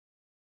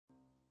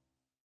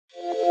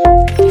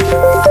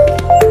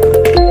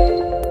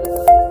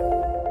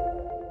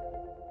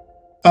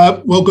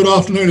Well, good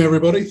afternoon,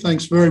 everybody.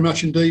 Thanks very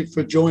much indeed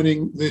for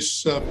joining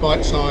this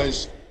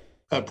bite-sized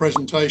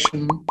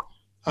presentation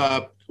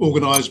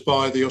organised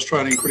by the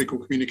Australian Critical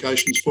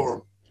Communications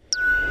Forum.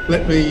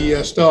 Let me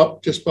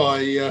start just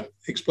by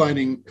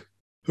explaining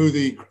who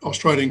the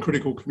Australian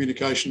Critical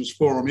Communications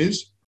Forum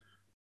is.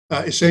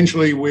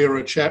 Essentially, we're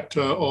a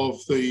chapter of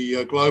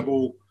the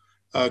Global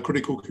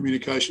Critical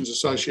Communications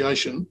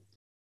Association,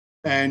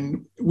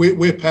 and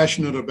we're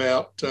passionate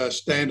about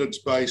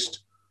standards-based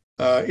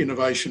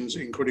innovations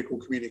in critical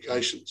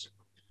communications.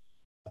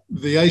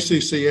 The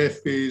ACCF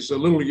is a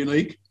little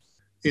unique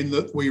in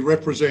that we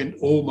represent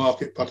all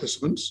market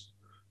participants,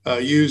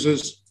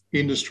 users,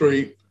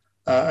 industry,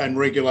 and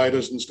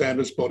regulators and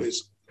standards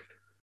bodies.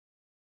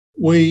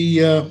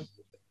 We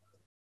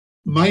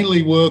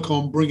mainly work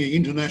on bringing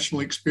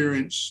international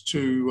experience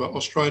to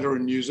Australia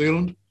and New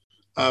Zealand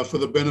for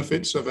the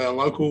benefits of our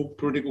local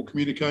critical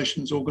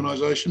communications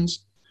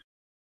organisations.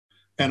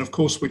 And of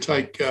course, we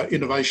take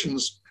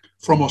innovations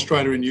from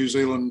Australia and New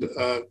Zealand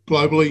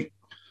globally.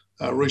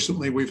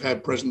 Recently, we've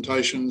had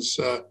presentations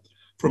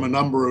from a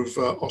number of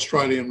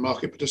Australian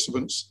market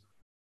participants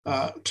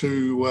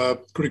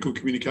to Critical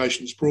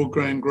Communications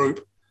Broadband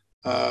Group,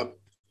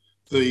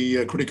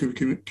 the Critical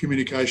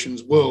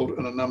Communications World,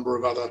 and a number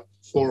of other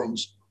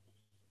forums.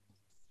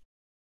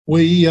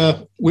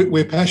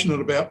 We're passionate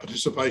about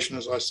participation,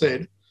 as I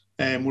said,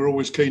 and we're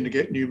always keen to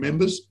get new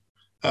members.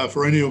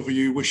 For any of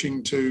you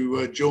wishing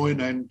to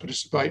join and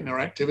participate in our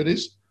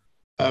activities,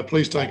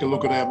 please take a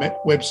look at our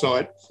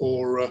website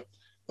for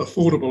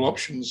affordable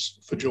options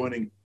for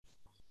joining.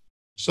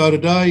 So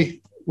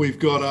today we've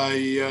got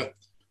a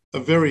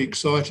very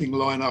exciting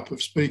lineup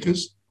of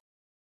speakers.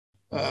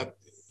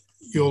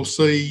 You'll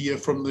see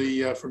from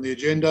the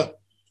agenda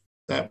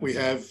that we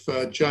have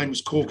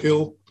James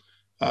Corkill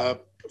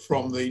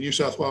from the New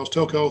South Wales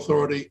Telco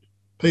Authority,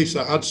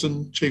 Peter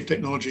Hudson, Chief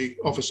Technology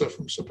Officer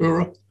from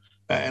Sapura,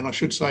 and I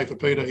should say for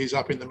Peter, he's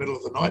up in the middle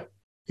of the night.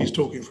 He's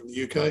talking from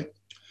the UK.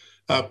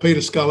 Peter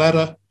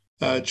Scarlata,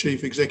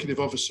 Chief Executive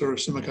Officer of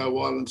Simico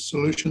Wireless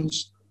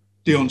Solutions.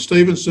 Dion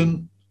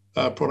Stevenson,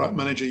 Product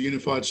Manager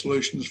Unified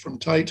Solutions from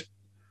Tate.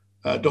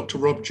 Dr.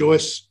 Rob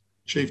Joyce,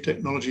 Chief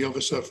Technology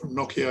Officer from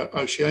Nokia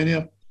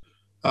Oceania.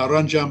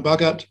 Ranjan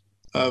Bhagat,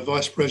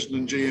 Vice President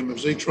and GM of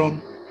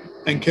Zetron.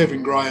 And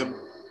Kevin Graham,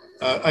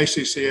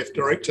 ACCF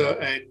Director,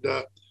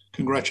 and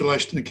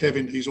congratulations to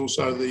Kevin, he's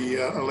also the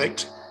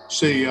elect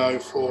CEO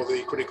for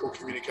the Critical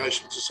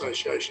Communications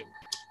Association.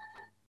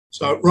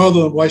 So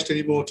rather than waste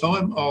any more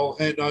time, I'll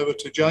hand over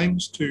to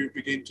James to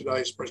begin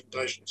today's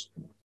presentations.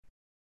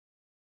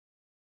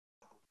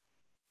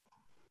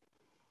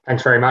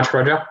 Thanks very much,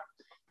 Roger.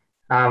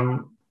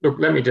 Look,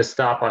 let me just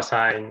start by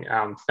saying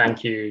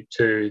thank you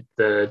to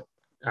the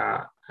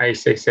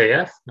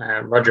ACCF,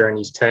 Roger and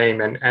his team,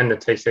 and the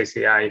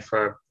TCCA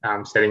for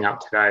setting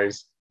up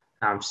today's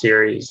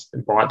series,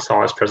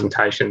 bite-sized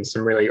presentations,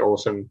 some really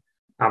awesome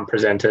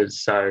presenters.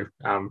 So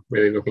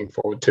really looking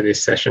forward to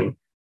this session.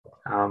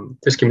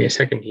 Just give me a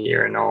second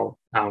here and I'll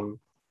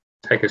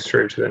take us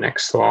through to the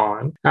next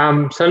slide.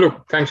 So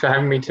look, thanks for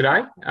having me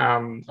today.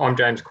 I'm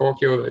James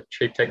Corkill, the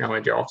Chief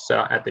Technology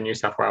Officer at the New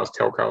South Wales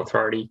Telco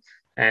Authority,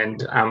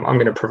 and I'm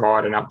going to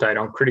provide an update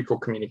on critical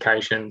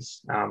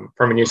communications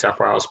from a New South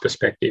Wales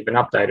perspective, an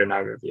update and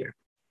overview.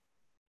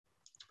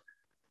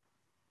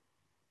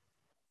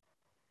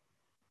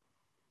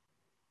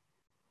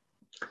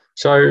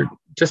 So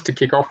just to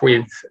kick off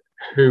with,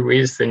 who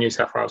is the New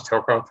South Wales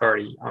Telco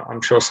Authority?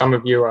 I'm sure some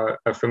of you are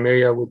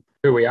familiar with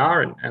who we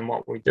are and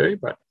what we do,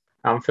 but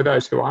for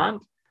those who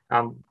aren't,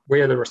 we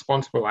are the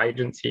responsible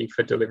agency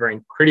for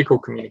delivering critical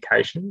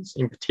communications,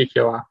 in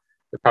particular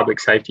the public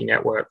safety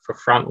network for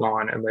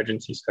frontline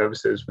emergency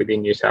services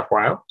within New South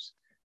Wales.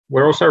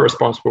 We're also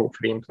responsible for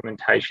the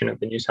implementation of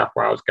the New South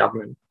Wales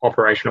Government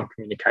Operational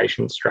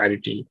Communications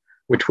Strategy,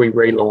 which we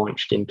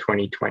relaunched in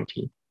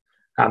 2020.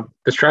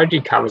 The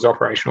strategy covers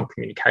operational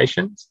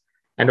communications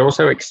and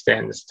also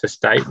extends to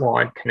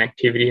statewide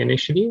connectivity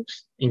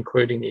initiatives,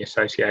 including the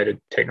associated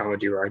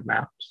technology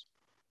roadmaps.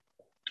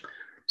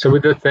 So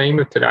with the theme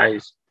of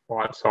today's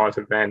bite-sized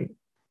event,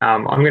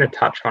 I'm going to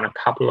touch on a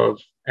couple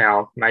of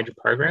our major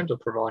programs, or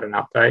provide an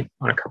update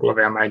on a couple of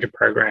our major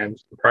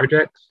programs and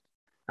projects,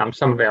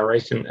 some of our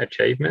recent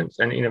achievements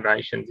and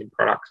innovations in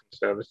products and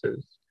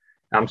services,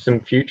 some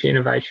future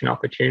innovation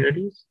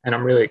opportunities, and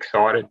I'm really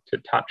excited to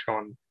touch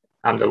on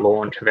the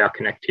launch of our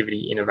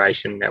Connectivity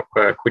Innovation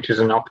Network, which is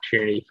an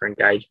opportunity for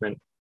engagement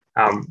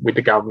with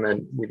the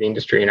government, with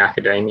industry and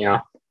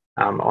academia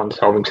on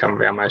solving some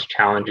of our most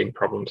challenging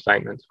problem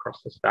statements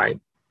across the state.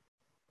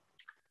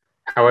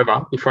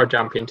 However, before I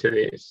jump into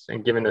this,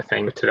 and given the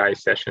theme of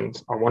today's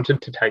sessions, I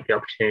wanted to take the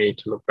opportunity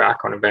to look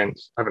back on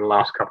events over the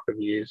last couple of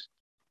years.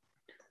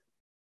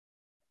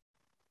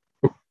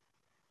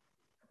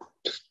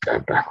 Just go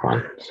back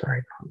one,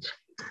 sorry.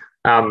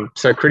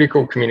 So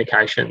critical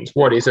communications,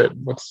 what is it?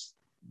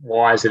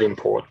 Why is it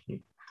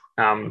important?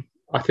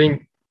 I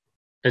think,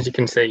 as you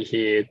can see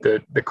here,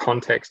 the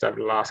context over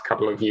the last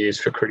couple of years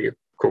for critical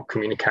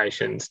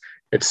communications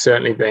It's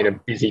certainly been a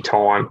busy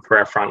time for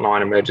our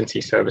frontline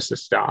emergency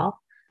services staff.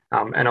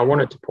 And I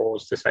wanted to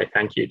pause to say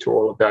thank you to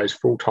all of those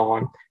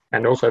full-time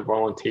and also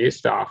volunteer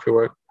staff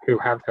who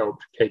have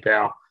helped keep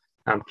our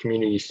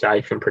community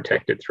safe and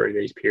protected through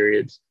these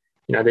periods.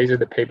 You know, these are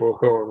the people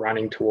who are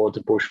running towards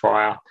a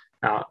bushfire,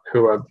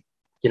 who are,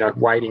 you know,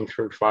 wading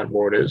through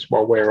floodwaters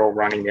while we're all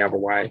running the other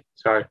way.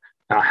 So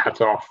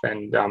hats off.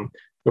 And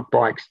look,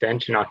 by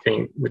extension, I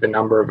think with the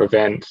number of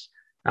events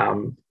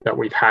that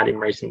we've had in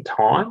recent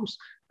times,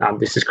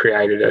 this has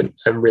created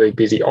a really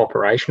busy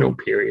operational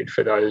period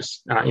for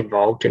those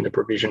involved in the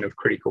provision of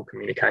critical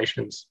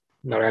communications,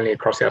 not only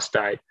across our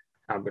state,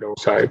 but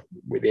also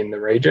within the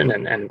region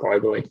and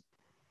globally.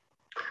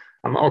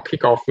 I'll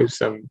kick off with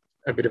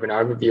a bit of an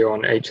overview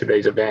on each of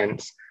these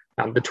events.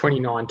 The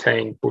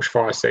 2019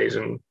 bushfire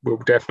season will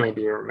definitely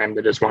be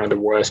remembered as one of the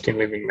worst in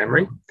living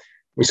memory.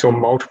 We saw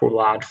multiple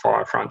large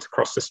fire fronts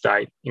across the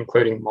state,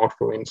 including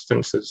multiple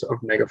instances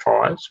of mega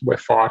fires where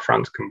fire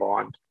fronts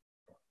combined.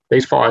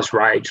 These fires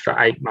raged for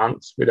 8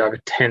 months with over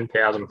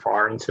 10,000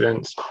 fire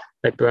incidents.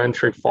 They burned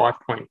through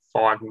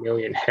 5.5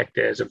 million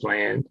hectares of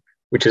land,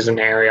 which is an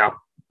area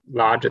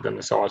larger than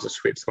the size of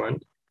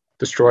Switzerland,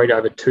 destroyed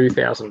over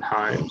 2,000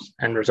 homes,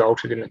 and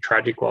resulted in the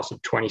tragic loss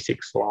of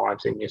 26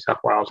 lives in New South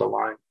Wales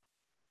alone.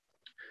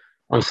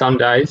 On some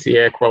days, the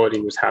air quality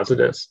was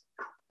hazardous.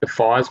 The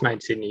fires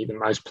made Sydney the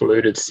most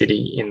polluted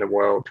city in the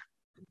world.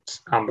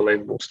 It's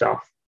unbelievable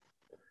stuff.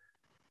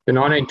 The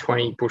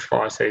 1920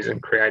 bushfire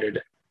season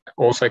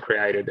also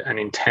created an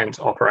intense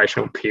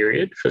operational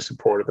period for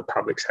support of the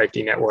public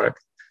safety network,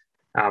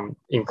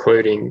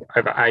 including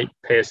over 8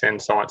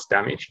 PSN sites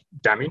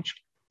damaged.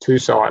 2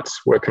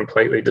 sites were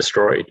completely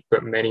destroyed,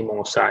 but many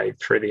more saved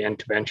through the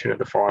intervention of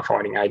the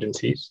firefighting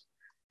agencies.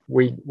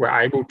 We were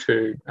able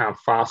to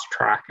fast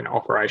track and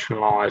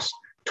operationalise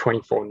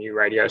 24 new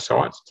radio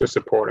sites to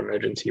support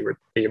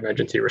the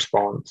emergency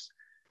response.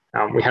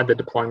 We had the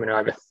deployment of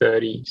over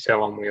 30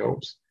 cell on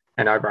wheels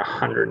and over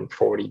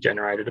 140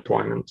 generator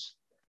deployments.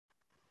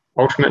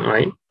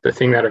 Ultimately, the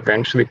thing that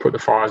eventually put the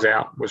fires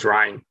out was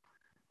rain,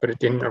 but it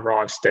didn't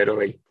arrive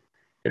steadily.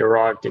 It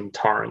arrived in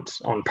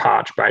torrents on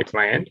parched baked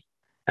land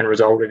and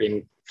resulted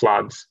in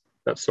floods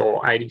that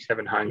saw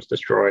 87 homes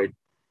destroyed,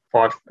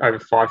 over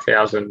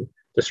 5,000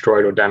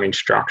 destroyed or damaged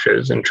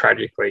structures, and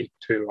tragically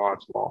 2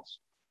 lives lost.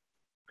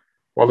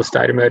 While the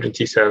State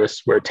Emergency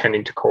Service were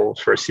attending to calls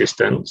for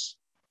assistance,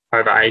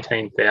 over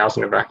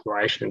 18,000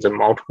 evacuations and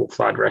multiple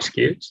flood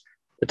rescues,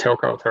 the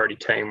Telco Authority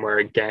team were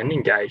again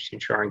engaged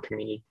ensuring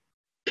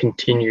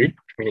continued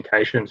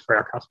communications for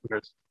our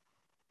customers.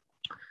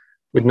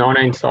 With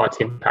 19 sites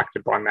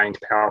impacted by mains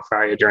power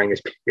failure during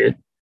this period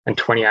and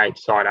 28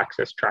 site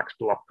access tracks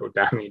blocked or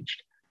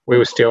damaged, we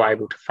were still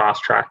able to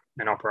fast track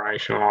and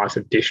operationalise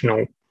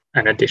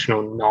an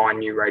additional 9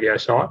 new radio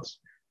sites.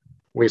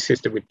 We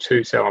assisted with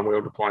 2 cell and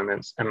wheel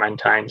deployments and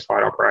maintained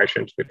site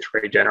operations with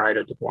 3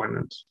 generator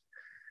deployments.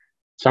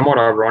 Somewhat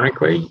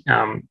ironically,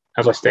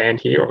 as I stand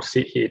here or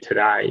sit here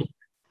today,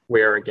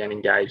 we are again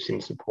engaged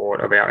in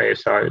support of our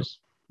ESOs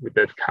with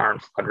the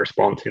current flood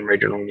response in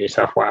regional New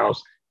South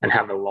Wales and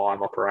have a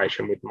live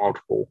operation with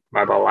multiple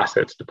mobile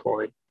assets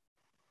deployed.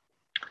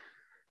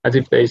 As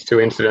if these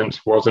 2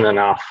 incidents wasn't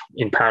enough,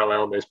 in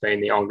parallel, there's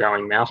been the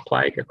ongoing mouse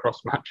plague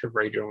across much of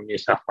regional New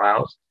South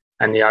Wales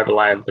and the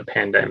overlay of the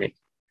pandemic,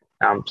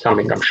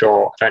 something I'm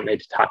sure I don't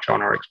need to touch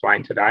on or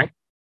explain today.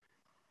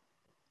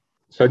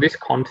 So this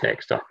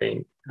context, I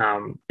think,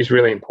 is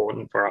really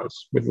important for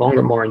us. With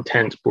longer, more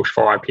intense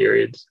bushfire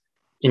periods,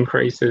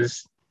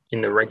 increases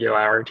in the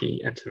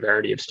regularity and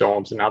severity of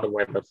storms and other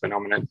weather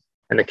phenomena,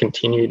 and the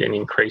continued and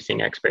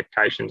increasing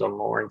expectations on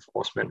law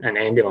enforcement and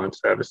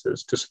ambulance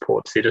services to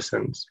support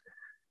citizens,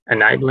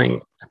 enabling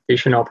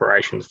efficient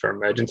operations for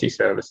emergency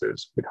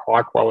services with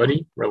high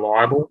quality,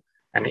 reliable,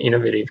 and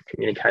innovative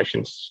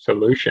communications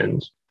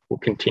solutions will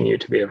continue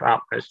to be of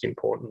utmost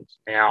importance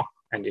now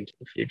and into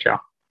the future.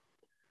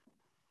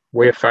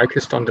 We are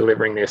focused on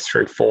delivering this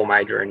through 4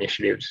 major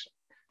initiatives,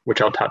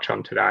 which I'll touch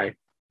on today: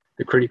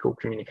 the Critical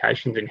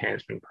Communications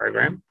Enhancement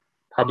Program,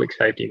 Public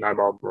Safety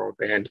Mobile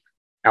Broadband,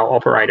 our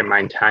operator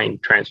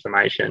maintained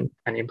transformation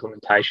and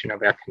implementation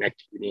of our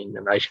Connectivity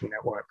Innovation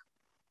Network.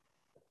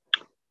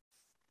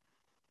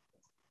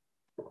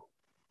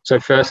 So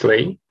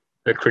firstly,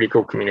 the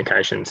Critical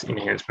Communications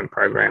Enhancement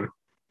Program.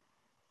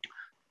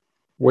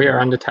 We are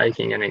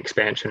undertaking an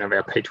expansion of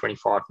our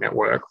P25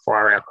 network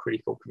via our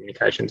Critical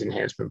Communications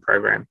Enhancement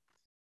Program.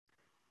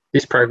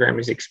 This program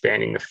is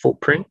expanding the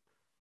footprint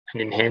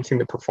and enhancing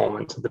the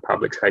performance of the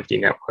public safety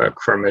network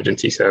for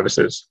emergency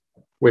services.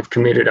 We've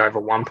committed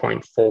over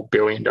 $1.4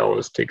 billion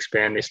to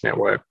expand this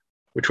network,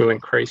 which will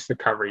increase the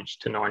coverage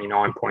to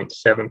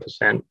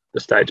 99.7% of the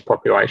state's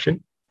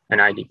population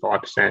and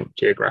 85%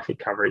 geographic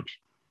coverage.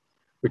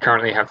 We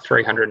currently have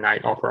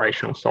 308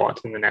 operational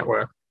sites in the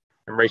network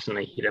and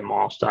recently hit a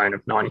milestone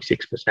of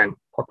 96%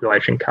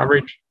 population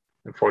coverage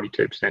and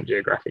 42%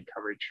 geographic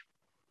coverage.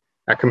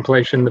 At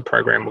completion, the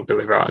program will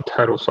deliver a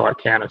total site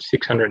count of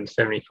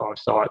 675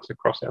 sites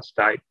across our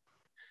state.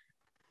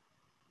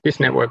 This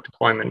network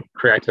deployment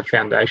creates a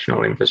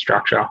foundational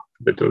infrastructure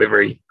for the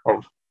delivery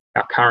of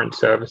our current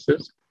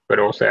services, but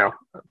also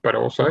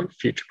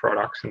future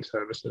products and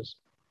services.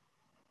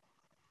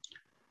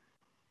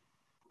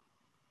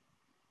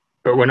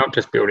 But we're not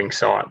just building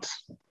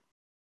sites,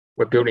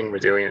 we're building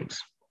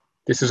resilience.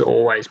 This has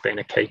always been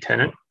a key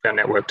tenet of our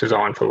network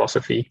design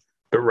philosophy,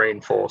 but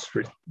reinforced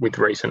with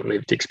recent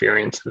lived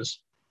experiences.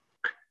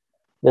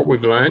 What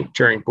we've learned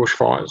during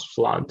bushfires,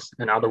 floods,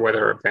 and other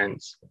weather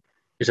events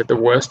is that the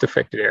worst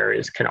affected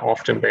areas can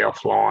often be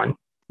offline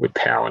with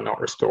power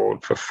not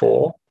restored for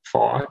 4,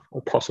 5,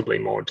 or possibly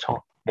more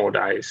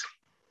days.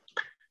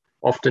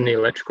 Often the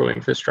electrical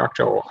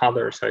infrastructure or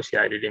other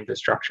associated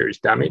infrastructure is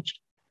damaged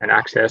and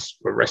access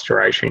for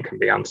restoration can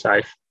be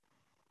unsafe.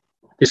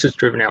 This has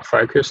driven our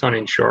focus on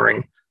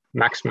ensuring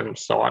maximum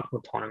site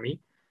autonomy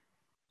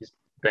is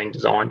being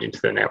designed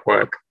into the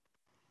network.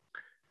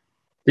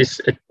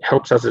 It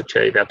helps us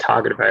achieve our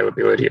target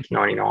availability of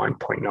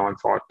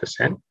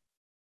 99.95%.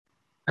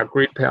 Our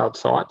grid-powered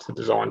sites are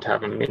designed to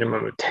have a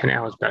minimum of 10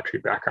 hours battery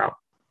backup.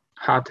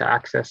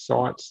 Hard-to-access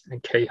sites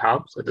and key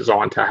hubs are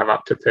designed to have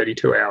up to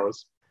 32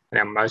 hours, and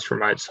our most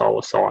remote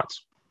solar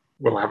sites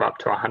will have up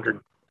to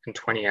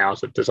 120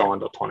 hours of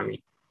designed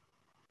autonomy.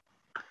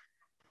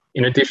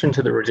 In addition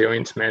to the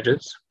resilience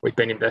measures, we've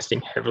been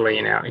investing heavily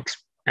in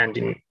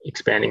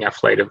expanding our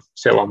fleet of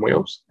cell on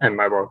wheels and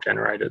mobile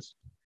generators,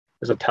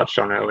 as I touched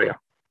on earlier.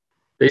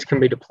 These can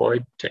be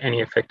deployed to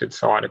any affected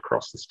site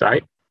across the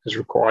state as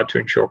required to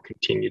ensure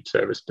continued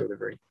service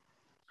delivery.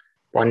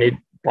 By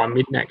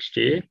mid next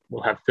year,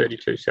 we'll have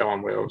 32 cell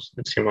on wheels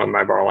and similar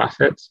mobile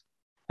assets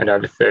and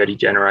over 30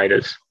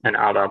 generators and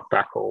other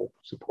backhaul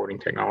supporting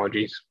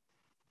technologies.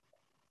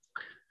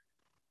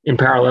 In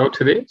parallel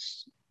to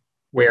this,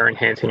 we are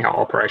enhancing our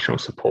operational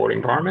support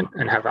environment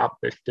and have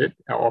uplifted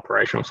our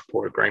operational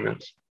support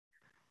agreements.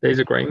 These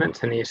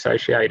agreements and the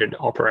associated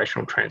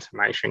operational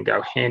transformation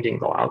go hand in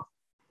glove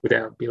with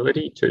our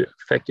ability to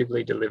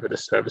effectively deliver the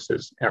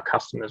services our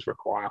customers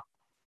require.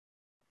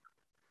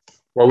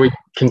 While we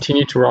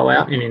continue to roll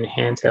out and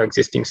enhance our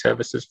existing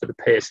services for the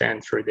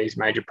PSN through these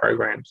major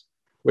programs,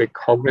 we're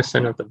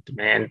cognizant of the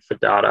demand for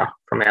data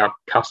from our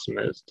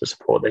customers to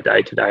support their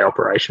day-to-day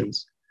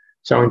operations.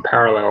 So in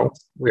parallel,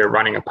 we are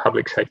running a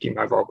public safety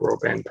mobile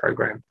broadband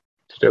program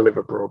to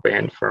deliver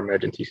broadband for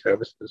emergency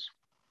services.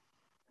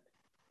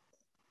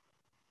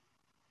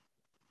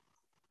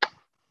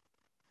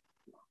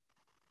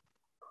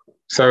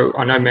 So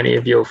I know many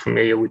of you are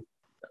familiar with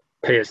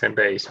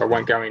PSMB, so I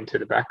won't go into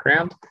the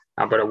background,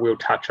 but I will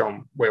touch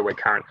on where we're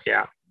currently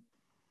at.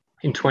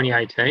 In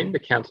 2018, the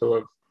Council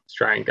of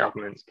Australian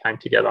Governments came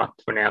together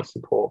to announce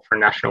support for a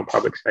national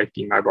public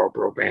safety mobile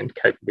broadband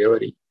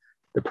capability.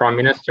 The Prime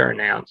Minister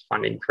announced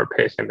funding for a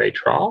PSMB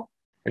trial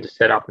and to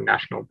set up a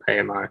national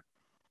PMO.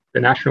 The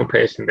national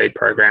PSMB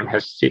program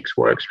has 6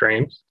 work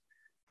streams,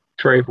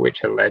 3 of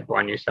which are led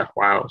by New South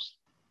Wales.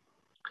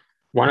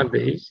 One of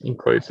these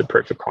includes the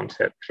proof of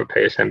concept for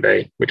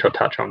PSMB, which I'll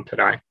touch on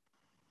today.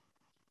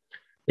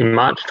 In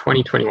March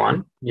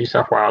 2021, New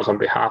South Wales, on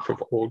behalf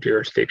of all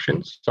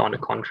jurisdictions, signed a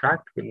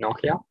contract with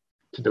Nokia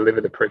to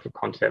deliver the proof of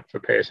concept for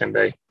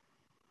PSMB.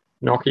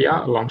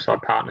 Nokia, alongside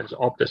partners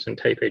Optus and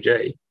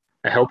TPG,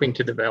 are helping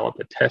to develop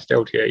a test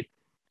LTE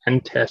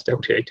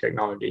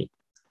technology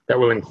that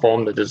will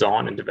inform the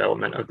design and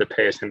development of the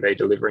PSMB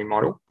delivery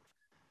model.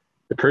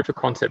 The proof of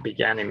concept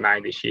began in May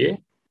this year,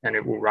 and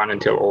it will run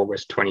until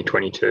August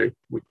 2022,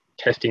 with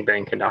testing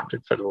being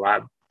conducted for the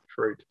lab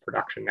through to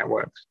production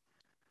networks.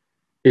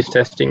 This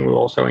testing will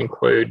also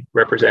include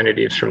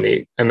representatives from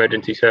the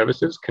emergency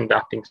services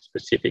conducting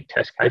specific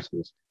test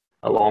cases,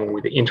 along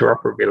with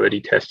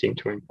interoperability testing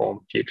to inform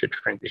future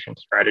transition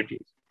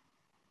strategies.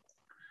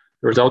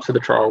 The results of the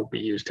trial will be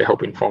used to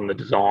help inform the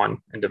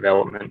design and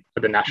development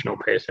of the national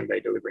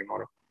PSMB delivery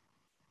model.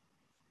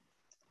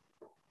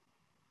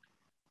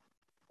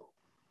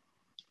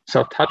 So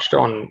I've touched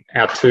on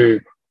our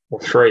 2 or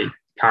 3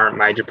 current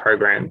major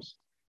programs,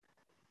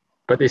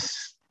 but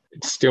it's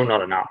still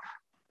not enough.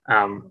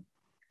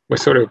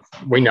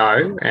 We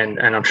know, and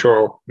I'm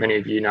sure many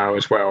of you know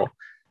as well,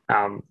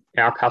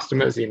 our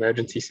customers, the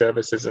emergency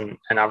services and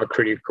other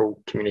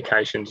critical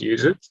communications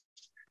users,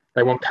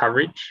 they want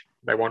coverage,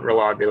 they want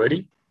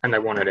reliability, and they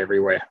want it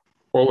everywhere,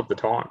 all of the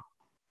time.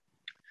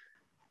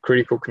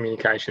 Critical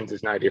communications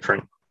is no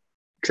different,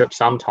 except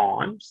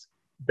sometimes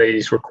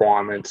these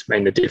requirements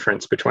mean the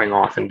difference between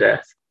life and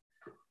death.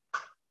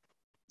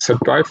 So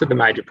both of the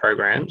major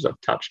programs I've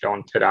touched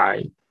on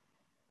today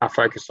are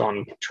focused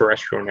on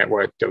terrestrial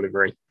network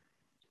delivery.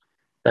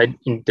 They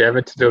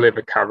endeavour to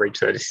deliver coverage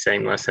that is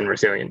seamless and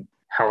resilient.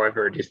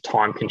 However, it is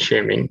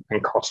time-consuming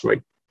and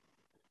costly,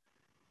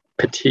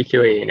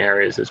 particularly in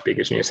areas as big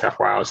as New South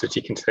Wales, as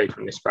you can see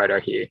from this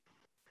photo here.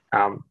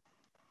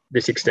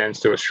 This extends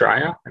to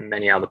Australia and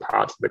many other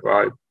parts of the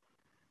globe.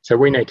 So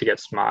we need to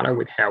get smarter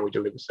with how we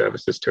deliver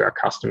services to our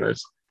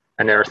customers.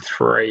 And there are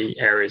 3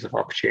 areas of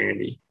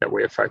opportunity that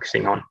we are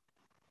focusing on.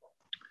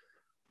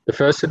 The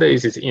first of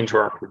these is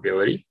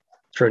interoperability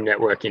through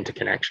network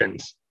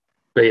interconnections,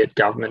 be it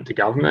government to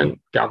government,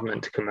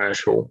 government to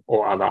commercial,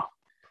 or other.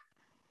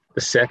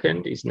 The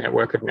second is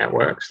network of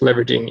networks,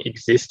 leveraging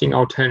existing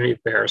alternative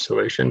bearer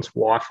solutions,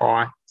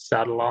 Wi-Fi,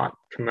 satellite,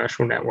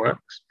 commercial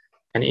networks,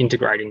 and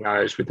integrating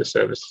those with the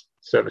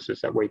services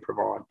that we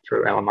provide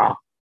through LMR.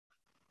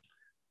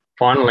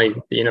 Finally,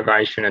 the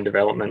innovation and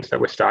developments that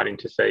we're starting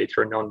to see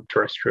through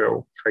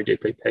non-terrestrial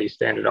 3GPP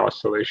standardised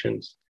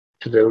solutions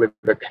to deliver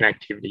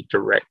connectivity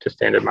direct to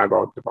standard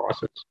mobile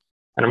devices.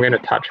 And I'm going to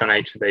touch on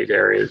each of these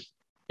areas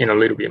in a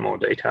little bit more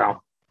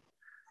detail.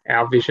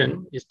 Our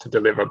vision is to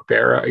deliver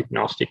bearer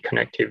agnostic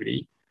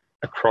connectivity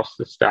across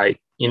the state,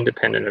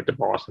 independent of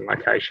device and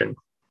location,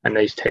 and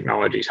these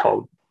technologies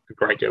hold a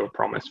great deal of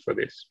promise for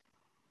this.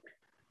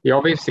 The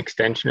obvious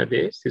extension of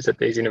this is that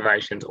these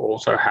innovations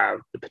also have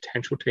the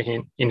potential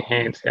to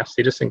enhance our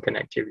citizen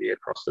connectivity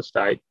across the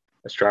state,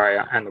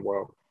 Australia, and the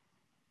world.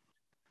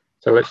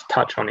 So let's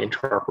touch on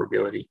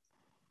interoperability.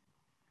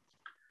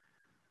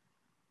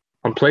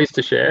 I'm pleased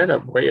to share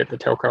that we at the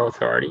Telco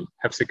Authority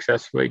have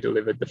successfully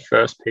delivered the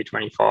first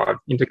P25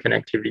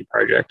 interconnectivity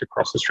project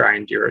across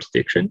Australian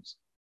jurisdictions.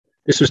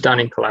 This was done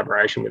in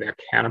collaboration with our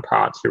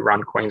counterparts who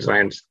run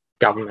Queensland's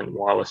government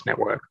wireless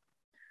network.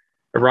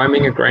 A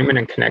roaming agreement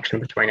and connection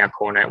between our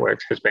core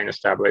networks has been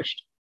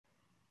established.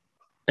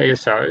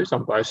 ESOs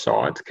on both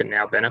sides can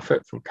now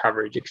benefit from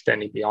coverage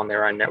extending beyond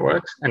their own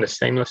networks and a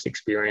seamless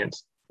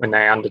experience when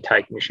they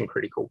undertake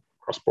mission-critical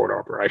cross-border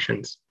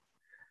operations.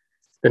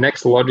 The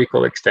next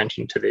logical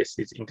extension to this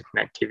is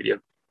interconnectivity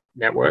of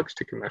networks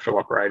to commercial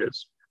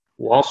operators.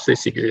 Whilst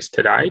this exists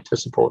today to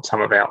support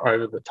some of our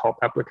over-the-top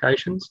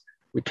applications,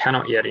 we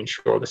cannot yet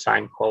ensure the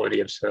same quality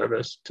of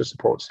service to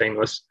support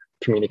seamless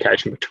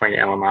communication between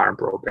LMR and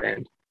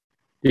broadband.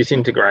 This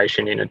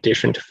integration, in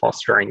addition to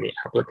fostering the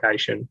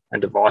application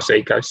and device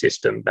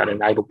ecosystem that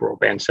enable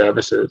broadband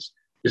services,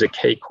 is a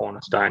key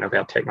cornerstone of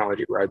our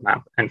technology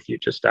roadmap and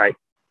future state.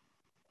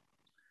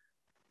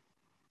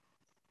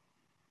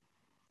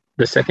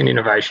 The second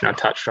innovation I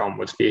touched on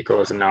was vehicle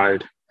as a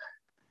node.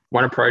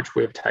 One approach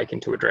we've taken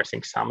to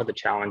addressing some of the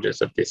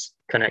challenges of this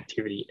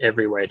connectivity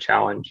everywhere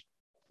challenge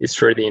is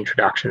through the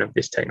introduction of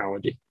this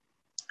technology.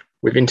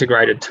 We've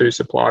integrated 2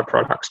 supply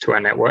products to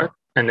our network,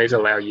 and these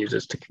allow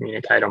users to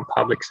communicate on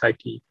public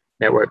safety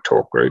network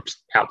talk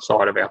groups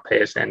outside of our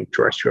PSN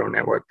terrestrial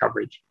network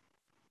coverage.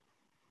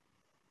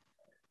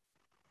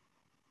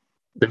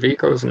 The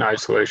vehicle as a node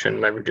solution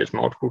leverages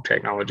multiple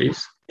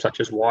technologies such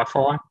as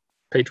Wi-Fi,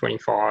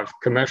 P25,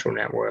 commercial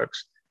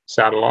networks,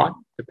 satellite,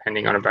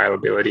 depending on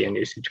availability and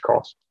usage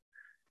cost.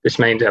 This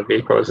means our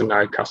vehicle as a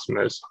node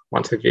customers,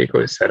 once the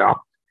vehicle is set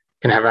up,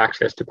 can have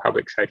access to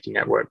public safety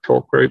network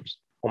talk groups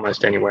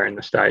almost anywhere in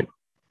the state.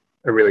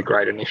 A really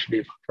great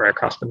initiative for our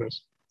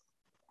customers.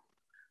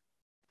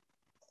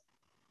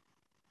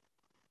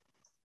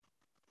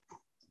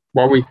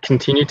 While we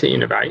continue to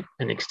innovate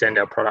and extend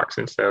our products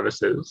and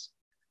services,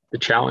 the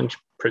challenge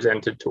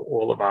presented to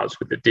all of us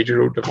with the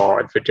digital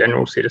divide for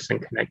general citizen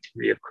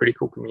connectivity of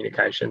critical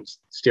communications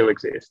still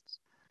exists.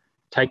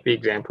 Take the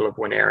example of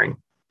Winnering,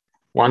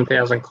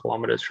 1,000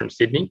 kilometres from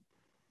Sydney,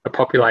 a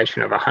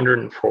population of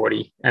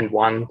 140 and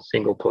 1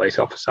 single police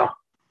officer.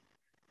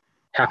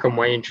 How can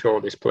we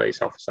ensure this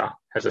police officer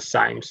has the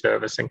same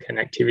service and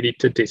connectivity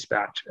to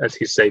dispatch as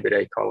his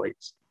CBD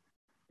colleagues?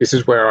 This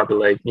is where I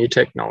believe new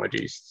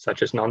technologies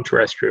such as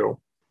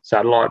non-terrestrial,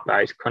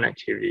 satellite-based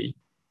connectivity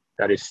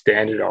that is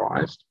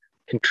standardised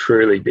can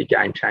truly be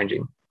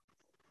game-changing.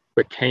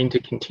 We're keen to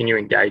continue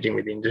engaging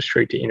with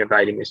industry to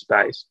innovate in this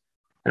space,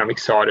 and I'm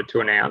excited to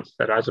announce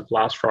that as of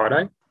last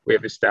Friday, we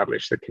have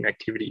established the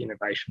Connectivity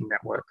Innovation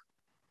Network.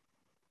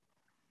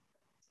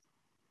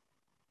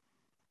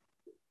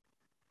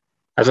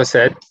 As I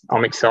said,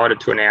 I'm excited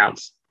to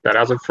announce that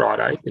as of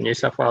Friday, the New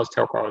South Wales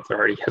Telco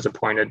Authority has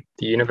appointed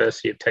the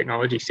University of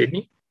Technology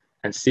Sydney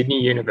and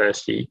Sydney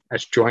University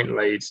as joint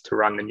leads to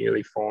run the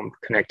newly formed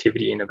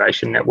Connectivity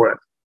Innovation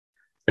Network.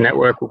 The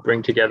network will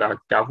bring together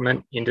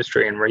government,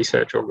 industry and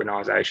research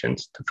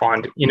organisations to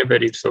find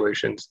innovative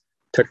solutions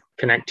to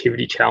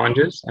connectivity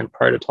challenges and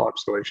prototype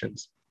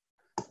solutions.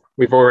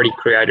 We've already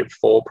created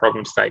 4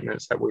 problem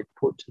statements that we've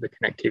put to the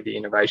Connectivity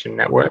Innovation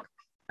Network,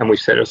 and we've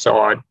set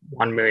aside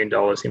 $1 million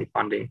in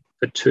funding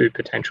for 2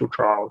 potential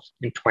trials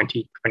in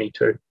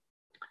 2022.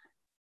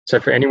 So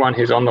for anyone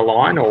who's on the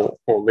line or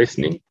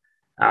listening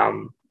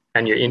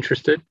and you're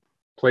interested,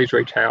 please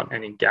reach out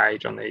and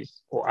engage on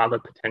these or other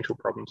potential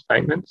problem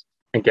statements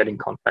and get in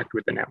contact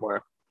with the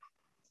network.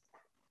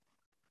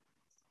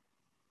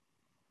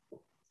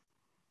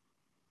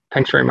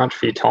 Thanks very much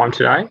for your time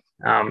today.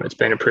 It's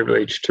been a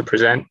privilege to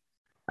present.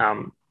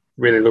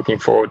 Really looking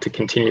forward to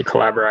continue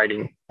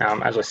collaborating,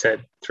 as I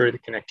said, through the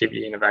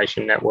Connectivity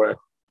Innovation Network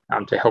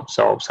to help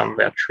solve some of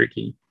our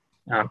tricky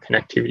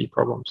connectivity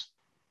problems.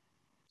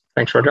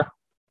 Thanks, Roger.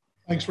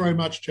 Thanks very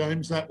much,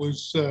 James. That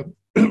was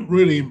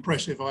really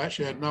impressive. I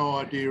actually had no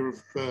idea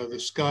of the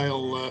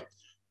scale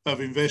of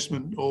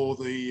investment or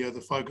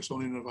the focus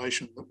on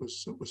innovation that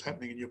was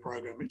happening in your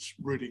program. It's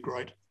really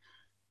great.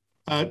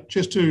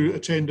 Just to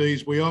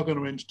attendees, we are going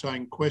to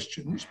entertain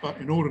questions, but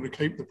in order to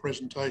keep the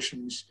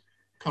presentations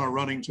kind of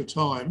running to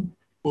time,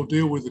 we'll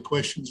deal with the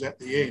questions at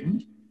the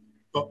end.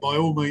 but by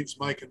all means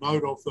make a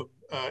note of them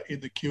in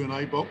the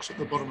Q&A box at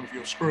the bottom of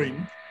your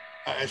screen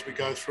as we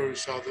go through,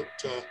 so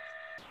that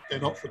they're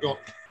not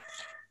forgotten.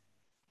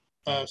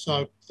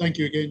 So thank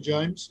you again,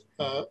 James.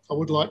 I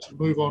would like to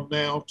move on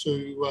now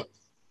to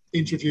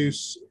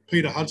introduce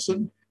Peter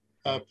Hudson.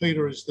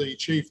 Peter is the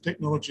Chief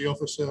Technology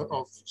Officer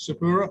of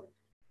Sapura,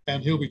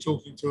 and he'll be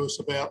talking to us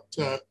about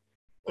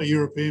a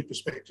European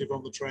perspective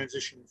on the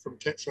transition from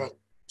TETRA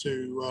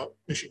to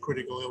mission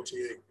critical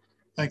LTE.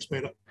 Thanks,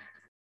 Peter.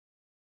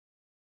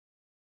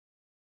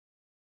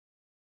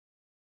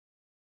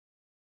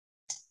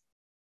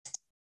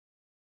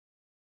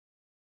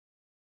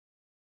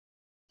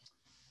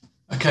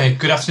 Okay,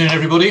 good afternoon,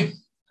 everybody.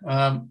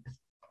 I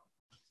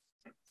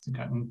think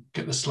I can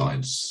get the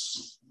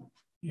slides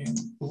in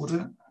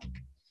order.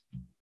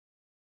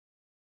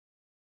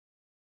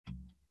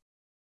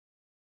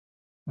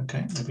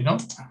 Okay, maybe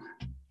not.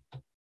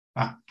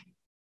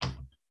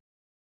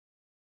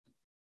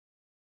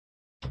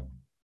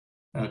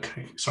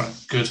 Okay, sorry,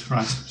 good,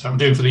 right. So I'm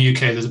doing for the UK,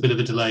 there's a bit of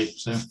a delay,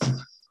 so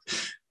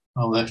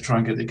I'll try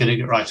and get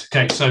it right.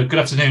 Okay, so good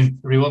afternoon,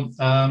 everyone,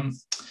 and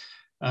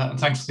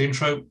thanks for the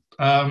intro.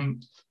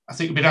 I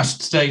think we've been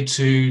asked today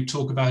to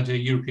talk about a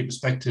European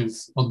perspective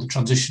on the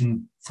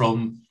transition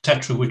from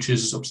TETRA, which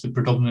is obviously the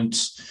predominant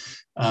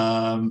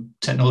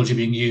technology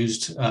being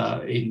used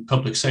in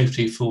public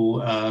safety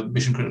for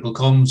mission critical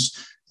comms,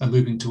 and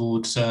moving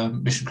towards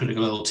mission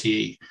critical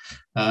LTE.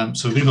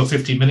 So we've only got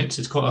 15 minutes.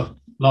 It's quite a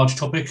large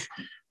topic,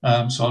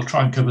 so I'll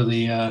try and cover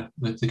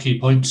the key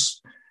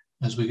points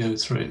as we go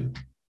through.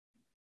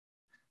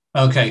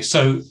 Okay,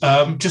 so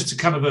just to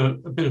kind of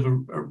a bit of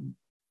a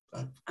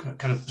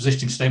kind of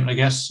positioning statement, I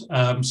guess.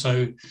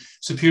 So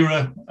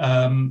Sapura,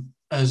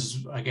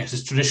 as I guess,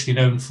 is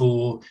traditionally known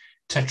for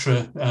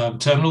TETRA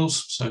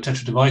terminals, so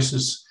TETRA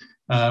devices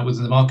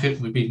within the market.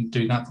 We've been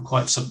doing that for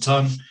quite some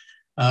time.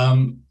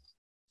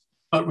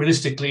 But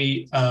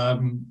realistically,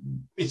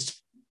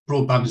 it's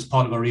broadband is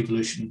part of our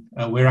evolution.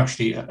 We're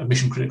actually a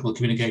mission critical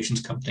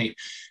communications company.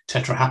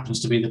 TETRA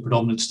happens to be the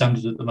predominant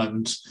standard at the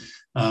moment,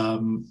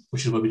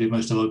 which is where we do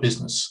most of our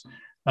business.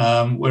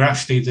 We're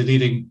actually the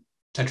leading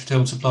TETRA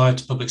terminal supplier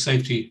to public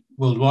safety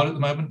worldwide at the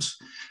moment.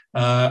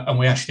 And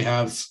we actually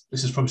have,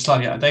 this is probably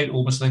slightly out of date,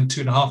 almost I think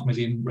 2.5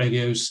 million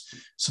radios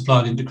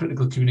supplied into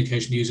critical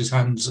communication users'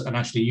 hands and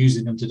actually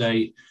using them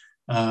today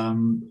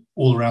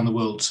all around the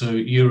world. So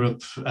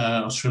Europe,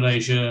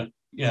 Australasia,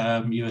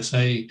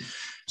 USA,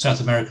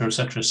 South America,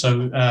 etc.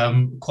 So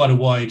quite a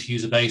wide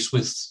user base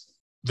with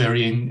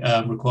varying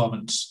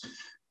requirements,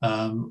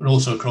 and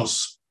also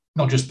across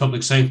not just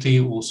public safety,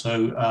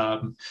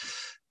 also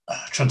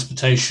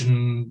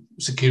transportation,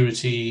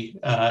 security,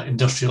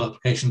 industrial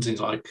applications,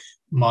 things like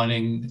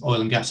mining,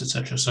 oil and gas,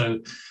 etc. So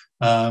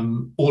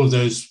all of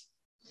those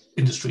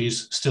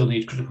industries still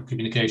need critical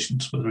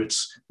communications, whether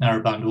it's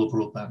narrowband or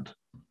broadband.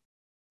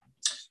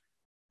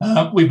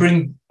 We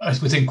bring,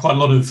 we think, quite a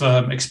lot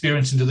of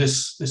experience into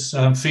this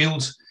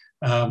field.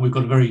 We've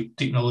got a very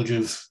deep knowledge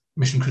of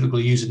mission critical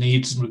user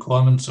needs and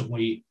requirements, and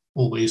we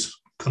always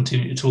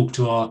continue to talk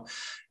to our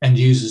end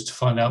users to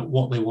find out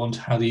what they want,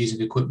 how they're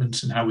using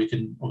equipment, and how we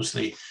can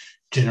obviously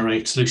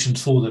generate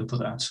solutions for them for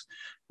that.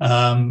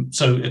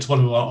 So it's one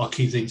of our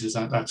key things, is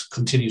that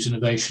continuous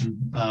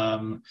innovation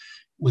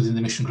within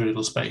the mission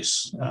critical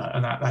space,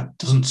 and that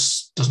doesn't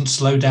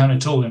slow down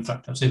at all. In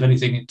fact, I'd say if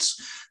anything, it's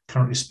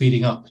currently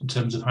speeding up in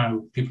terms of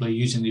how people are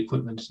using the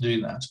equipment to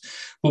do that.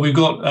 But we've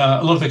got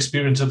a lot of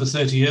experience over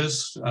 30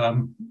 years,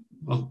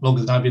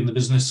 longer than I've been in the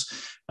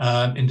business,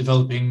 in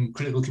developing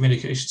critical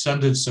communication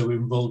standards. So we're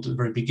involved at the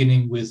very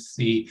beginning with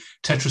the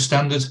TETRA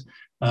standard,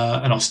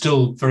 and are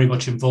still very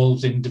much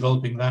involved in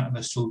developing that, and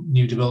there's still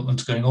new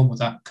developments going on with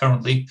that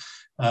currently,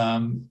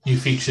 new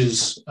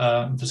features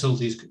and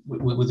facilities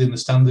within the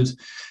standard.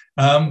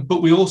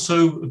 But we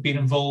also have been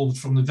involved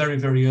from the very,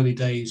 very early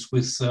days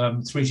with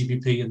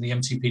 3GPP and the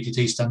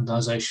MCPTT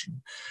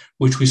standardization,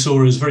 which we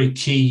saw as very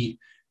key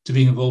to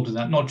being involved in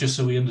that, not just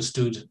so we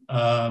understood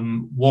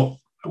what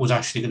was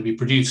actually going to be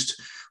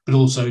produced, but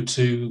also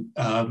to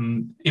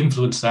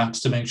influence that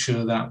to make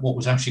sure that what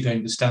was actually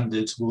going to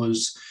standards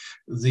was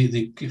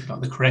the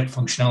correct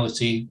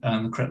functionality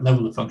and the correct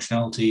level of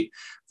functionality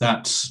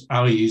that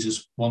our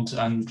users want,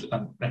 and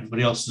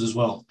everybody else's as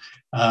well.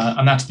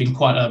 And that's been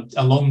quite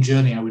a long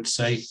journey, I would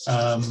say,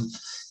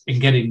 in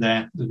getting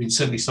there. There's been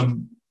certainly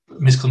some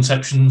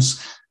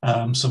misconceptions,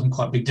 some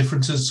quite big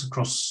differences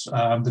across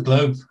the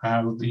globe,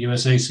 how the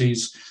USA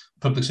sees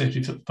public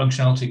safety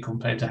functionality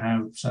compared to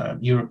how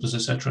Europe does,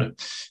 etc.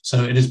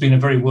 So it has been a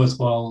very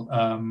worthwhile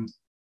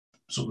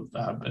sort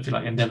of, if you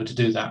like, endeavour to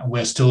do that. And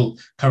we're still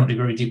currently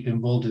very deeply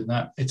involved in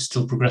that. It's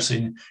still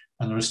progressing,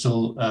 and there are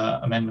still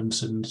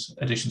amendments and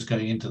additions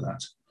going into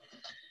that.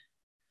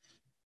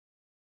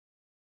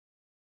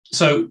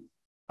 So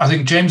I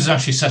think James has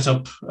actually set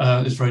up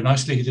this very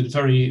nicely. He did a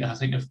very, I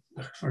think,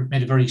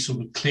 made a very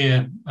sort of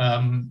clear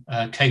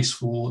case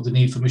for the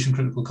need for mission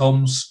critical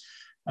comms.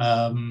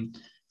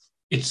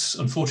 It's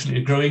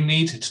unfortunately a growing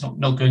need. It's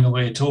not going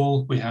away at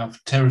all. We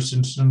have terrorist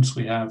incidents,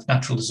 we have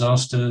natural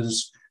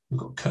disasters, we've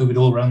got COVID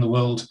all around the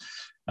world.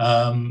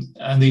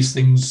 And these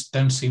things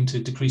don't seem to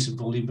decrease in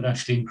volume, but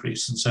actually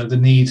increase. And so the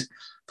need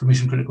for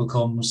mission critical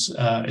comms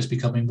is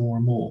becoming more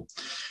and more.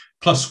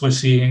 Plus, we're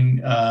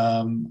seeing,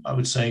 I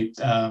would say,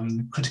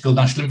 critical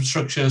national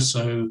infrastructure,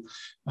 so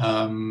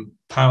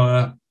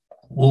power,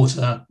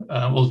 water,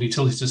 all the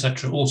utilities,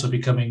 etc., also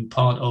becoming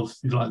part of,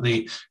 if you like,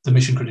 the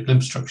mission critical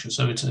infrastructure.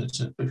 So it's a,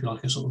 if you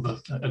like, a sort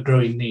of a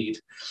growing need.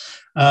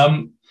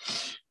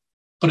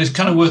 But it's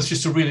kind of worth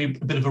just a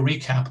bit of a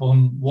recap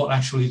on what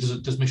actually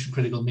does mission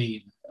critical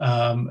mean.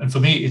 And for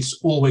me,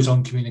 it's always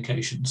on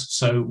communications.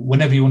 So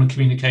whenever you want to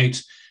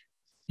communicate,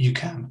 you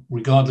can,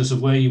 regardless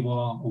of where you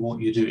are or what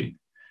you're doing.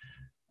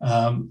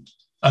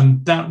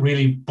 And that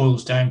really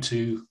boils down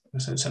to a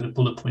set of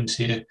bullet points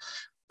here,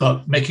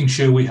 but making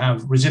sure we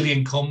have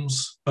resilient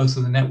comms, both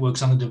on the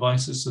networks and the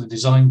devices. So they're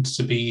designed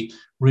to be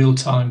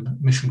real-time,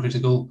 mission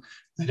critical.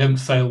 They don't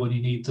fail when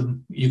you need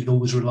them. You can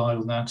always rely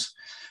on that.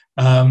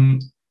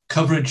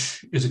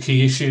 Coverage is a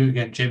key issue.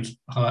 Again, James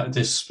highlighted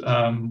this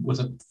with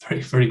a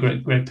very, very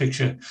great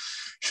picture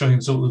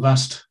showing sort of the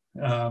vast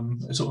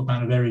sort of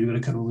amount of area you're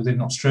going to cover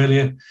within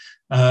Australia.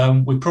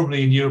 We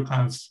probably in Europe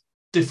have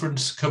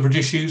different coverage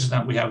issues,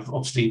 that we have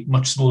obviously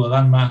much smaller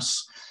landmass,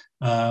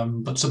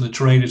 but some of the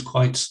terrain is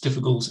quite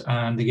difficult,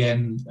 and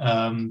again,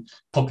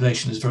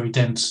 population is very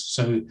dense,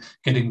 so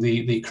getting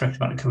the correct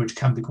amount of coverage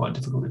can be quite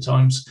difficult at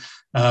times.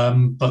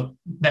 But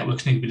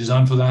networks need to be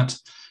designed for that.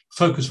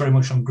 Focus very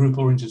much on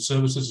group-oriented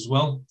services as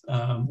well,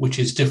 which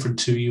is different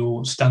to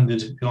your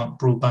standard, if you like,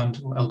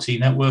 broadband or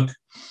LTE network.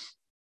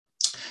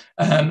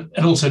 And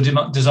also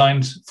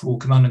designed for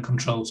command and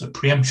control, so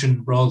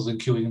preemption rather than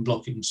queuing and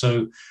blocking.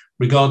 So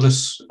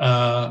regardless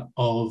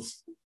of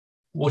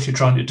what you're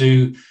trying to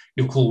do,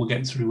 your call will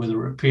get through,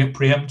 whether it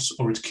preempts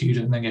or it's queued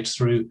and then gets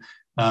through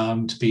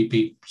to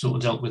be sort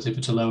of dealt with if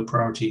it's a lower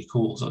priority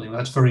call. So I think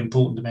that's very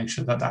important to make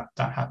sure that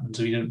happens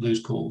so you don't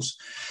lose calls.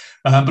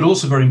 But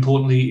also very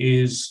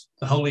importantly is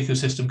the whole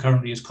ecosystem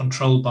currently is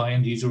controlled by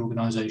end user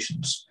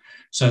organizations.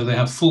 So they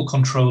have full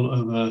control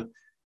over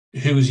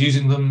who is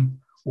using them,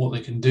 what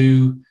they can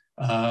do,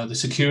 the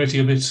security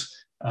of it.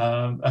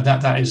 And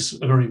that is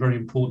a very, very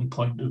important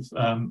point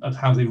of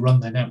how they run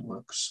their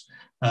networks.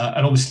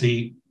 And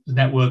obviously the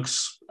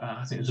networks,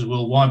 I think this is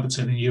worldwide, but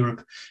certainly in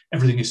Europe,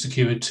 everything is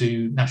secured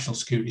to national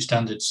security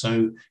standards.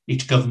 So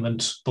each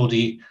government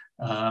body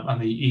and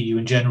the EU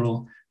in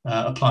general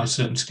apply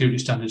certain security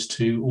standards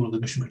to all of the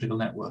mission critical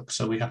networks.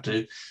 So we have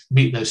to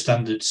meet those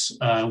standards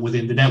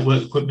within the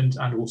network equipment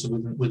and also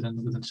within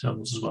the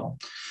terminals as well.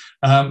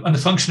 And the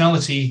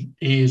functionality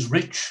is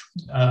rich.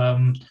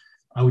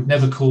 I would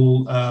never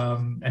call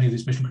any of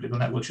these mission critical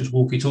networks just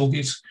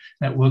walkie-talkies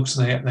networks.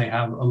 They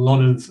have a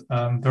lot of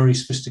very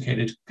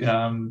sophisticated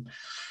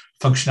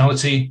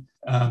functionality,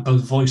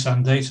 both voice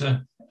and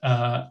data.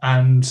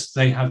 And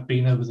they have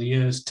been over the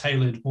years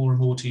tailored more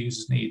and more to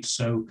users' needs.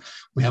 So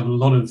we have a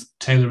lot of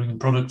tailoring in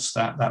products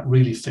that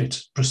really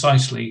fit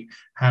precisely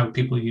how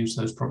people use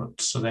those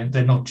products. So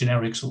they're not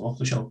generics or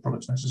off-the-shelf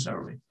products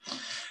necessarily.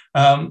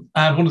 And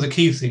one of the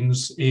key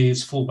things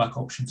is fallback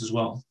options as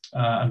well,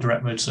 and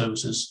direct mode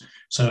services.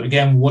 So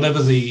again,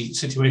 whatever the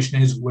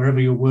situation is, wherever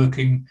you're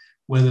working,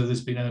 whether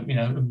there's been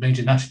a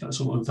major national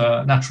sort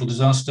of natural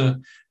disaster,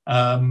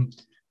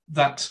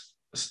 that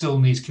still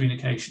needs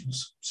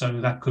communications. So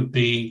that could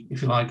be,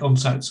 if you like,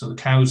 on-site, so the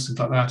cows, things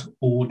like that,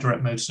 or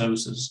direct mode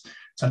services.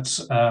 So that's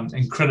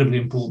incredibly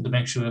important to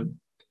make sure that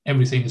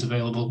everything is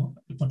available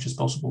as much as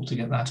possible to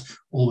get that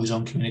always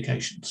on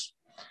communications.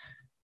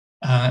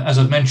 As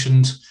I've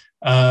mentioned,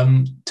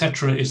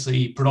 TETRA is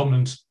the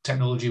predominant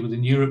technology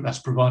within Europe that's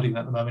providing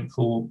that at the moment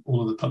for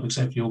all of the public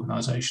safety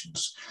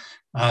organisations.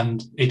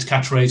 And its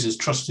catchphrase is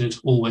trusted,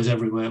 always,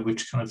 everywhere,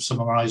 which kind of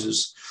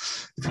summarises,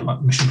 if you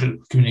like, mission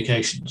critical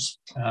communications.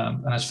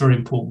 And it's very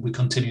important we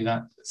continue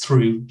that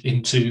through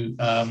into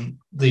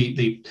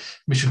the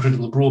mission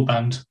critical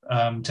broadband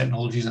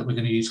technologies that we're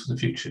going to use for the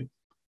future.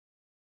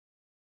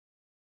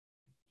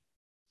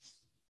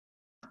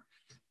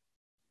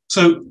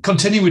 So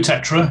continuing with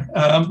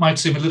TETRA might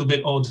seem a little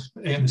bit odd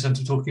in the sense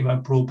of talking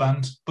about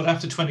broadband, but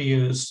after 20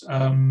 years,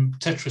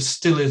 TETRA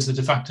still is the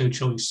de facto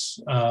choice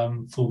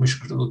for mission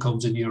critical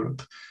comms in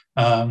Europe.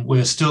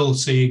 We're still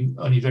seeing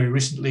only very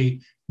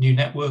recently new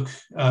network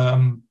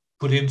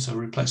put in, so a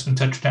replacement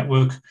TETRA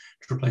network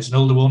to replace an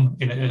older one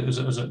as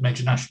a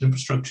major national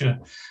infrastructure.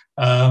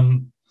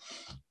 And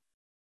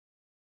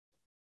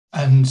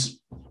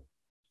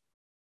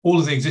all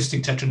of the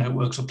existing TETRA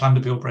networks are planned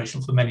to be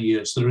operational for many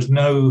years. So there is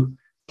no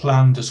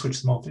plan to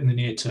switch them off in the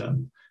near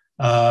term.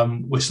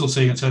 We're still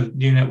seeing a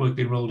new network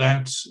being rolled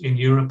out in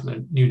Europe,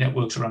 the new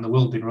networks around the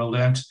world being rolled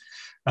out.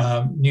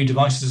 New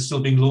devices are still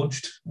being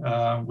launched.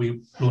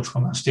 We launched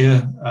one last year.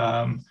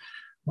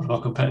 One of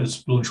our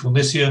competitors launched one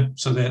this year.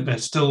 So there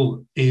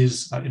still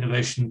is that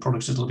innovation,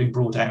 products are still being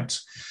brought out.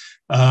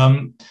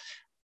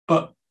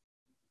 But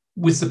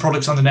with the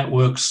products on the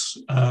networks,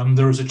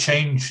 there is a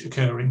change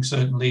occurring.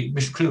 Certainly,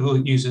 mission critical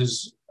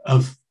users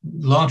have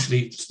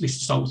largely, at least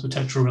to start with, the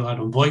TETRA relied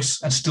on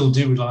voice and still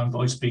do rely on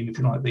voice being, if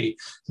you like, the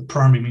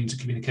primary means of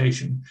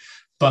communication.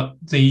 but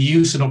the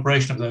use and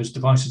operation of those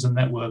devices and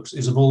networks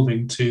is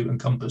evolving to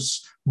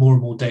encompass more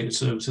and more data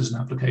services and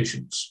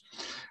applications.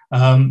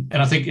 And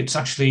I think it's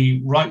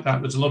actually right that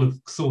there's a lot of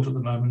thought at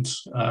the moment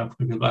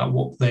about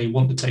what they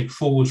want to take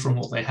forward from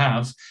what they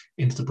have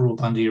into the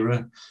broadband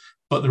era.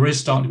 But there is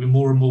starting to be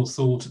more and more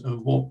thought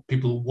of what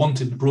people want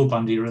in the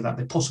broadband era that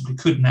they possibly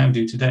could now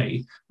do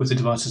today with the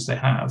devices they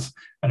have,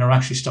 and are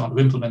actually starting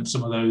to implement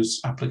some of those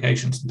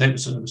applications and data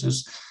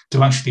services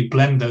to actually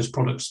blend those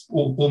products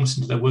almost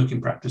into their working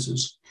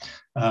practices,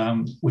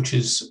 which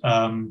is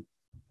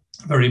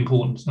very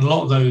important. And a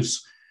lot of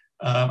those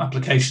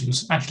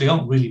applications actually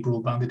aren't really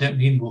broadband. They don't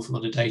need an awful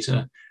lot of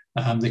data.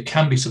 They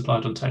can be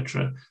supplied on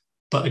TETRA.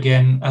 But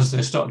again, as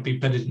they're starting to be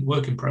embedded in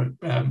working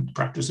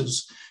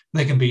practices,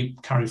 they can be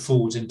carried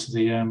forwards into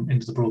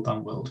the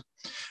broadband world.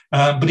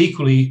 But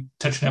equally,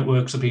 TETRA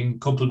networks are being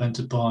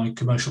complemented by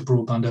commercial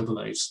broadband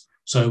overlays.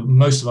 So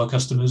most of our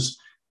customers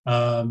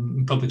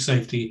in public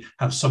safety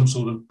have some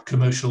sort of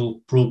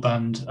commercial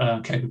broadband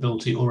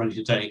capability already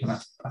today, and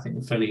I think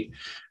they're fairly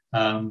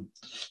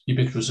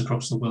ubiquitous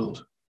across the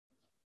world.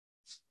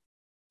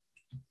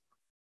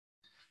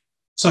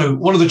 So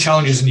what are the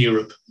challenges in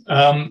Europe?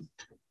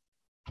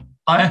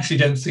 I actually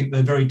don't think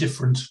they're very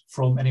different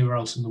from anywhere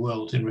else in the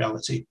world in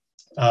reality.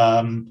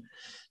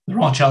 There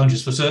are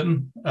challenges for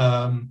certain,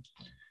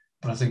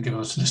 but I think if I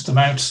was to list them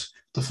out,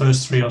 the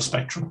first three are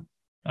spectrum.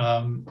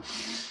 I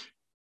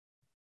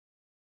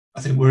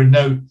think we're in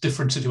no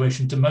different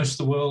situation to most of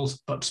the world,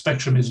 but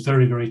spectrum is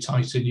very, very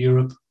tight in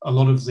Europe. A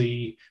lot of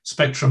the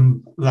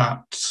spectrum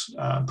that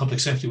public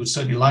safety would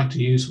certainly like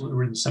to use,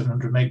 we're in the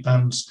 700 meg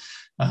bands,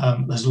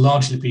 has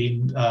largely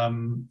been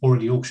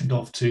already auctioned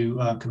off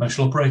to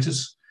commercial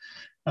operators.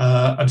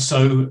 And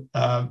so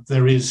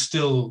there is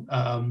still,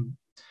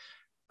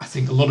 I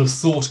think, a lot of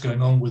thought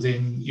going on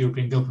within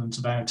European governments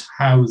about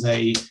how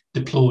they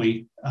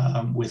deploy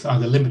with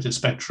either limited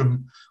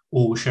spectrum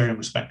or sharing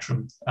with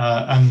spectrum.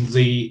 And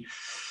the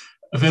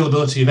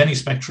availability of any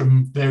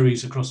spectrum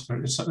varies across a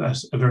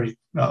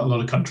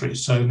lot of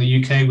countries. So in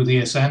the UK with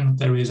ESN,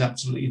 there is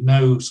absolutely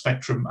no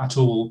spectrum at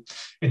all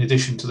in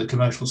addition to the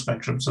commercial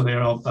spectrum. So they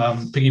are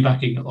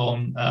piggybacking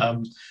on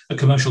a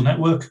commercial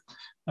network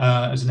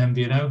as an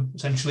MVNO,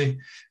 essentially,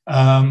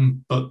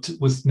 but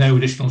with no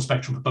additional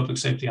spectrum for public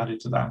safety added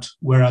to that.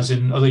 Whereas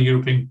in other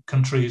European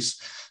countries,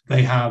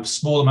 they have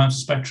small amounts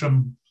of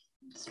spectrum,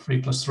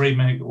 3+3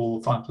 meg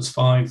or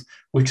 5+5,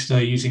 which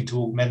they're using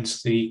to augment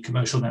the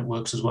commercial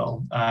networks as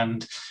well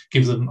and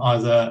give them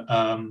either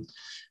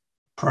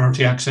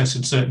priority access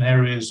in certain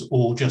areas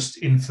or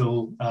just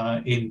infill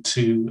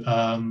into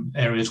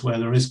areas where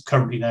there is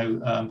currently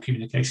no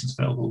communications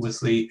available with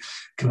the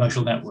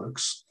commercial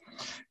networks.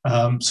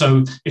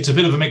 So it's a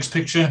bit of a mixed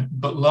picture,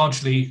 but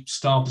largely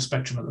starved of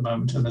spectrum at the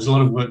moment. And there's a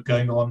lot of work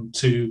going on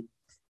to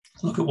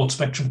look at what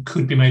spectrum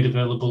could be made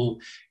available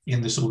in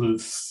the sort of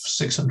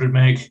 600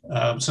 meg,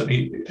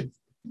 certainly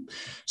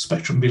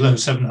spectrum below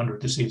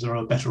 700 to see if there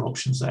are better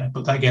options there.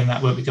 But again,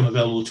 that won't become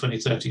available in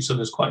 2030. So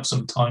there's quite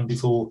some time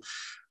before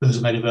those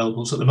are made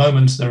available. So at the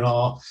moment, there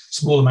are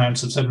small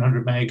amounts of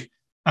 700 meg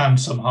and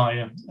some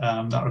higher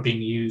that are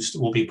being used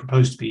or being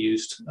proposed to be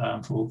used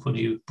for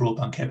new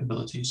broadband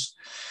capabilities.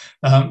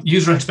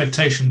 User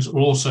expectations are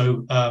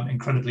also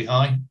incredibly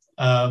high.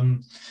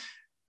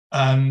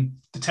 And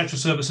the TETRA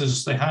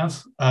services they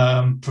have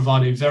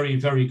provide a very,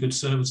 very good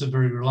service, a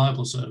very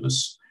reliable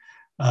service.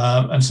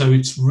 And so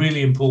it's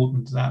really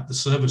important that the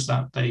service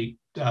that they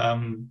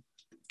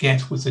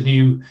get with the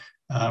new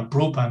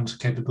broadband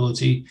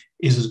capability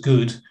is as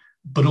good.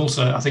 But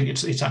also, I think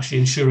it's actually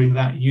ensuring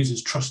that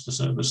users trust the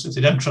service. If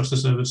they don't trust the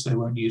service, they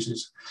won't use it.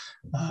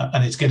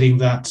 And it's getting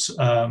that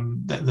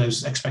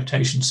those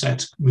expectations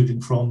set,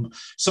 moving from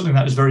something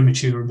that is very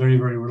mature and very,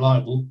 very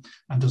reliable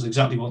and does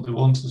exactly what they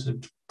want,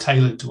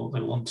 tailored to what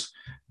they want,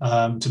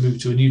 to move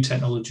to a new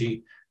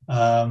technology.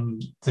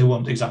 They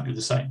want exactly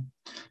the same.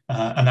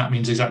 And that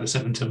means exactly the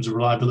same in terms of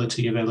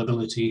reliability,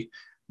 availability,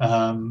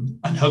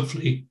 and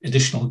hopefully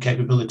additional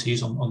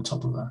capabilities on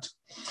top of that.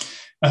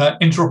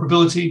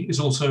 Interoperability is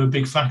also a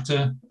big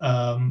factor.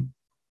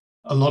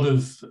 A lot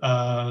of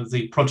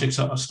the projects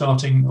that are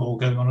starting or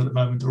going on at the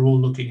moment are all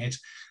looking at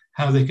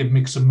how they can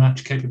mix and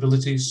match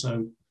capabilities.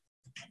 So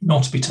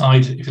not to be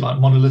tied, if you like,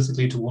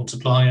 monolithically to one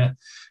supplier.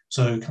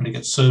 So kind of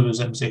get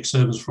servers, MCX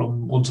servers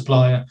from one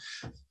supplier,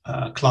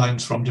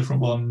 clients from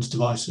different ones,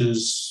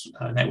 devices,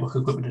 network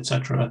equipment,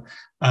 etc.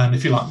 And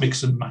if you like,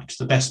 mix and match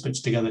the best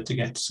bits together to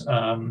get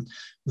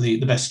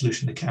the best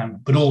solution they can.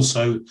 But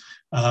also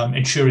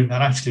ensuring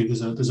that actually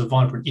there's a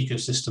vibrant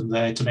ecosystem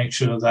there to make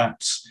sure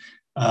that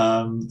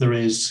there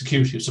is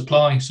security of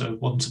supply. So if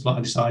one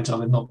supplier decides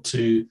either not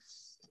to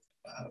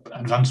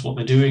advance what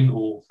they're doing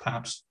or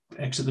perhaps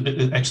exit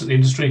the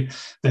industry,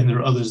 then there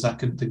are others that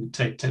can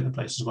take the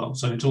place as well.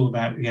 So it's all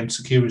about, again,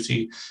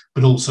 security,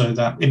 but also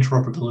that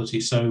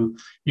interoperability. So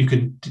you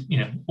can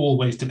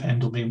always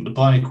depend on being able to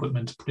buy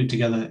equipment, put it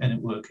together, and it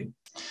working.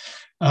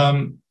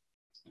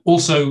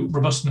 Also,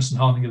 robustness and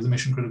hardening of the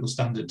mission critical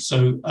standards.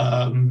 So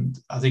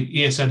I think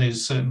ESN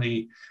is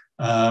certainly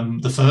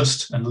the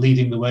first and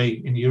leading the way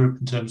in Europe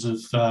in terms of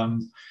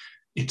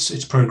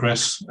its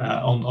progress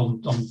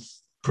on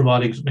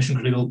providing mission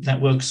critical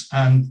networks,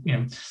 and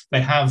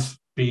they have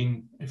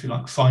been, if you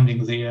like,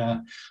 finding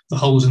the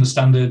holes in the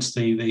standards,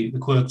 the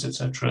quirks,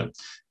 etc.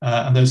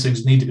 And those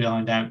things need to be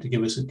ironed out to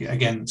give us,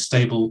 again,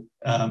 stable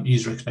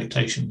user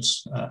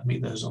expectations,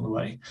 meet those on the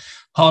way.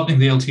 Hardening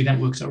the LTE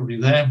networks that are already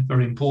there,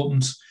 very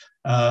important.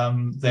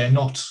 They're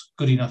not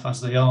good enough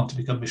as they are to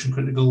become mission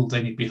critical.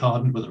 They need to be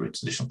hardened, whether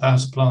it's additional power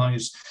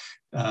supplies,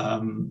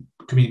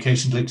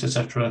 communication links,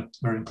 etc.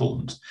 Very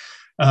important.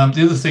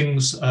 The other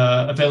things,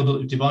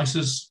 availability of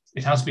devices.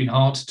 It has been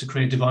hard to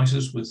create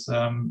devices with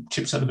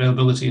chipset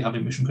availability,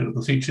 having mission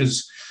critical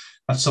features.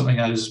 That's something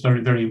that is very,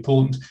 very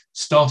important.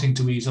 Starting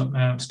to ease up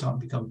now and starting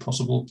to become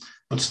possible,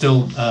 but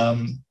still a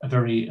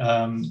very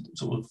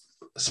sort of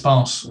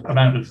sparse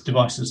amount of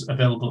devices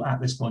available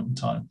at this point in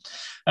time.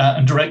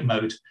 And direct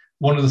mode.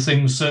 One of the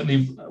things,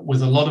 certainly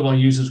with a lot of our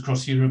users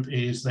across Europe,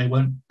 is they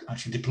won't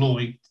actually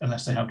deploy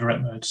unless they have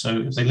direct mode. So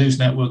if they lose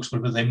networks,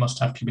 whatever, they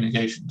must have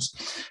communications.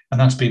 And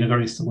that's been a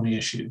very thorny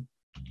issue.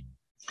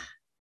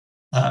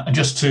 And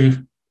just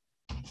to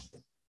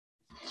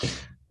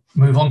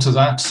move on to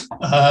that,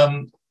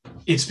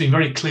 it's been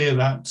very clear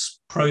that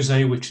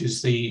ProSA, which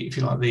is the, if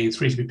you like, the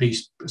 3GPP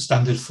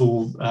standard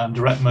for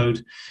direct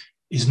mode,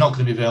 is not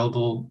going to be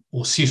available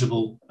or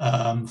suitable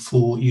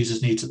for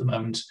users' needs at the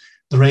moment.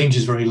 The range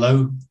is very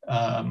low.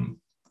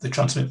 The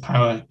transmit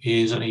power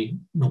is only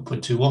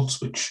 0.2 watts,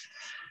 which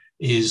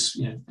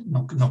is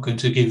not going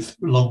to give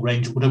long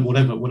range,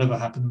 whatever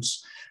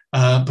happens.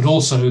 But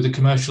also the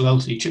commercial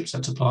LTE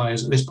chipset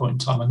suppliers at this point in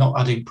time are not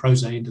adding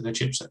ProSA into their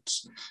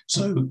chipsets.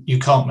 So you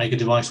can't make a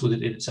device with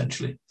it in,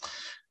 essentially.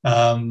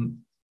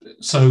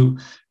 So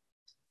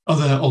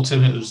other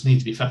alternatives need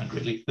to be found,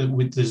 really.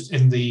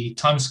 In the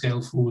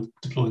timescale for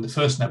deploying the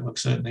first network,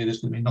 certainly there's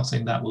going to be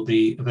nothing that will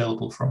be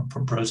available from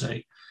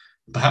ProSA.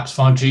 Perhaps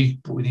 5G,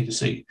 but we need to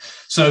see.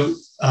 So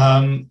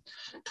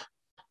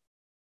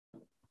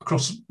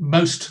across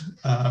most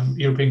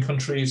European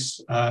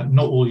countries,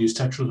 not all use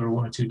TETRA, there are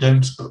one or two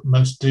don't, but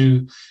most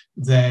do,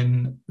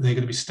 then they're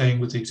going to be staying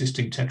with the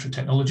existing TETRA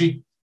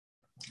technology.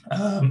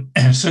 And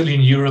certainly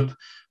in Europe,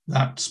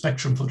 that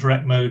spectrum for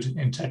direct mode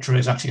in TETRA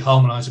is actually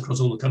harmonized across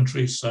all the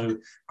countries, so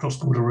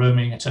cross-border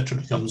roaming, etc.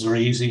 becomes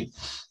very easy.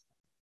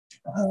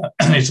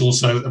 And it's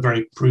also a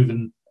very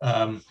proven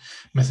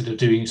method of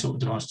doing sort of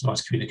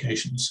device-to-device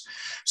communications.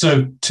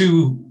 So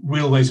two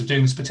real ways of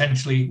doing this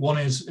potentially. One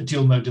is a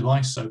dual mode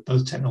device, so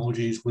both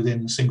technologies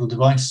within a single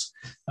device,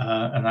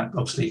 and that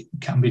obviously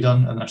can be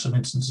done, and there's some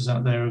instances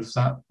out there of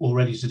that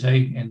already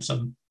today in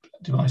some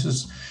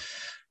devices.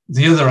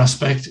 The other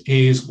aspect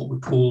is what we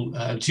call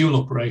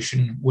dual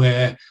operation,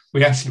 where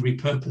we actually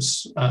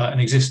repurpose an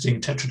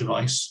existing TETRA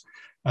device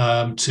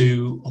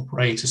to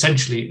operate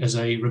essentially as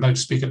a remote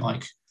speaker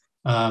mic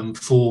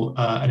for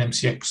an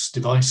MCX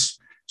device.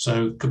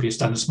 So it could be a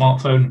standard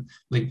smartphone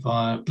linked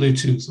via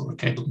Bluetooth or a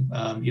cable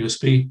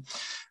USB.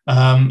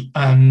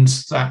 And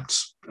that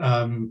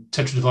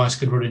TETRA device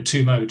could run in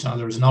two modes,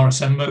 either as an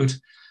RSM mode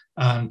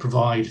and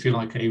provide, if you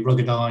like, a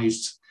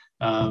ruggedized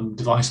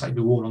device that can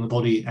be worn on the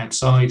body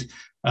outside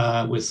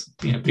with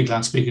big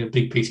loudspeaker,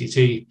 big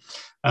PTT.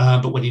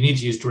 But when you need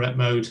to use direct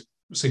mode,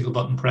 single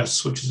button press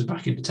switches it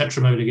back into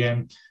TETRA mode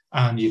again,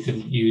 and you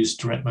can use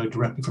direct mode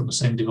directly from the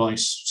same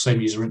device,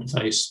 same user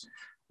interface.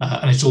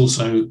 And it's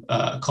also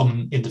a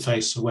common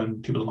interface for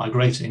when people are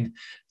migrating.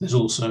 There's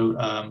also,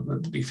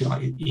 if you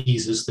like, it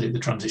eases the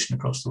transition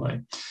across the way.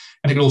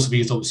 And it can also be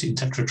used obviously in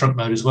TETRA trunk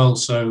mode as well.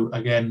 So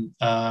again,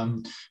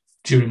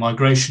 during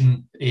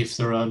migration, if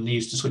there are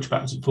needs to switch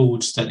backwards and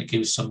forwards, then it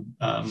gives some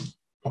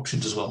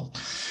options as well.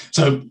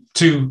 So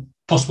two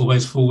possible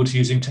ways forward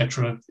using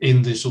TETRA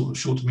in the sort of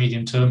short to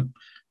medium term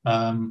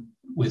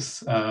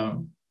with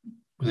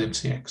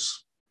MCX.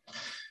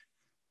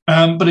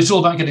 But it's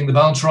all about getting the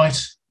balance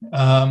right.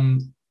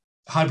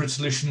 Hybrid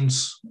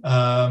solutions,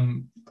 I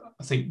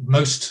think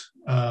most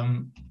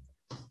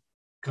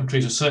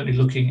countries are certainly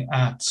looking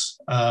at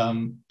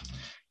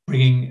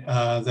bringing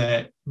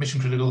their mission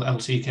critical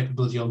LTE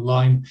capability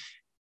online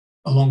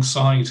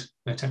alongside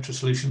their TETRA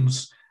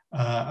solutions.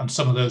 And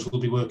some of those will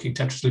be working,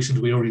 TETRA solutions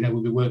we already know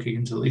will be working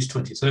until at least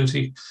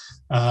 2030.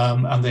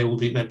 And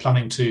they're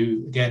planning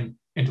to, again,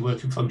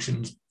 interworking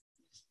functions,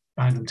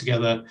 bind them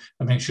together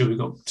and make sure we've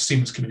got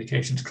seamless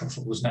communications across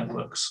all those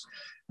networks.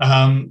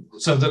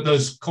 So that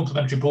those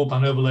complementary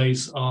broadband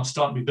overlays are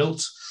starting to be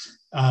built.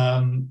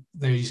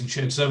 They're using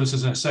shared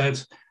services, as I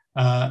said,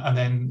 and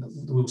then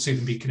we'll see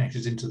them be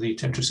connected into the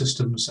TETRA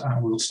systems,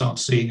 and we'll start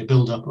seeing a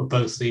build-up of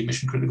both the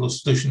mission critical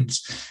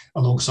solutions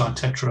alongside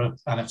TETRA,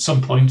 and at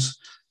some point,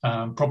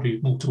 probably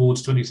more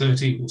towards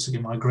 2030, we'll see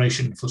a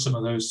migration for some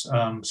of those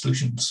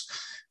solutions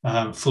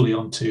fully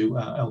onto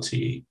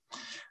LTE.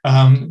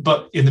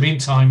 But in the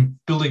meantime,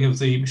 building of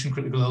the mission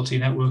critical LTE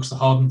networks, the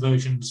hardened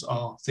versions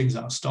are things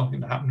that are starting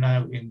to happen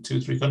now in 2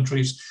 or 3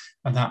 countries.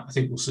 And that I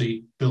think we'll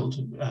see build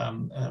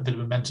a bit of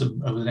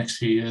momentum over the next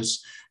few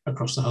years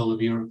across the whole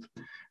of Europe.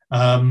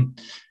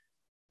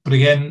 But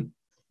again,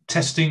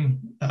 testing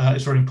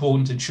is very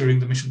important, ensuring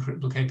the mission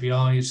critical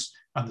KPIs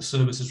and the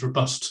service is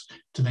robust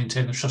to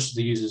maintain the trust of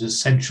the users is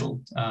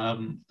essential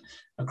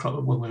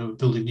when we're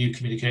building new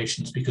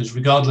communications, because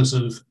regardless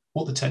of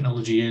what the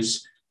technology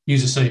is,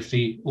 user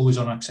safety, always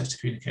on access to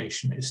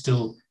communication is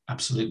still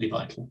absolutely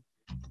vital.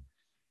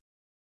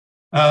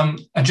 And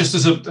just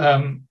as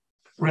a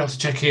reality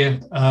check here,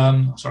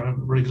 sorry,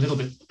 I'm running a little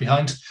bit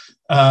behind.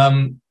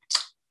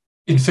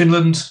 In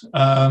Finland,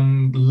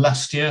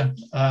 last year,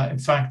 in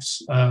fact,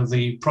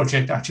 the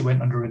project actually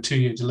went under a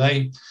 2-year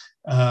delay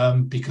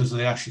because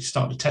they actually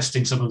started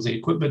testing some of the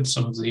equipment,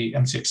 some of the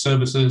MCX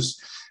services,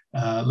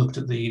 looked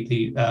at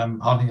the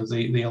hardening of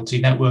the LT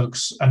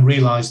networks and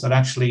realized that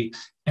actually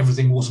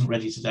everything wasn't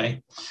ready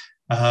today.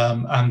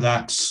 And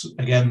that,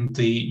 again,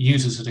 the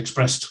users had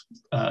expressed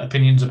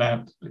opinions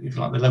about, if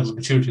you like, the level of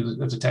maturity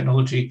of the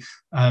technology,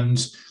 and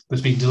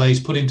there's been delays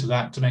put into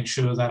that to make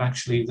sure that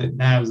actually that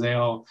now they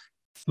are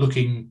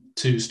looking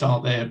to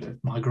start their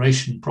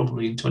migration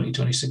probably in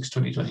 2026,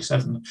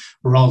 2027,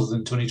 rather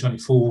than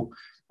 2024,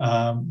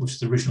 which is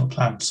the original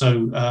plan.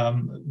 So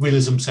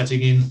realism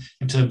setting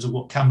in terms of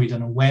what can be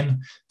done and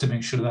when, to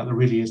make sure that there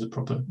really is a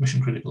proper mission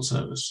critical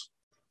service.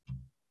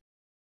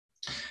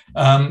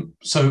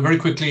 So very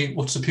quickly,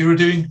 what's Sapura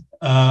doing?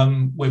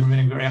 We're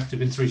remaining very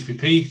active in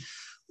 3GPP.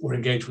 We're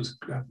engaged with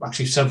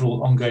actually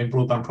several ongoing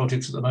broadband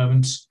projects at the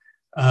moment,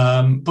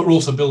 but we're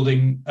also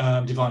building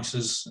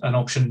devices and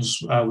options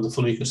with a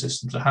full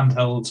ecosystem, so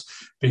handheld,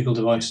 vehicle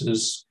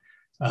devices,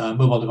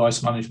 mobile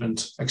device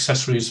management,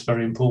 accessories,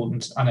 very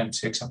important, and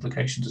MCX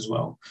applications as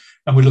well.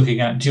 And we're looking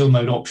at dual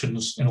mode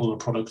options in all the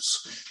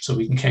products, so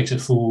we can cater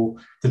for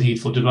the need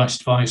for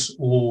device-to-device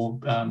or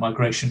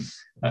migration,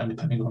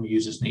 depending on the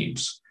user's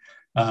needs.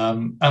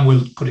 And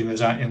we're putting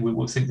those out, and we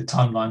will think the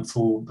timeline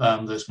for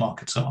those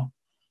markets are.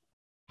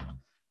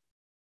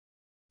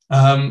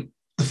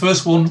 The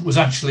first one was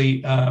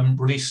actually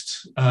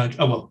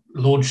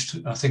launched,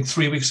 I think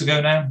 3 weeks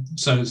ago now.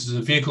 So this is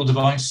a vehicle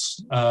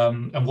device,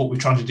 and what we're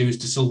trying to do is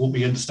distill what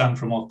we understand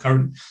from our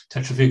current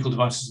TETRA vehicle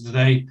devices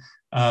today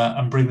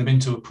and bring them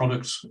into a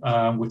product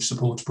which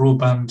supports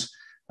broadband,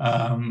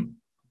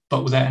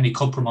 but without any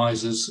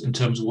compromises in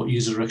terms of what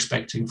users are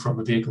expecting from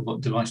a vehicle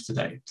device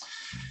today,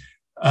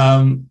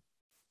 along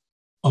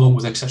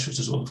with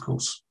accessories as well, of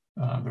course,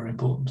 very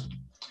important.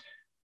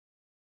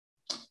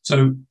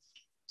 So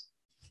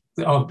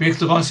our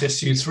vehicle device,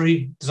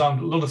 SU3, designed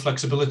a lot of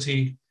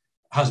flexibility,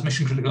 has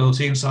mission critical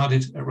LT inside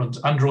it. It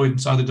runs Android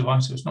inside the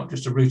device, so it's not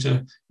just a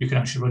router. You can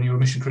actually run your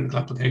mission critical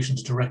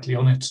applications directly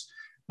on it.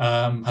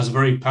 Has a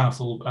very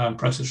powerful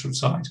processor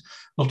inside.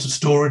 Lots of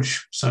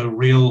storage, so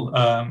real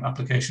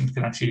applications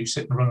can actually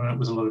sit and run on it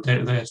with a lot of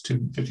data there. It's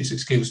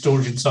 256 GB of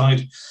storage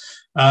inside.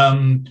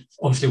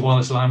 Obviously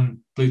wireless LAN,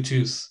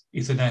 Bluetooth,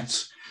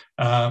 Ethernet.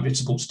 It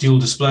supports dual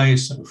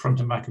displays, so front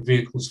and back of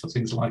vehicles for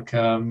things like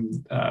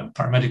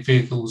paramedic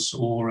vehicles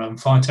or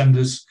fire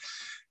tenders.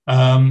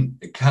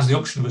 It has the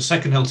option of a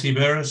second LT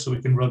bearer, so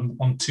we can run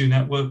on 2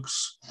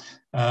 networks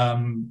at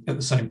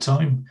the same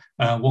time.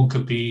 One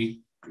could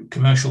be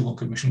commercial, one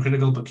could be mission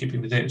critical, but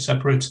keeping the data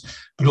separate,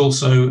 but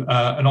also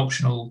an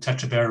optional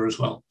TETRA bearer as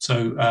well.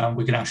 So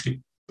we can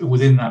actually,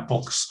 within that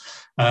box,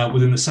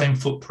 within the same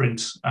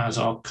footprint as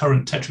our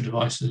current TETRA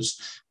devices,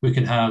 we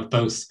can have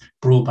both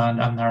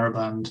broadband and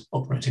narrowband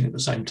operating at the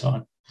same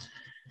time.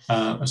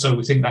 So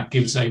we think that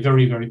gives a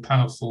very, very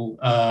powerful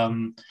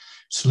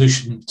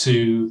solution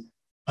to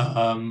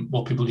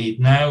what people need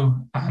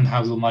now and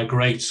how they'll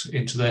migrate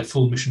into their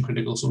full mission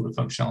critical sort of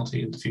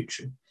functionality in the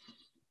future.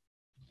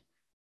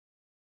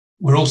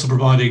 We're also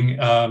providing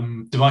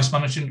device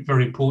management,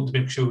 very important to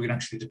make sure we can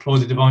actually deploy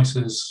the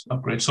devices,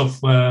 upgrade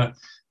software,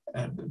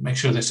 make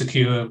sure they're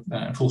secure,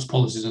 enforce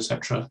policies,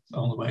 etc.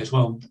 on the way as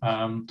well.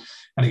 And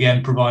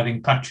again,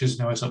 providing patches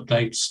and OS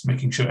updates,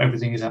 making sure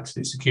everything is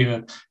absolutely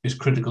secure is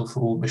critical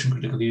for mission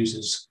critical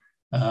users.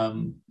 We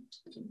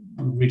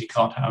really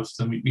can't have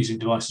them using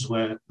devices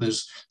where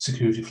there's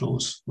security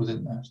flaws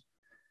within that.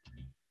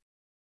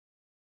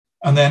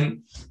 And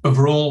then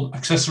overall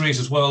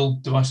accessories as well,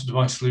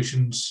 device-to-device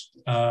solutions.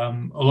 A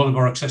lot of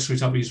our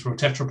accessories that we use for our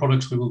TETRA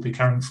products, we will be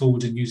carrying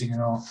forward and using in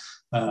our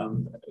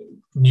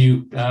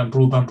new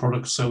broadband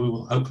products. So we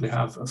will hopefully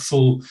have a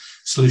full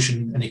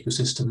solution and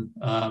ecosystem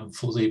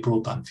for the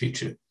broadband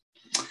future.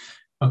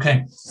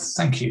 Okay,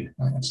 thank you.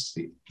 That's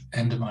the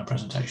end of my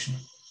presentation.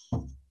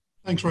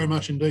 Thanks very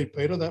much indeed,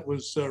 Peter. That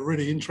was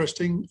really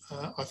interesting.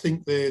 I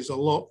think there's a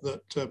lot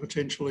that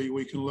potentially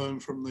we can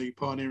learn from the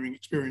pioneering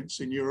experience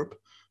in Europe,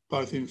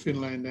 both in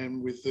Finland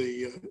and with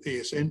the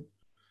ESN.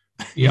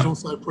 Yeah. It's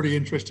also pretty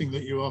interesting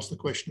that you asked the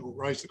question or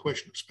raised the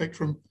question of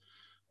spectrum.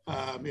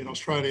 In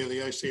Australia, the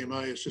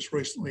ACMA has just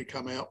recently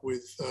come out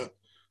with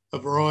a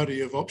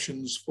variety of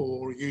options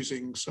for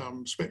using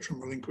some spectrum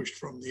relinquished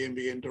from the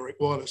NBN direct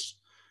wireless,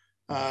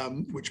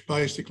 which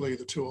basically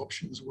the 2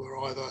 options were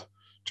either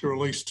to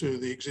release to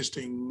the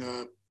existing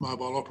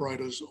mobile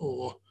operators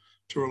or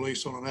to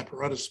release on an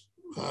apparatus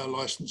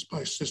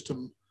license-based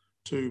system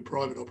to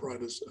private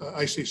operators.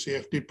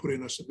 ACCF did put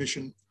in a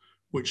submission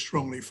which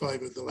strongly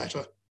favoured the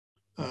latter.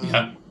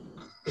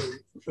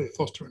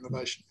 foster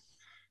innovation.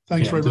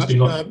 Thanks very much.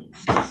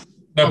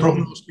 No problem. I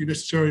won't ask you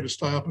necessarily to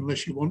stay up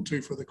unless you want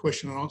to for the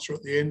question and answer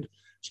at the end.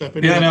 So if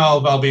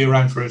I'll be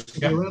around for it.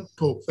 Yeah.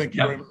 Cool. Thank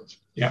you very much.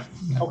 Yeah.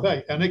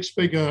 Okay. Our next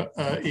speaker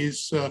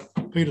is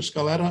Peter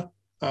Scarlata.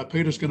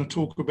 Peter's going to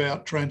talk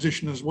about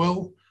transition as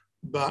well,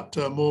 but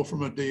more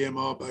from a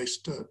DMR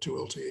based to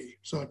LTE.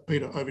 So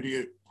Peter, over to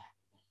you.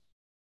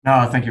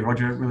 No, thank you,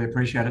 Roger. Really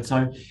appreciate it.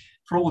 So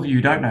for all of you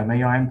who don't know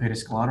me, I am Peter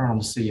Scarlata and I'm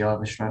the CEO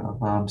of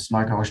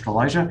Smoko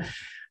Australasia.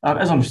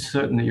 As I'm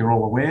certain that you're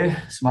all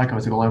aware, Smoko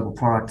is a global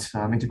product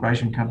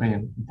integration company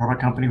and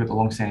product company with a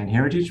long-standing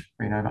heritage,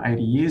 been over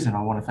 80 years, and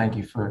I want to thank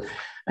you for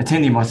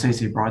attending my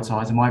CC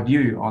Brightside and my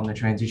view on the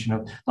transition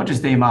of not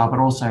just DMR, but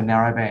also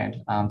narrowband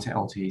to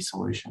LTE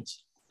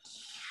solutions.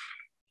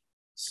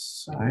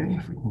 So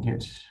if we can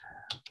get,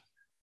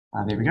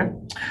 there we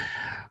go.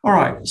 All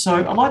right, so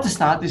I'd like to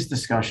start this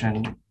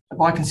discussion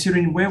by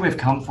considering where we've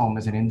come from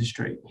as an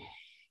industry.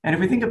 And if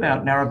we think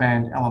about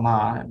narrowband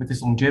LMR with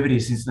this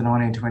longevity since the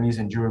 1920s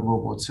and during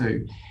World War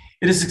II,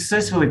 it has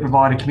successfully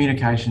provided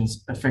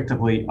communications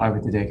effectively over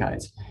the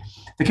decades.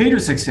 The key to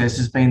success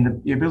has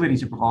been the ability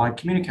to provide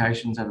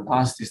communications over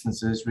vast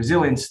distances,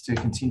 resilience to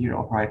continue to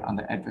operate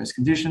under adverse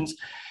conditions,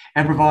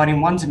 and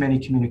providing one-to-many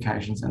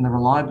communications and the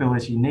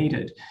reliability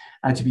needed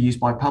to be used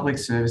by public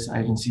service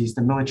agencies,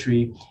 the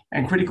military,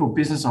 and critical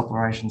business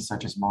operations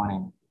such as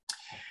mining.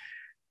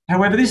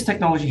 However, this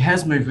technology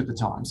has moved with the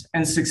times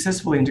and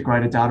successfully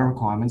integrated data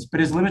requirements, but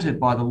is limited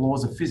by the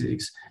laws of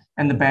physics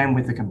and the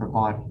bandwidth it can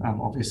provide,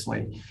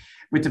 obviously.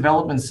 With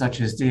developments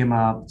such as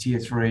DMR Tier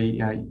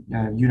 3,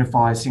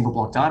 Unified Single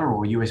Block Data,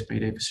 or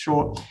USBD for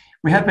short,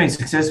 we have been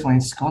successful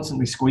in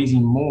constantly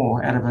squeezing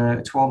more out of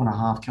a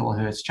 12.5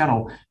 kilohertz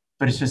channel,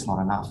 but it's just not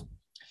enough.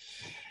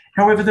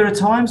 However, there are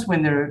times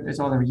when there is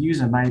either a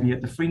user may be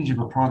at the fringe of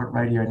a private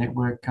radio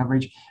network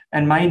coverage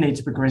and may need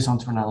to progress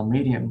onto another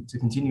medium to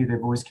continue their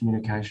voice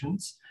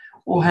communications,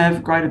 or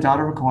have greater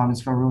data requirements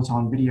for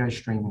real-time video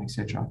streaming,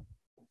 etc.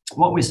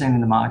 What we're seeing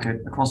in the market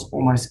across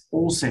almost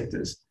all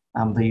sectors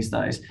these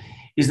days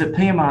is that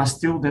PMR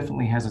still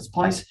definitely has its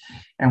place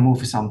and will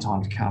for some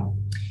time to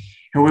come.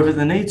 However,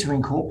 the need to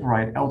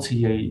incorporate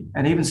LTE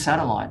and even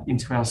satellite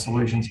into our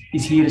solutions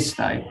is here to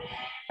stay,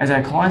 as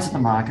our clients at the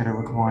market are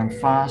requiring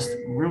fast,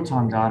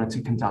 real-time data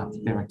to conduct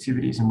their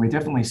activities. And we're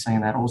definitely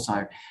seeing that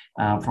also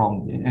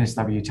from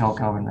NSW,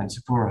 Telco, and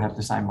Sapura have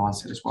the same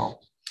mindset as well.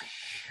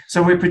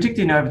 So we're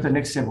predicting over the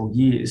next several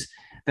years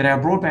that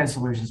our broadband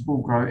solutions will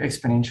grow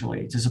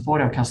exponentially to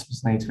support our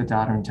customers' needs for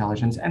data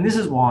intelligence. And this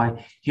is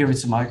why here at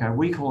Smoko,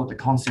 we call it the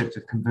concept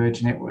of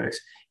converged networks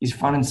is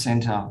front and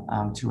center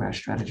to our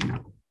strategy.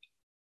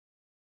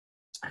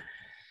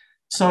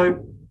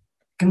 So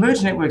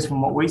converged networks,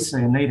 from what we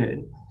see, are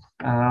needed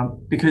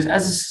because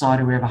as a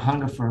society, we have a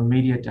hunger for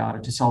immediate data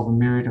to solve a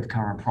myriad of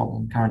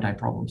current day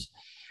problems.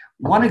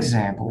 One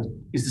example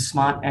is the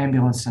smart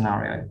ambulance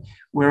scenario,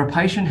 where a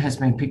patient has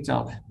been picked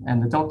up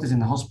and the doctors in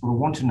the hospital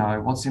want to know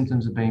what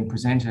symptoms are being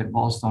presented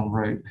whilst en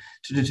route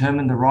to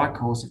determine the right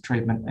course of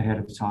treatment ahead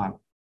of time.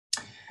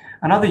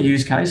 Another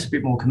use case, a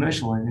bit more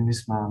commercial in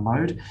this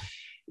mode,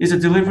 is a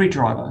delivery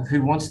driver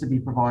who wants to be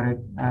provided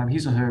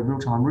his or her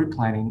real-time route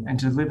planning and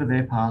to deliver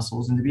their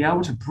parcels and to be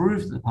able to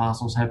prove that the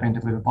parcels have been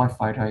delivered by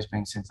photos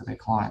being sent to their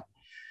client.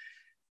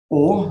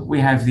 Or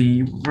we have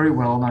the very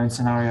well-known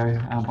scenario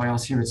by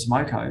us here at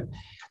Smoko.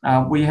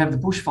 We have the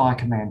bushfire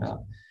commander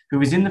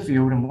who is in the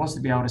field and wants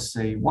to be able to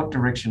see what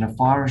direction a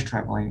fire is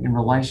travelling in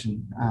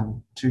relation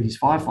to his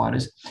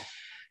firefighters,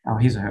 or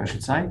his or her, I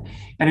should say,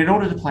 and in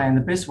order to plan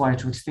the best way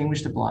to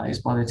extinguish the blaze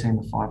by their team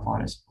of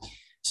firefighters.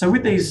 So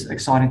with these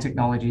exciting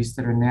technologies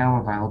that are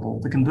now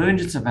available, the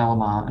convergence of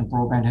LMR and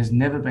broadband has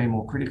never been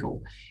more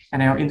critical,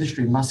 and our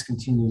industry must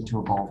continue to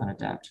evolve and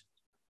adapt.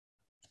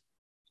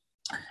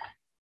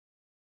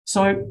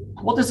 So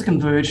what does a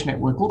converged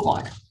network look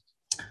like?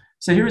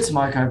 So here at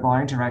Smoko,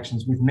 by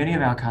interactions with many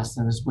of our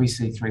customers, we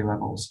see three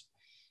levels.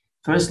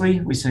 Firstly,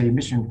 we see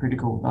mission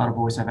critical data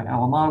voice over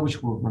LMR,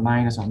 which will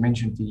remain, as I've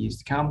mentioned, for years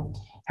to come.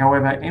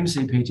 However,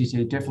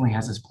 MCPTT definitely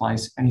has its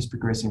place and is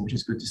progressing, which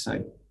is good to see.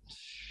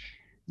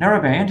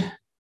 Narrowband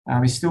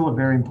is still a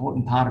very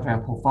important part of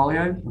our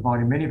portfolio,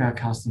 providing many of our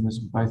customers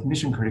with both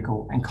mission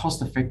critical and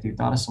cost-effective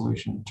data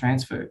solution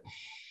transfer.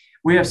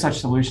 We have such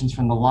solutions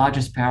from the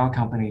largest power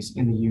companies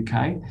in the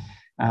UK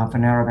for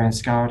narrowband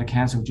Scarlata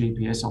council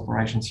GPS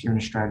operations here in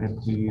Australia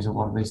who use a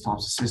lot of these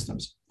types of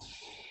systems.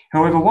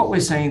 However, what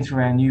we're seeing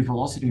through our new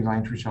velocity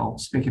range, which I'll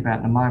speak about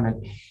in a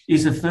moment,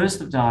 is the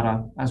thirst of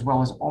data as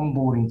well as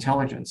onboard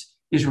intelligence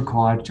is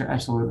required to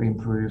absolutely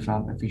improve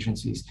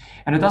efficiencies.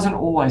 And it doesn't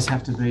always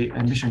have to be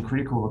a mission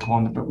critical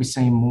requirement, but we're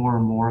seeing more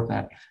and more of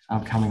that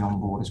coming on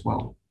board as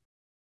well.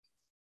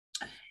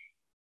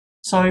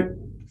 So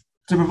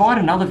to provide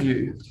another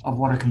view of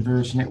what a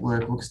converged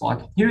network looks like,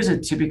 here is a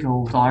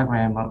typical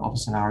diagram of a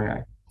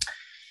scenario.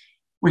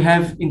 We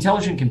have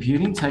intelligent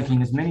computing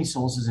taking as many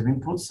sources of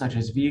inputs such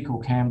as vehicle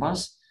CAN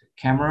bus,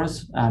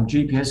 cameras,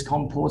 GPS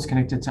COM ports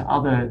connected to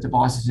other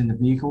devices in the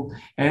vehicle,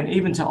 and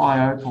even to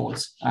I/O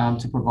ports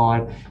to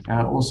provide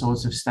all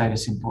sorts of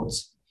status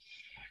inputs.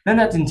 Then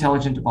that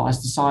intelligent device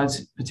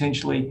decides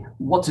potentially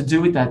what to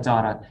do with that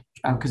data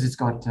because it's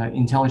got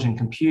intelligent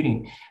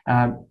computing.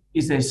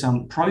 Is there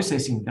some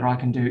processing that I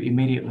can do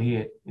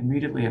immediately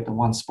at the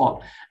one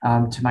spot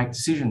to make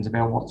decisions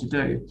about what to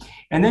do?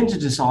 And then to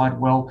decide,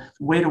 well,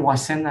 where do I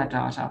send that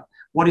data?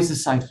 What is the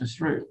safest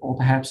route, or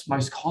perhaps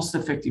most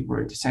cost-effective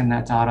route to send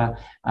that data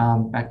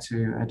back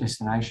to a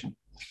destination?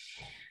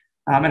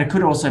 And it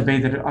could also be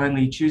that it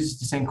only chooses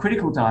to send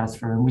critical data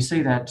through. And we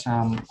see that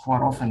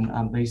quite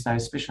often these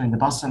days, especially in the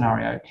bus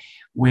scenario,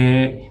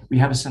 where we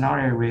have a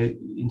scenario where,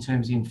 in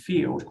terms in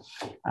field,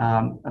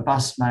 a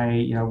bus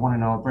may want to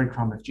know a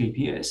breadcrumb of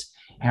GPS.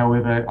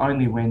 However,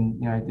 only when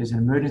there's an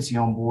emergency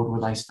on board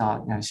will they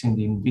start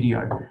sending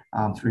video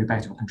through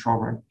back to a control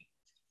room.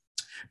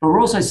 But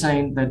we're also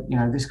seeing that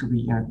this could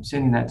be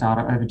sending that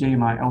data over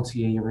DMR,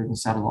 LTE, or even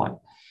satellite.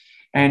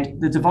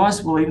 And the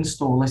device will even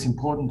store less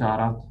important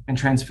data and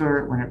transfer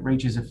it when it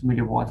reaches a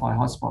familiar Wi-Fi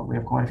hotspot. We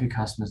have quite a few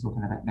customers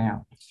looking at that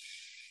now.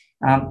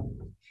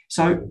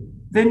 So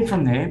then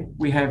from there,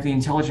 we have the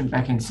intelligent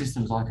backend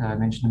systems, like I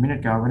mentioned a minute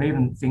ago, and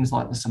even things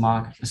like the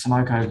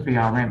Simoco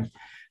VRM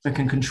that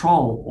can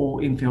control all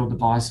in-field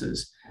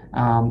devices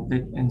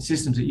and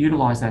systems that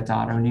utilize that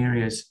data in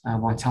areas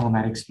like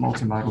telematics,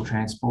 multimodal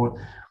transport,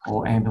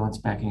 or ambulance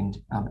backend,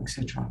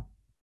 etc.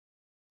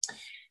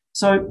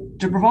 So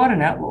to provide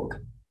an outlook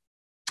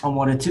on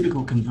what a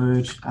typical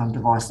Converged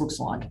device looks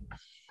like,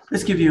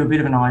 let's give you a bit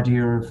of an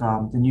idea of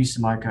the new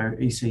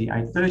Simoco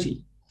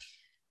EC830.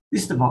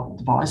 This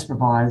device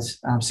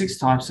provides 6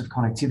 types of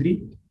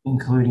connectivity,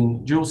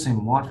 including dual SIM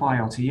Wi-Fi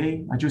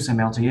LTE, dual SIM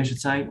LTE, I should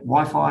say,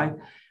 Wi-Fi,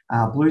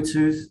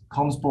 Bluetooth,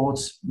 comms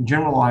ports,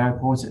 general I/O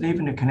ports, and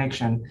even a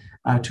connection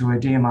to a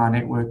DMR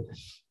network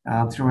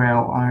through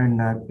our own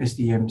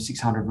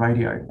SDM600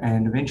 radio.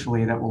 And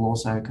eventually that will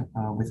also,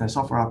 with a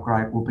software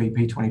upgrade, will be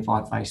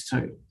P25 Phase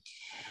 2.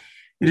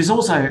 It is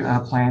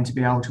also planned to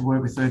be able to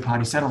work with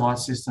third-party satellite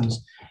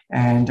systems,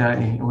 and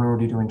we're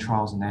already doing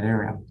trials in that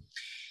area.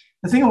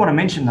 The thing I want to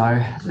mention,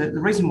 though,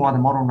 the reason why the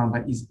model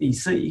number is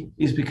EC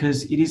is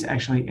because it is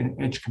actually an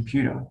edge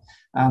computer.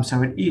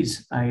 So it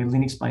is a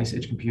Linux-based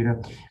edge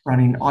computer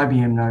running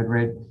IBM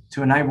Node-RED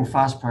to enable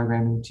fast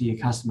programming to your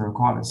customer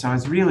requirements. So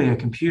it's really a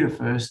computer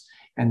first,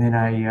 and then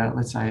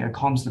let's say a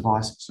comms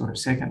device sort of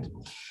second.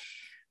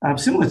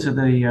 Similar to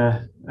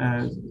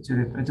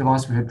the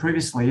device we had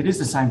previously, it is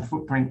the same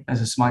footprint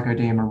as a Simoco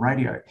DMR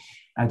radio,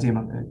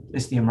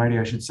 SDM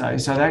radio, I should say.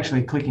 So they're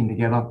actually clicking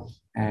together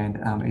and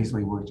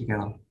easily work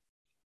together.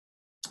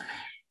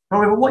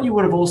 However, what you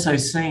would have also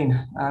seen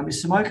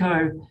is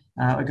Simoco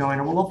are going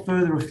a lot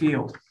further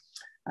afield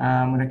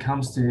when it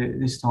comes to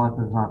this type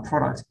of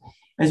product.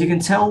 As you can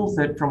tell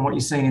that from what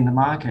you're seeing in the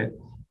market,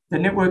 the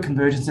network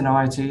convergence and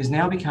IoT is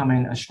now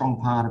becoming a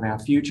strong part of our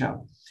future,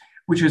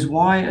 which is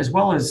why, as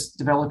well as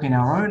developing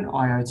our own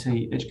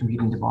IoT edge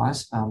computing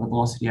device, the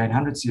Velocity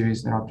 800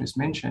 series that I've just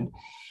mentioned,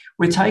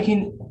 we're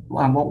taking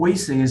what we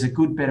see as a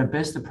good, better,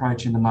 best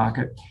approach in the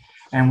market,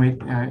 and we're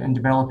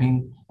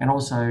developing and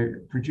also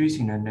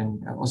producing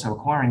and also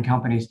acquiring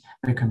companies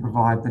that can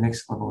provide the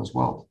next level as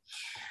well.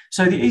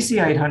 So the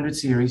EC800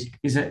 series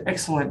is an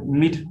excellent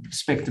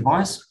mid-spec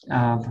device,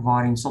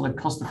 providing solid,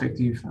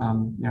 cost-effective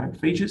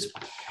features.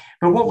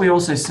 But what we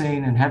also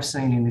seen and have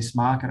seen in this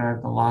market over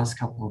the last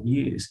couple of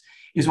years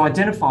is we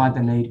identified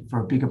the need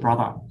for a bigger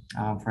brother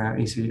for our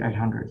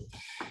EC800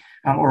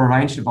 or a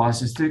range of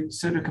devices to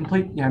sort of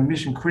complete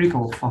mission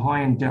critical for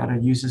high-end data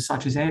users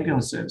such as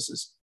ambulance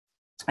services.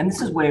 And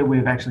this is where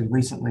we've actually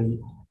recently,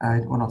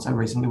 well, not so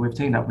recently, we've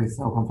teamed up with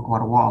Telcom for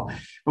quite a while,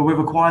 but we've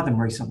acquired them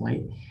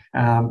recently.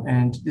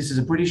 And this is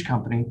a British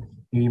company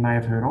who you may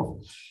have heard of.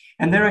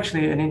 And they're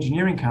actually an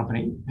engineering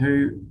company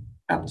who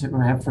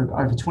have for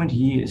over 20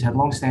 years had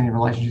long-standing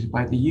relationships with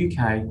both the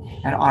UK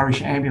and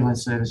Irish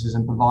ambulance services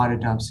and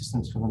provided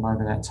systems for them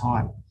over that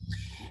time.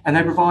 And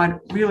they provide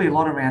really a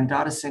lot around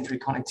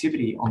data-centric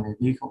connectivity on their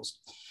vehicles.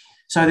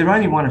 So they're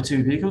only one of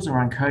 2 vehicles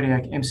around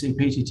Kodiak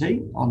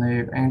MCPTT on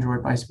their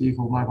Android-based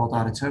vehicle mobile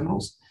data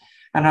terminals,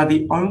 and are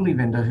the only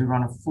vendor who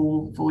run a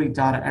fully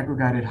data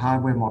aggregated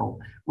hardware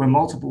model where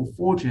multiple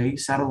 4G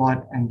satellite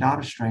and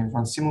data streams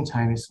run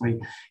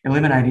simultaneously,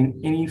 eliminating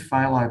any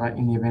failover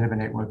in the event of a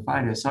network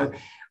failure. So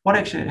how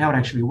it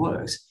actually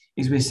works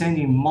is we're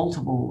sending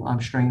multiple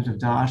streams of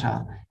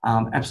data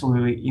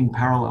absolutely in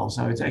parallel.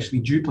 So it's actually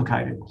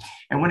duplicated.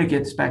 And when it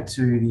gets back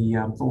to the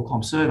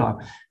Thorcom server,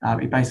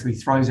 it basically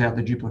throws out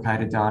the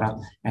duplicated data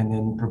and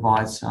then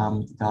provides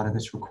the data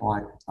that's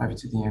required over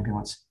to the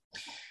ambulance.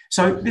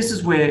 So this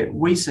is where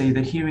we see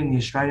that here in the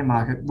Australian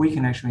market, we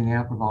can actually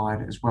now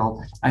provide as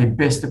well a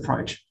best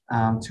approach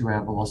to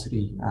our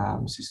Velocity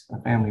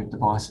family of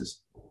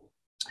devices.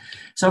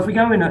 So if we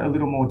go in a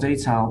little more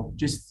detail,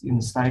 just in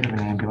the state of an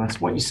ambulance,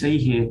 what you see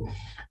here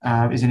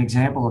is an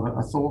example of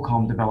a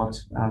Thorcom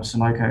developed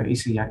Simoco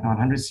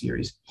EC900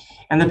 series.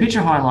 And the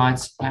picture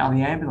highlights how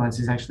the ambulance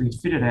is actually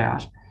fitted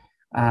out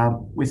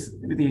with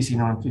the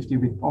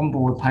EC950 with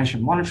onboard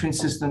patient monitoring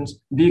systems,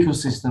 vehicle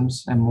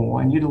systems, and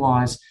more, and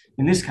utilise,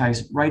 in this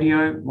case,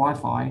 radio,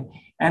 Wi-Fi,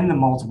 and the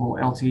multiple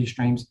LTE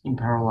streams in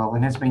parallel,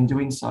 and has been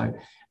doing so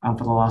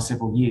for the last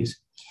several years.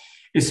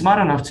 It's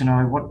smart enough to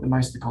know what the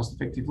most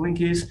cost-effective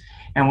link is,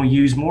 and will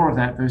use more of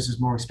that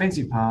versus more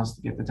expensive paths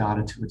to get the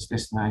data to its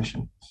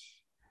destination.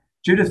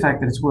 Due to the fact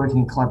that it's working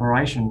in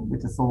collaboration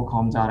with the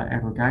Thorcom data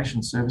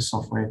aggregation service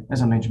software,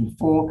 as I mentioned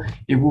before,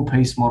 it will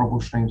piece multiple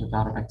streams of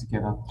data back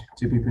together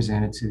to be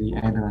presented to the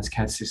ambulance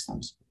CAD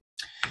systems.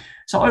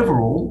 So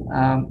overall,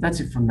 that's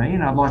it from me,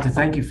 and I'd like to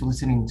thank you for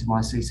listening to my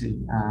CC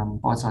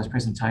bite-sized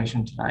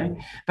presentation today.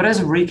 But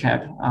as a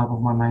recap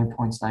of my main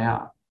points, they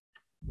are: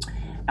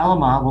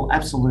 LMR will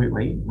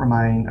absolutely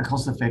remain a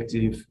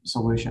cost-effective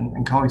solution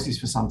and coexist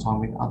for some time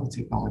with other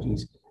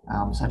technologies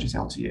such as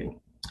LTE.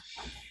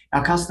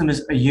 Our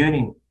customers are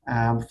yearning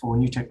for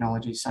new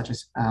technologies such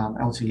as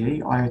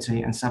LTE,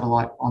 IoT and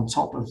satellite on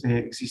top of their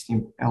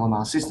existing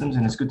LMR systems,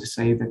 and it's good to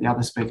see that the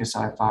other speakers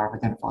so far have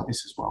identified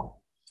this as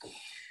well.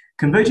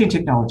 Converging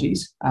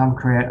technologies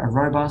create a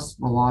robust,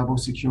 reliable,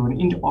 secure and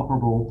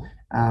interoperable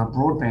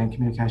broadband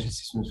communication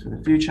systems for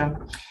the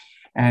future.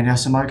 And our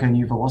Simoco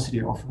New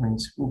Velocity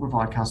offerings will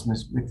provide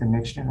customers with the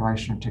next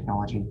generation of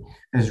technology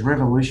that is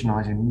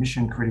revolutionising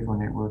mission-critical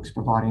networks,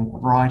 providing a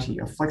variety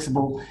of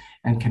flexible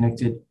and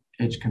connected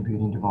edge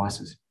computing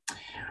devices.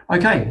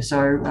 Okay,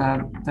 so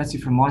that's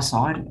it from my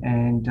side,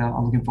 and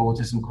I'm looking forward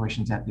to some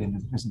questions at the end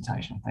of the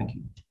presentation. Thank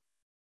you.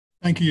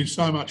 Thank you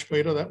so much,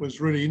 Peter. That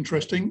was really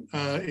interesting.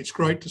 It's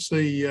great to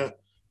see a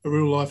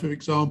real-life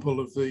example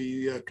of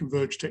the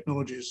converged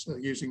technologies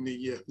using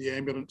the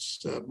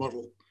ambulance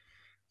model.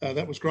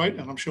 That was great,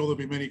 and I'm sure there'll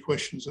be many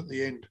questions at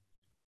the end.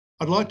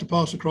 I'd like to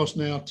pass across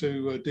now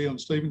to Dion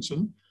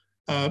Stevenson.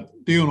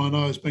 Dion, I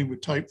know, has been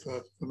with TAPE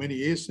for many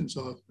years, since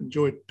I've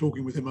enjoyed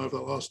talking with him over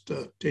the last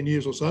 10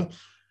 years or so.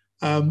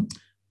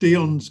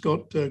 Dion's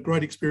got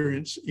great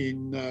experience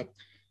in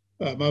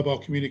mobile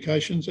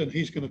communications, and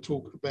he's going to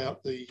talk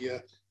about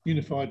the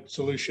unified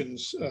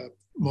solutions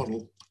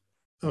model.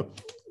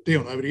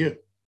 Dion, over to you.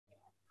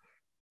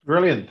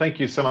 Brilliant. Thank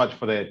you so much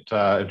for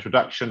that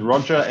introduction,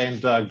 Roger,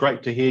 and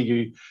great to hear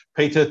you,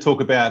 Peter,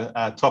 talk about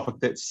a topic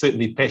that's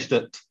certainly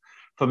passionate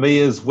for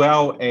me as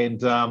well,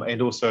 and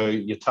also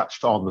you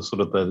touched on the sort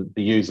of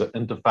the user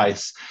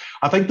interface.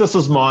 I think this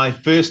is my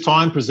first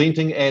time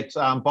presenting at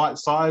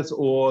Bitesize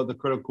or the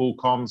Critical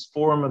Comms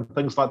Forum and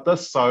things like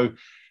this, so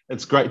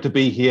it's great to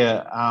be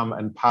here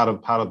and part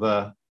of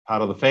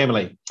the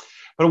family.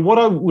 But what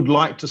I would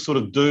like to sort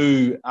of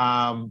do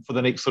for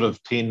the next sort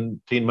of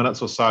 10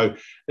 minutes or so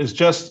is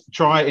just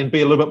try and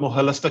be a little bit more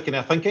holistic in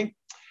our thinking,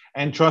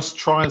 and just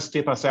try and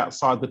step us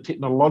outside the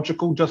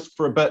technological just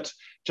for a bit,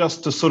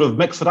 just to sort of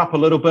mix it up a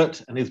little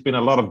bit. And there's been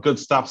a lot of good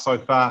stuff so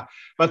far.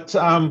 But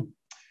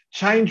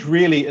change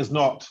really is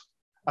not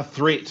a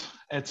threat.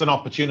 It's an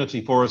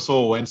opportunity for us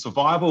all. And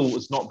survival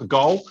is not the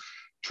goal.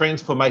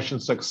 Transformation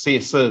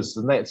success is.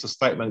 And that's a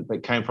statement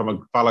that came from a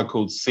fellow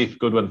called Seth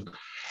Goodwin.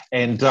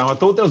 And I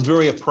thought that was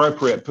very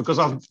appropriate, because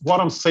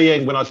what I'm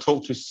seeing when I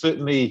talk to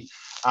certainly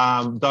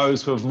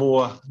those who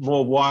are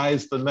more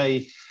wise than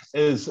me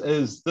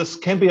is this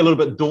can be a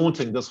little bit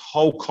daunting, this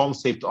whole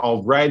concept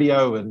of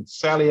radio and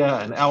cellular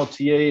and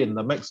LTE and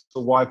the mix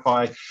of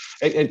Wi-Fi.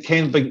 It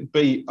can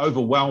be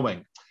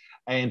overwhelming.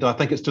 And I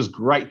think it's just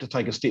great to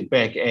take a step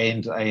back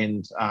and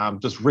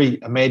just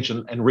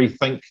reimagine and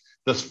rethink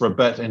this for a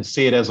bit and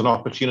see it as an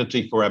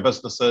opportunity for our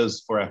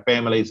businesses, for our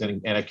families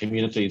and our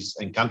communities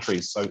and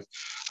countries, so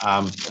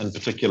and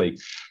particularly.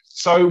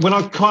 So when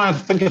I kind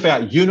of think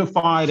about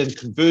unified and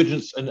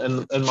convergence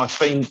in my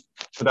theme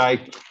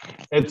today,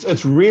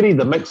 it's really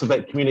the mix of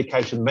that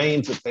communication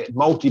means. It's that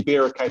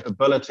multi-bearer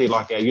capability,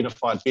 like our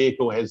unified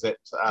vehicle has that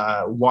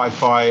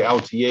Wi-Fi,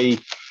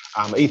 LTE,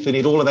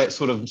 Ethernet, all of that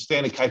sort of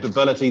standard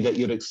capability that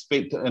you'd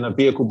expect in a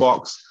vehicle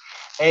box.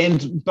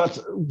 But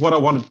what I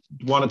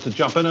wanted to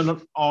jump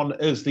in on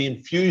is the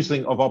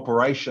infusing of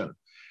operation.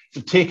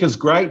 The tech is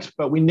great,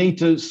 but we need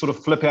to sort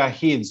of flip our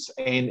heads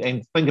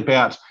and think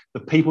about the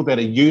people that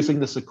are using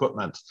this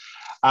equipment.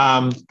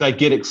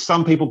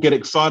 Some people get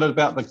excited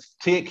about the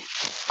tech,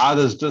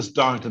 others just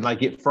don't, and they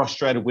get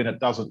frustrated when it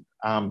doesn't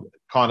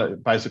kind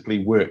of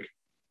basically work.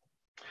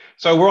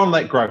 So we're on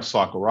that growth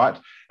cycle, right?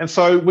 And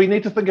so we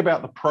need to think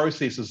about the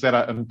processes that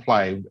are in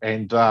play.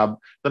 And the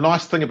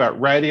nice thing about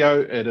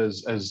radio, it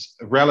is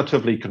a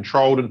relatively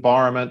controlled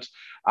environment.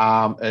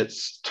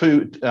 It's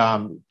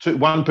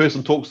one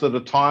person talks at a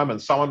time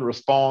and someone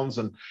responds,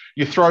 and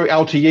you throw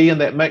LTE in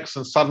that mix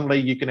and suddenly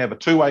you can have a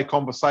two-way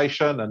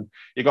conversation and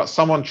you've got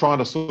someone trying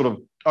to sort of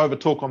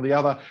overtalk on the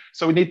other.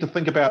 So we need to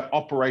think about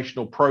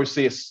operational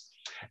process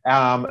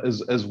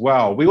as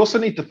well. We also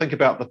need to think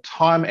about the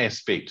time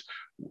aspect,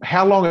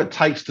 how long it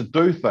takes to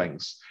do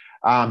things.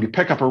 You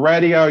pick up a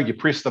radio, you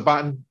press the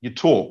button, you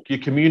talk, you're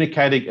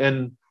communicating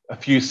in a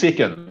few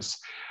seconds.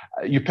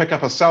 You pick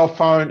up a cell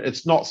phone,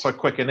 it's not so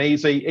quick and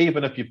easy.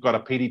 Even if you've got a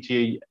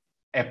PDT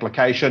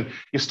application,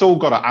 you've still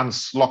got to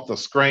unlock the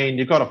screen,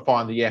 you've got to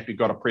find the app, you've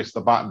got to press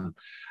the button,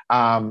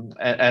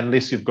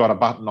 unless you've got a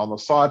button on the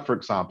side, for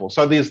example.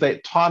 So there's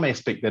that time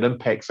aspect that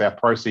impacts our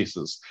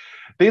processes.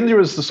 Then there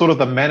is the sort of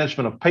the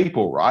management of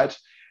people, right?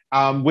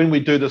 When we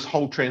do this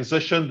whole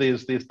transition,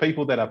 there's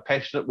people that are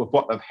passionate with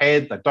what they've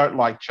had, they don't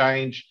like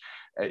change.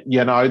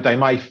 You know, they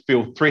may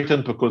feel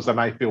threatened because they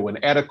may feel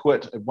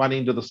inadequate at one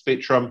end of the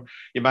spectrum.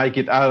 You may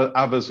get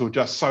others who are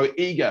just so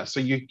eager. So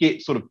you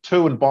get sort of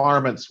two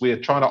environments where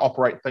trying to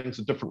operate things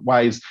in different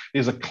ways.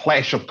 There's a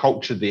clash of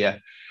culture there.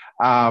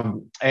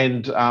 So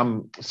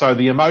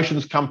the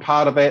emotions come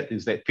part of that.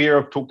 There's that fear,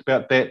 I've talked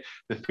about that,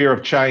 the fear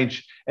of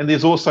change. And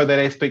there's also that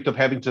aspect of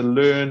having to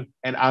learn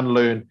and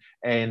unlearn.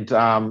 And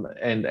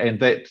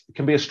that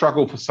can be a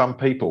struggle for some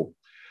people.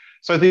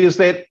 So there's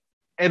that.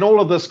 And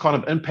all of this kind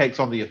of impacts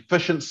on the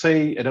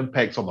efficiency, it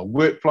impacts on the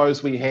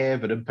workflows we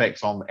have, it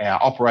impacts on our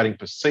operating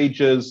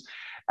procedures.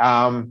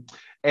 And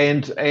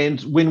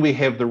when we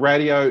have the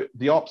radio,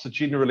 the ops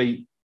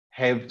generally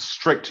have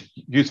strict,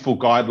 useful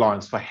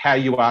guidelines for how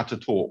you are to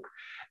talk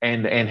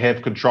and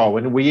have control.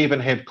 And we even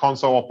have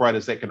console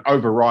operators that can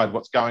override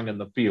what's going in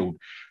the field.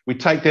 We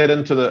take that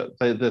into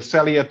the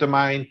cellular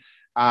domain.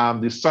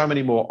 There's so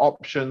many more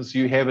options.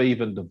 You have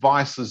even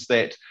devices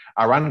that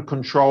are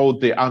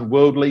uncontrolled, they're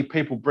unwieldy,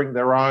 people bring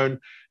their own.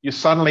 You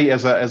suddenly,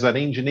 as an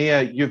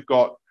engineer, you've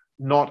got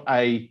not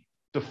a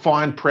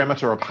defined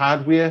parameter of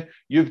hardware,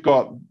 you've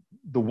got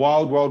the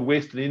wild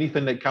west and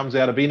anything that comes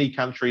out of any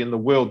country in the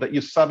world that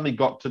you've suddenly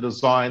got to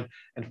design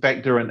and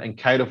factor in and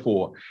cater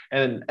for.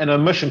 And in a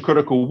mission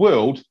critical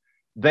world,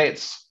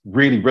 that's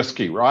really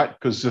risky, right?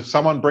 Because if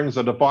someone brings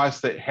a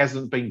device that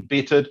hasn't been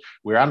vetted,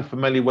 we're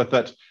unfamiliar with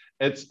it,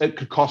 it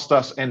could cost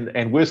us,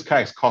 and worst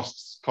case,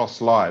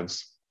 costs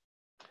lives.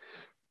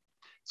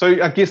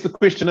 So I guess the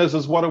question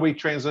is what are we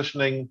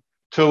transitioning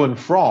to and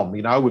from?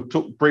 You know,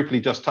 we've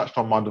briefly just touched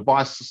on my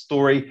device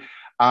story.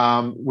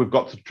 We've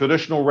got the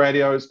traditional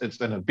radios, it's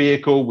in a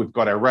vehicle, we've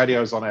got our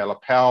radios on our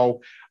lapel.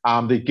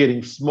 They're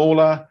getting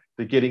smaller,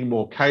 they're getting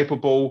more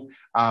capable,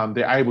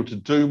 they're able to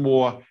do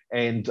more.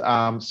 And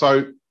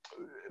so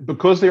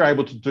because they're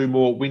able to do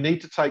more, we need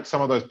to take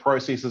some of those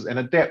processes and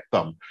adapt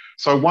them.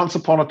 So once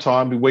upon a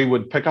time, we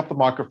would pick up the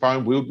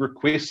microphone, we would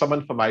request some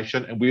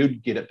information and we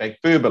would get it back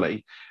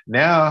verbally.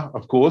 Now,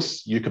 of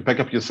course, you can pick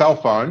up your cell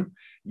phone,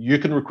 you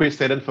can request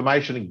that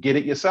information and get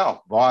it yourself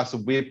via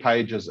some web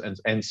pages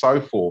and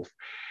so forth.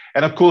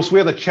 And of course,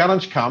 where the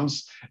challenge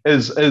comes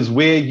is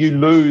where you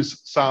lose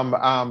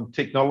some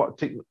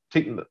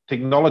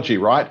technology,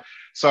 right?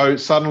 So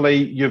suddenly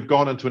you've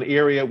gone into an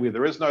area where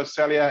there is no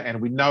cellular, and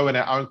we know in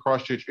our own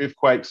Christchurch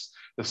earthquakes,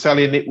 the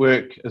cellular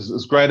network,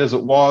 as great as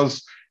it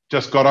was,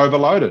 just got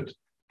overloaded.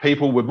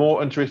 People were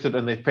more interested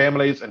in their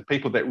families, and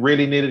people that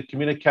really needed to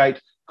communicate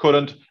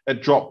couldn't.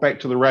 It dropped back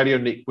to the radio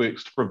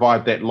networks to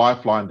provide that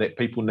lifeline that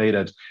people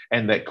needed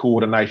and that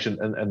coordination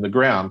in the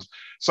ground.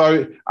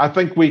 So I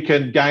think we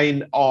can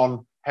gain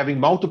on having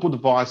multiple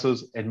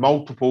devices and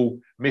multiple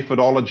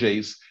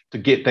methodologies to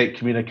get that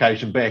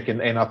communication back.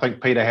 And I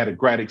think Peter had a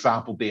great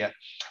example there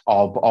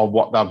of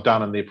what they've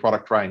done in their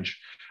product range,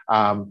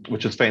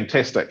 which is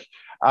fantastic.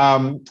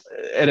 And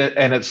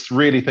it's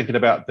really thinking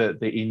about the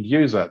end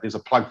user. There's a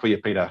plug for you,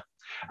 Peter.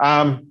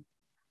 So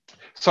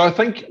I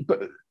think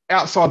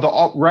outside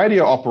the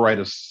radio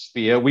operator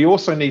sphere, we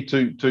also need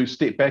to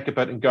step back a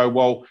bit and go,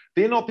 well,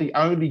 they're not the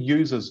only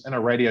users in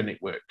a radio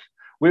network.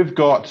 We've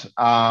got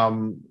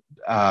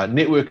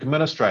network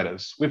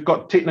administrators, we've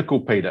got technical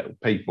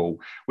people,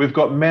 we've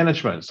got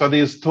management. So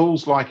there's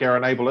tools like our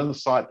Enable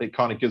Insight that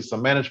kind of gives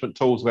some management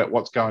tools about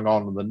what's going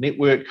on in the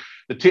network.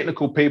 The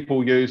technical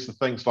people use the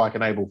things like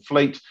Enable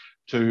Fleet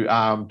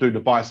to do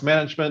device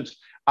management,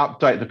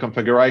 update the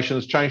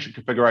configurations, change the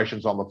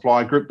configurations on the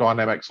fly, group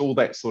dynamics, all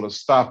that sort of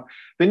stuff.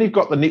 Then you've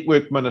got the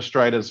network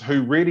administrators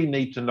who really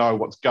need to know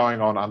what's going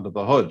on under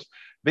the hood.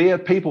 They're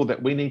people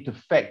that we need to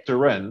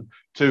factor in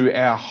to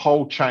our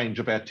whole change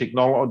of our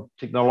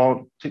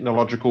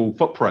technological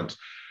footprint.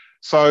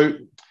 So,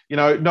 you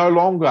know, no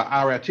longer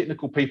are our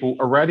technical people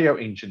a radio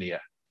engineer.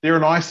 They're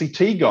an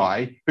ICT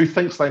guy who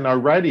thinks they know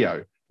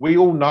radio. We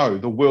all know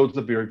the worlds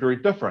are very, very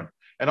different.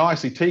 An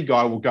ICT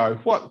guy will go,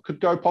 what could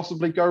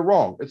possibly go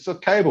wrong? It's a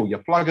cable, you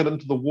plug it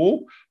into the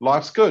wall,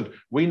 life's good.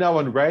 We know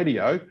in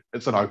radio,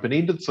 it's an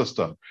open-ended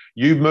system.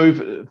 You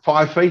move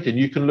 5 feet and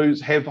you can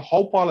have a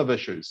whole pile of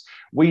issues.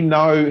 We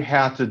know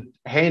how to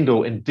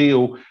handle and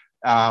deal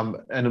in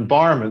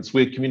environments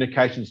where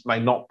communications may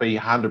not be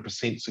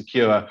 100%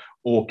 secure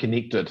or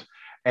connected.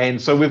 And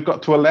so we've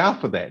got to allow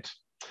for that.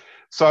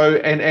 So,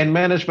 and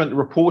management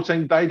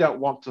reporting, they don't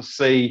want to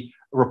see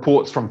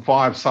reports from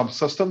 5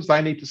 subsystems.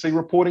 They need to see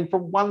reporting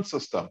from 1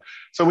 system.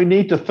 So we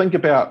need to think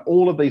about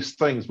all of these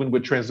things when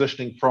we're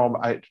transitioning from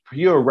a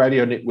pure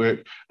radio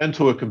network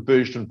into a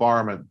converged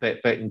environment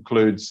that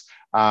includes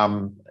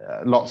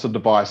lots of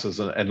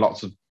devices and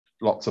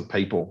lots of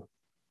people.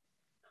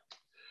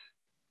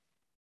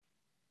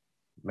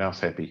 Mouse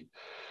happy.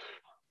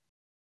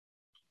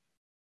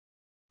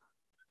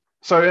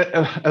 So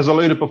as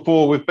alluded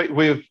before, we've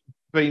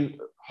been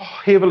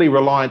heavily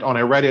reliant on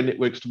our radio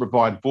networks to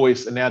provide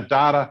voice, and our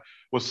data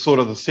was sort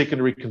of the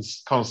secondary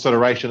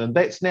consideration, and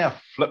that's now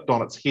flipped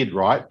on its head,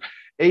 right?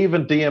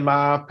 Even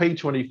DMR,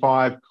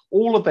 P25,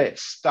 all of that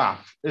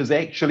stuff is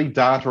actually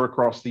data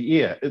across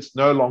the air. It's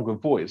no longer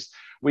voice.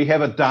 we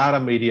have a data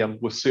medium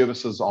with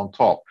services on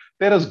top.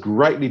 That is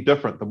greatly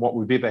different than what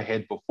we've ever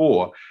had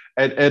before.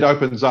 It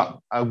opens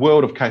up a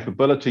world of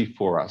capability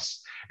for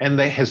us, and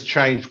that has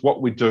changed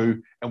what we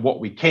do and what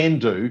we can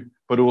do,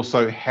 but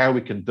also how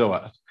we can do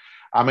it.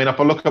 I mean, if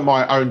I look at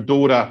my own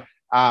daughter,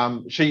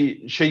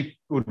 she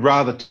would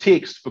rather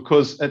text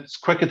because it's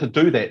quicker to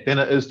do that than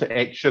it is to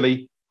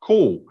actually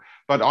call.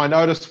 But I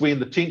notice when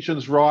the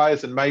tensions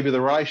rise and maybe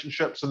the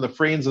relationships and the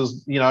friends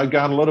is, you know,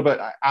 going a little bit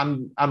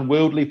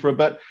unwieldy for a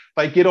bit,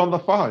 they get on the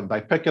phone,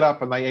 they pick it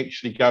up and they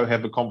actually go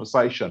have a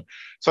conversation.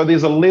 So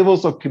there's a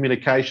levels of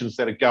communications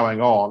that are going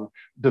on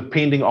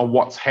depending on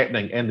what's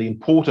happening and the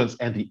importance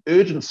and the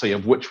urgency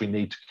of which we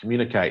need to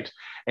communicate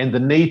and the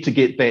need to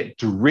get that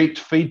direct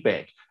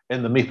feedback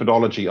in the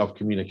methodology of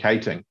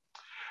communicating.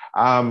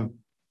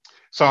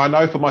 So I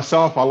know for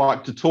myself, I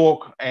like to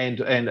talk and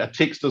a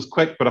text is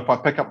quick, but if I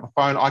pick up the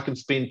phone, I can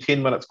spend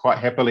 10 minutes quite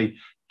happily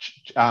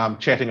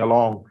chatting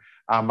along,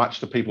 much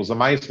to people's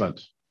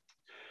amazement.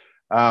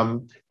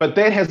 But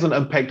that has an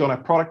impact on our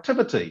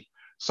productivity.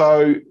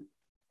 So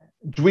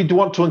do we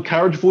want to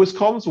encourage voice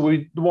comms, or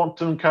we want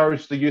to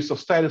encourage the use of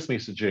status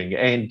messaging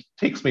and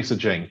text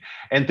messaging?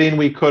 And then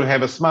we could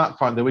have a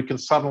smartphone that we can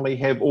suddenly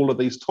have all of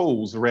these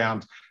tools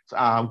around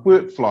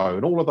workflow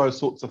and all of those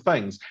sorts of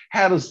things.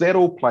 How does that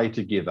all play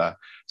together?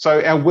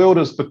 So our world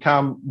has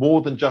become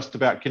more than just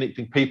about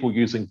connecting people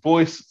using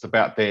voice. It's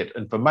about that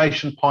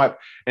information pipe,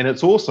 and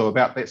it's also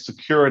about that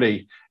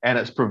security, and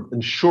it's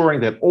ensuring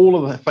that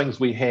all of the things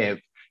we have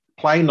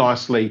play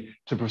nicely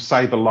to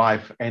save a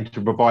life and to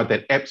provide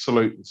that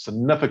absolute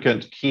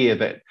significant care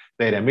that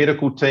our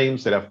medical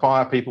teams, that our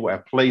fire people,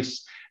 our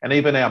police, and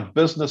even our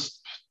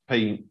business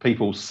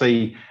people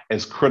see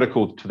as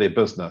critical to their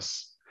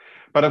business.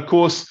 But of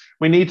course,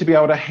 we need to be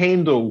able to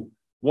handle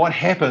what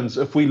happens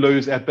if we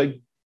lose our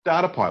big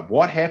data pipe.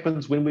 What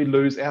happens when we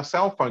lose our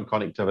cell phone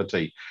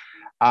connectivity?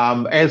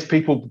 As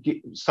people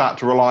start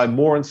to rely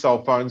more on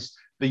cell phones,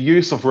 the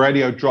use of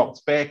radio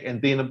drops back.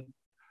 And then,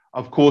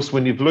 of course,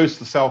 when you've lost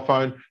the cell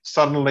phone,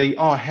 suddenly,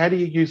 oh, how do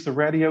you use the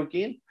radio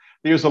again?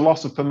 There's a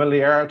loss of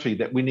familiarity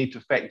that we need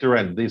to factor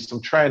in. There's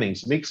some training,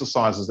 some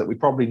exercises that we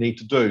probably need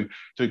to do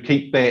to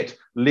keep that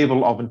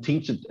level of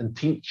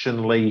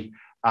intentionally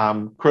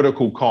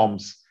critical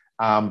comms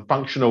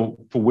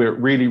functional for where it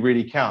really,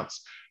 really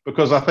counts.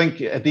 Because I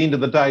think at the end of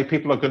the day,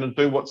 people are going to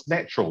do what's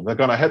natural. They're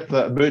going to hit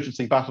the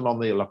emergency button on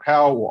their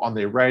lapel or on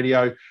their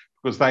radio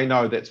because they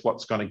know that's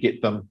what's going to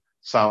get them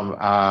some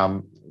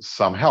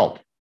help.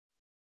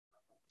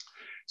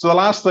 So the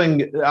last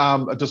thing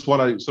I just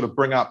want to sort of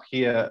bring up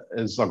here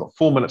is, I've got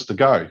 4 minutes to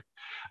go,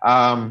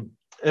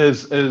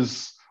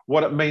 is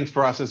what it means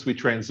for us as we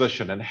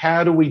transition, and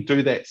how do we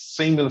do that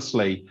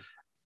seamlessly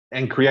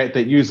and create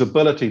that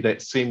usability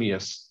that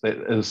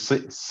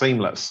is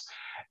seamless.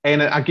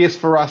 And I guess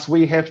for us,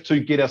 we have to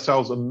get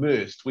ourselves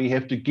immersed. We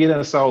have to get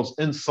ourselves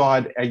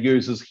inside our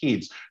users'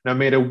 heads, no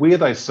matter where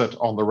they sit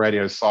on the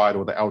radio side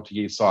or the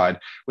LTE side.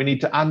 We need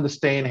to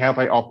understand how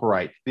they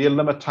operate, their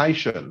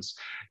limitations,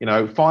 you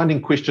know,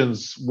 finding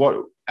questions,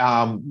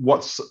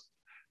 what's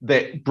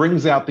that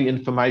brings out the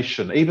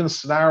information, even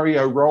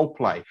scenario role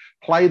play.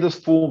 Play this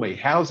for me.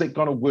 How's it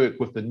going to work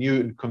with the new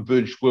and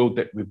converged world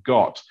that we've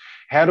got?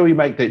 How do we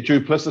make that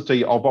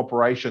duplicity of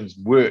operations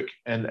work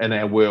in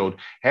our world?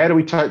 How do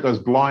we take those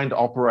blind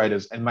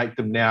operators and make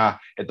them now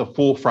at the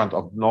forefront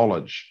of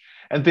knowledge?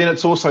 And then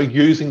it's also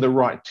using the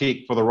right tech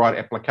for the right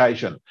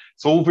application.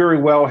 It's all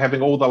very well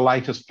having all the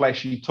latest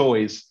flashy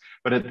toys,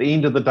 but at the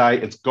end of the day,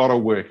 it's got to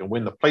work. And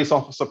when the police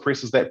officer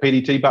presses that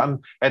PDT button,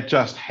 it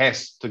just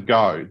has to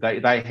go.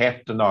 They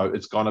have to know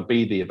it's going to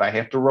be there. They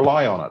have to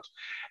rely on it.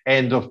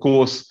 And of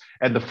course,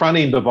 at the front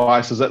end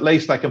devices, at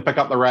least they can pick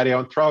up the radio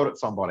and throw it at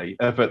somebody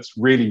if it's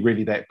really,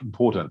 really that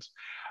important.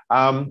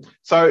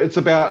 So it's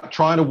about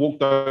trying to walk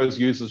those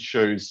users'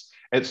 shoes.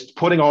 It's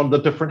putting on the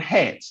different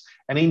hats,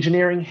 an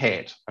engineering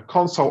hat, a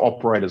console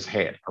operator's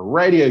hat, a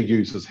radio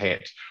user's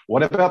hat.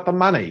 What about the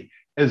money?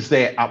 Is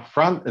that up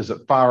front? Is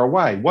it far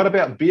away? What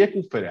about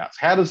vehicle fit outs?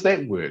 How does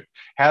that work?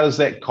 How does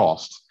that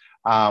cost?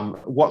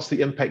 What's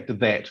the impact of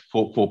that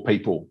for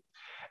people?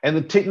 And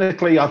then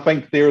technically, I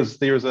think there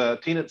is a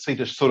tendency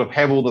to sort of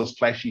have all this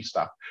flashy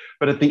stuff.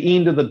 But at the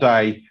end of the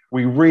day,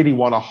 we really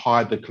want to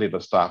hide the clever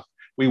stuff.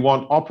 We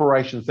want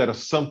operations that are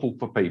simple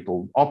for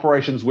people,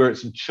 operations where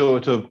it's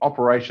intuitive,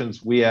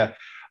 operations where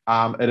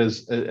it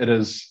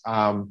is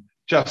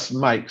just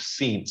makes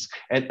sense.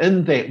 And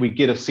in that, we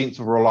get a sense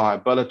of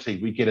reliability.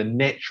 We get a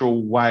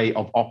natural way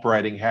of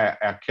operating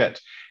our kit.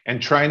 And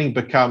training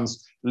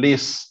becomes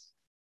less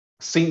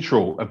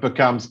central. It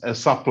becomes a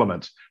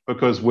supplement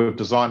because we've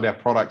designed our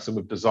products and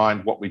we've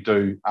designed what we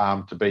do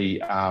to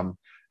be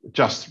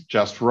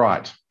just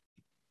right.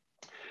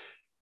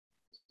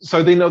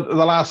 So then the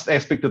last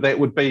aspect of that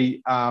would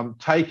be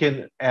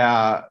taking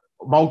our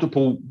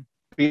multiple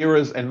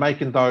bearers and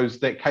making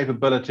that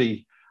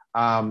capability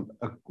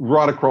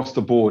right across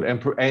the board,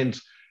 and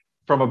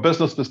from a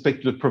business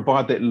perspective,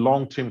 provide that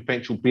long-term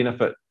financial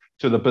benefit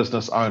to the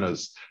business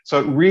owners. So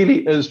it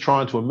really is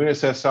trying to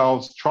immerse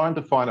ourselves, trying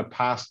to find a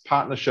past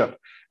partnership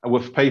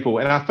with people.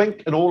 And I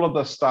think in all of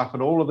this stuff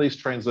and all of these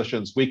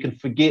transitions, we can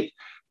forget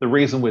the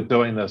reason we're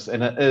doing this.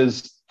 And it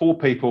is for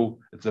people,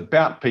 it's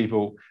about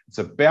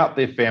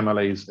their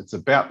families, it's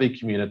about their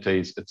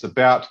communities, it's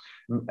about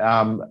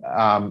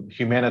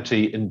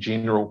humanity in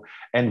general.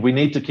 And we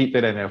need to keep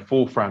that in our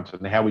forefront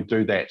and how we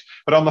do that.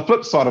 But on the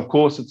flip side, of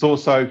course, it's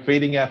also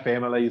feeding our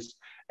families,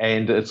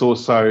 and it's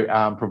also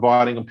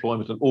providing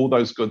employment and all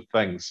those good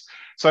things.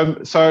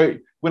 So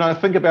when I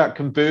think about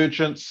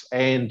convergence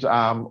and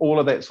all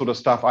of that sort of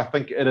stuff, I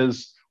think it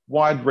is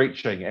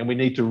wide-reaching, and we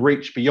need to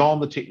reach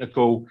beyond the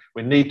technical.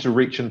 We need to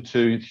reach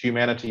into the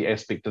humanity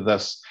aspect of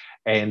this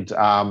and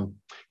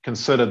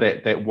consider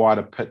that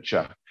wider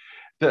picture.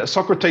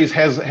 Socrates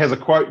has a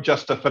quote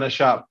just to finish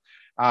up.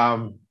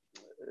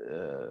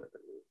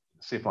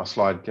 See if my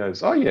slide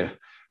goes. Oh, yeah.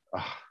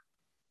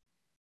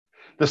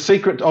 The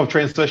secret of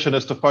transition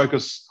is to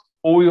focus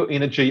all your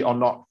energy on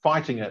not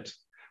fighting it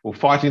or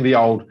fighting the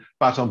old,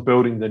 but on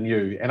building the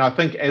new. And I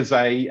think as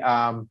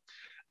one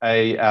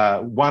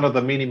of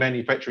the many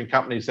manufacturing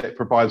companies that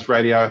provides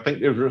radio, I think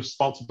there's a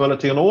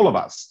responsibility on all of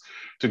us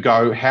to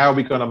go, how are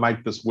we going to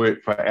make this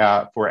work for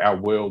our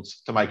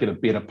worlds, to make it a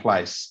better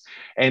place?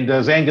 And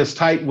as Angus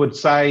Tate would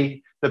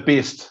say, the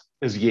best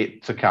is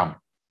yet to come.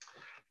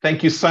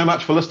 Thank you so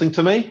much for listening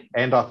to me,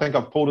 and I think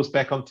I've pulled us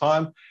back on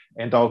time,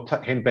 and I'll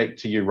hand back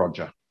to you,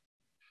 Roger.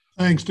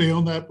 Thanks,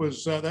 Dion. That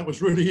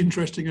was really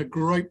interesting. A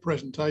great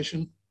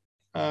presentation.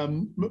 I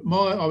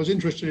was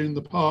interested in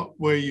the part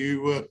where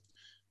you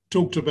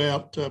talked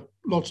about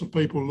lots of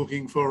people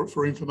looking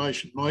for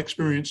information. My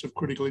experience of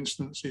critical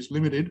incidents is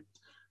limited,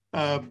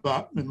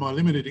 but in my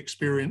limited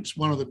experience,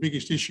 one of the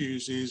biggest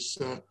issues is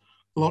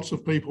lots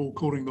of people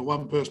calling the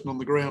one person on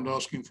the ground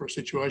asking for a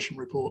situation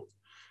report.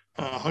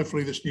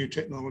 Hopefully this new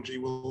technology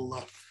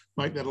will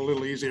make that a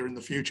little easier in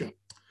the future.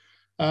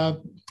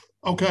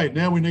 Okay,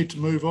 now we need to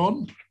move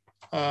on.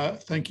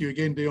 Thank you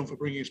again, Dion, for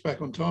bringing us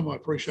back on time. I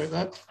appreciate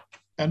that.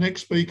 Our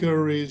next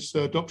speaker is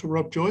Dr.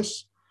 Rob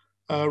Joyce.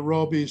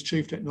 Rob is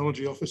Chief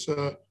Technology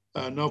Officer,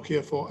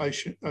 Nokia for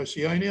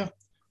Oceania,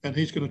 and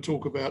he's going to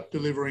talk about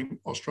delivering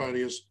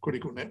Australia's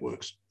critical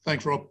networks.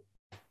 Thanks, Rob.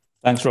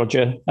 Thanks,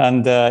 Roger.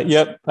 And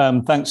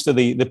thanks to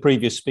the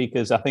previous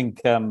speakers. I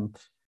think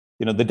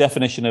the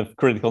definition of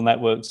critical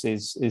networks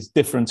is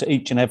different to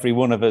each and every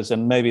one of us,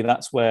 and maybe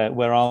that's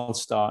where I'll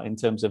start in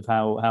terms of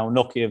how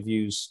Nokia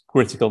views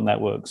critical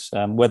networks,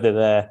 whether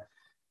they're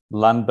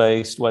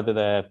land-based, whether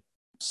they're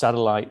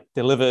satellite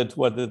delivered,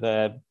 whether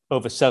they're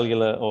over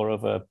cellular or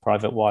over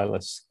private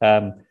wireless.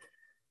 And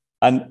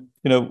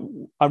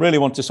I really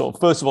want to sort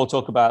of first of all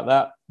talk about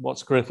that.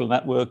 What's a critical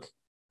network?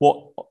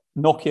 What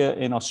Nokia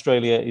in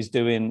Australia is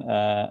doing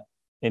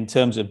in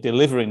terms of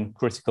delivering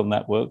critical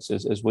networks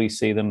as we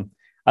see them.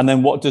 And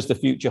then what does the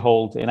future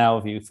hold in our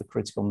view for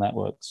critical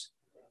networks?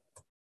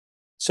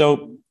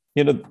 So,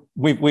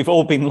 we've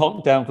all been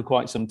locked down for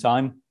quite some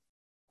time.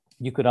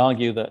 You could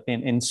argue that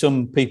in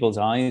some people's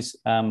eyes,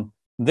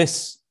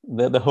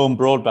 the home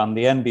broadband,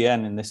 the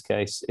NBN in this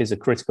case, is a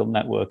critical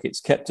network.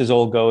 It's kept us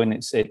all going.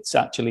 It's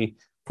actually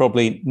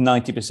probably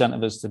 90%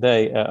 of us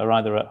today are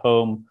either at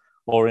home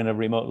or in a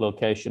remote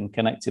location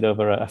connected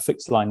over a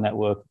fixed line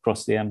network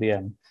across the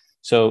NBN.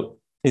 So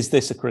is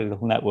this a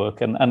critical network?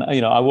 And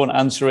I won't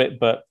answer it,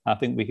 but I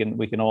think we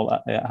can all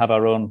have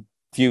our own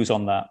views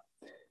on that.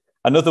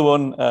 Another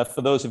one,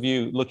 for those of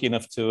you lucky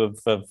enough to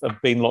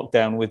have been locked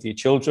down with your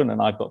children,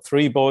 and I've got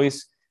 3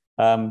 boys,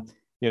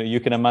 you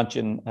can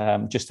imagine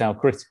just how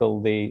critical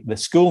the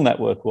school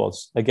network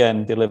was.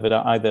 Again, delivered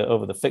either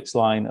over the fixed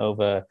line,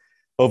 over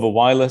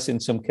wireless in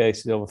some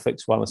cases, over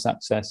fixed wireless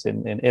access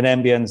in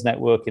NBN's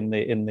network in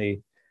the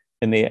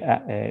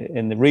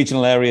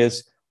regional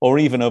areas, or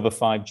even over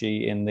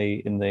 5G in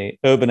the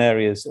urban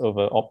areas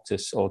over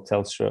Optus or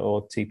Telstra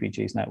or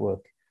TPG's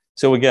network.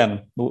 So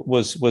again,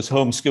 was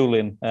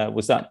homeschooling,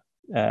 was that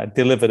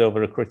delivered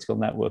over a critical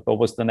network, or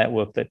was the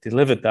network that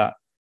delivered that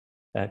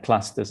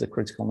classed as a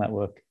critical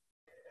network?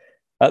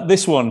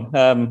 This one,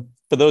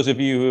 for those of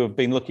you who have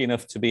been lucky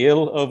enough to be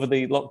ill over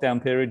the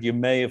lockdown period, you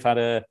may have had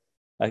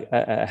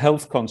a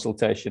health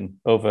consultation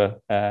over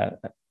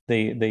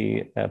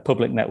the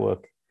public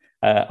network.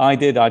 I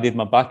did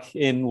my back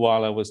in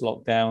while I was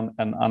locked down,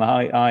 and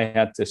I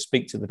had to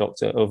speak to the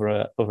doctor over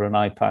an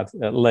iPad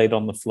laid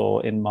on the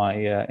floor in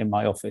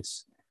my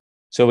office.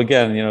 So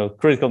again,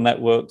 critical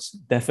networks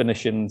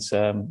definitions,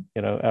 are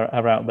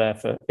out there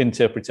for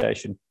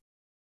interpretation.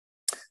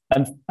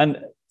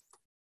 And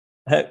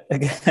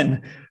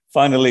again,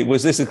 finally,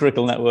 was this a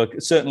critical network?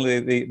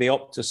 Certainly, the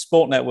Optus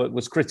Sport network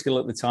was critical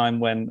at the time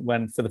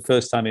when for the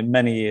first time in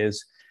many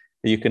years,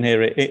 you can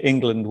hear it,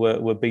 England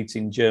were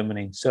beating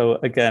Germany. So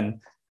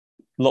again,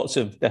 lots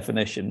of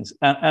definitions.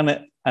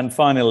 And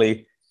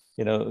finally,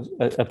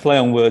 a play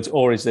on words,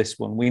 or is this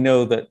one? We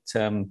know that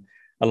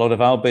a lot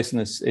of our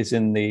business is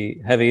in the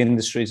heavy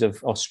industries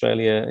of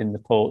Australia, in the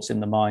ports,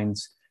 in the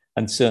mines,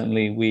 and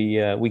certainly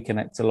we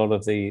connect a lot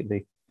of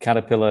the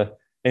Caterpillar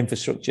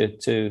infrastructure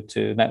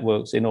to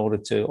networks in order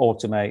to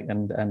automate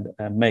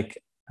and make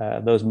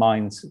those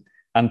mines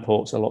and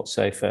ports a lot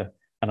safer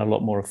and a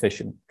lot more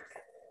efficient.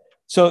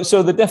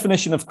 So the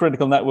definition of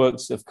critical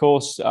networks, of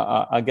course,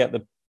 I get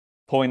the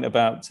point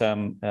about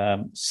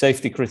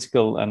safety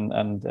critical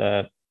and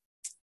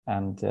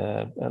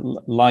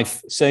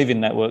life-saving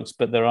networks,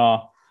 but there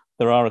are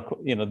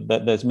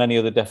there's many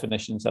other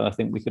definitions that I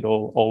think we could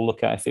all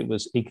look at. If it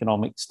was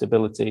economic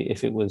stability,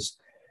 if it was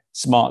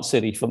smart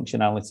city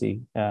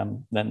functionality,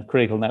 then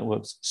critical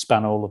networks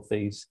span all of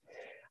these.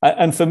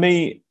 And for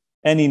me,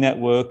 any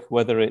network,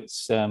 whether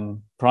it's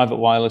private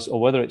wireless or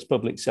whether it's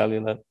public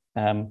cellular,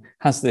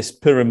 has this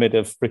pyramid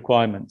of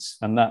requirements,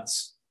 and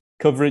that's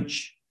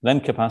coverage, then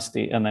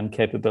capacity, and then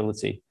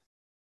capability.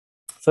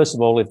 First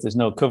of all, if there's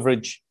no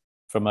coverage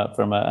from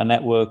a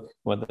network,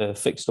 whether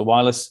fixed or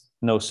wireless,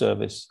 no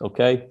service,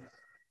 okay?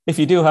 If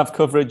you do have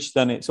coverage,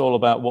 then it's all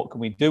about what can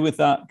we do with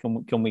that?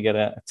 Can we get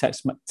a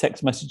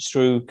text message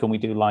through? Can we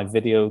do live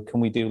video?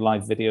 Can we do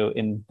live video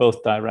in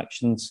both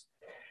directions?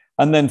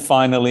 And then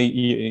finally,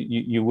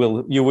 you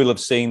will have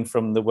seen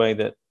from the way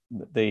that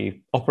the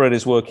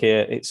operators work here,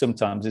 it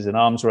sometimes is an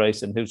arms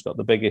race and who's got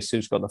the biggest,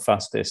 who's got the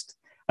fastest.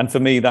 And for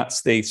me,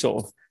 that's the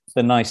sort of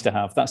the nice to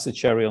have. That's the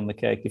cherry on the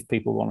cake if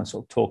people want to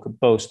sort of talk and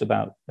boast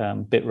about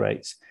bit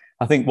rates.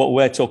 I think what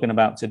we're talking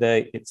about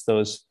today, it's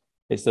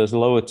those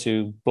lower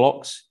two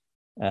blocks,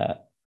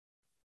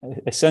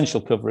 essential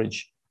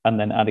coverage, and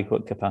then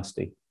adequate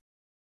capacity.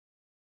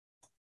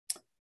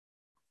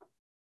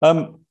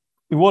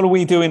 What are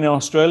we doing in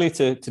Australia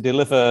to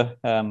deliver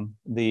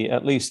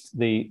at least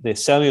the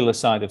cellular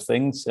side of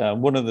things?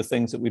 One of the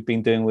things that we've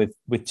been doing with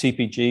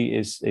TPG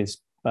is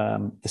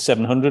the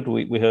 700.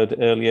 We heard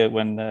earlier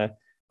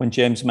when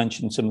James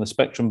mentioned some of the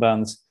spectrum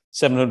bands.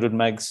 700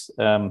 megs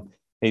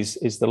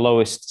is the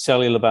lowest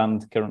cellular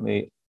band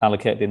currently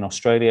allocated in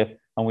Australia,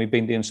 and we've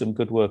been doing some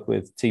good work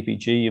with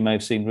TPG. You may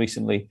have seen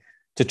recently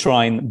to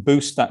try and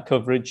boost that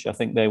coverage. I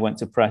think they went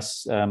to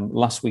press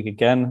last week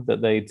again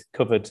that they'd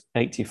covered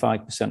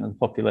 85% of the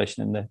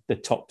population in the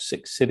top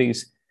 6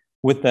 cities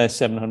with their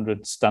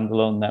 700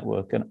 standalone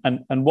network.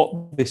 And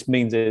what this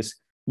means is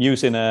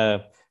using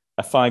a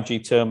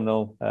 5G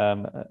terminal,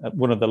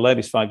 one of the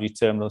latest 5G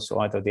terminals, so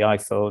either the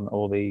iPhone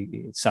or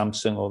the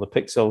Samsung or the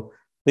Pixel,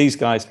 these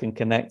guys can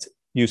connect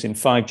using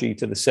 5G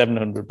to the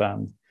 700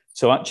 band.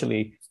 So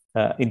actually,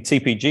 in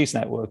TPG's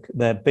network,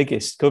 their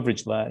biggest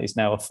coverage layer is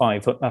now a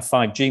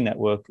 5G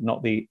network,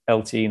 not the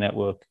LTE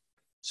network.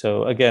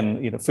 So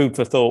again, food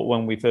for thought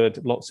when we've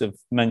heard lots of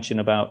mention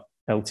about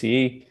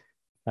LTE.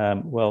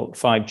 Well,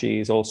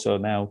 5G is also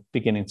now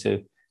beginning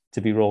to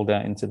be rolled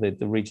out into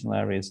the regional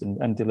areas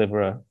and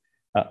deliver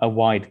a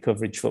wide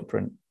coverage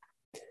footprint.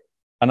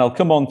 And I'll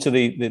come on to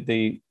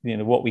the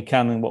what we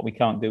can and what we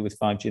can't do with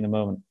 5G in a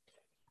moment.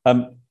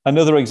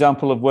 Another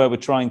example of where we're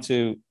trying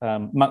to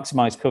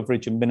maximize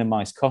coverage and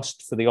minimize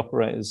cost for the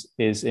operators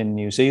is in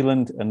New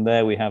Zealand. And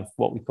there we have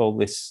what we call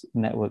this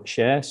network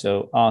share.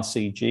 So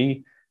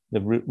RCG,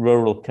 the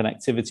Rural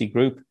Connectivity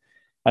Group.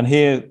 And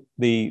here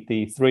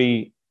the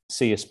 3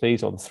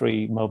 CSPs or the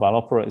 3 mobile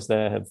operators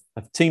there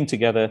have teamed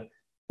together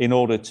in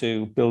order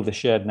to build a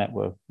shared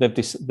network. They've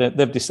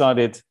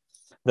decided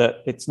that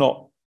it's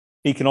not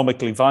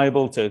economically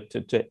viable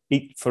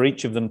for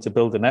each of them to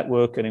build a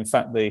network. And in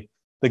fact,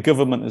 the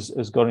government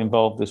has got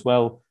involved as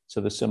well.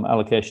 So there's some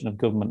allocation of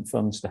government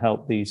funds to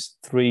help these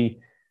 3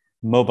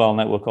 mobile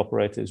network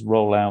operators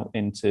roll out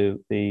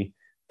into the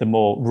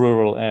more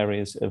rural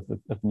areas of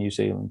New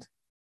Zealand.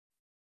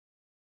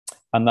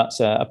 And that's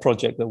a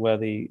project that we're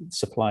the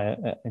supplier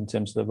in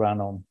terms of the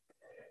RAN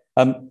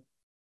on.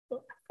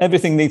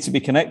 Everything needs to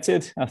be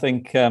connected. I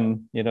think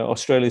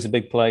Australia's a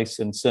big place,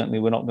 and certainly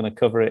we're not going to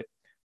cover it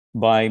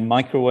by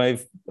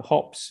microwave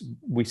hops.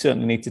 We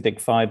certainly need to dig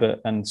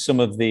fiber, and some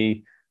of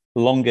the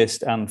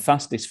longest and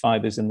fastest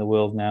fibers in the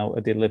world now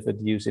are delivered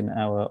using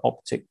our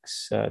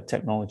optics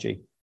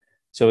technology.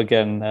 So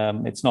again,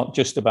 it's not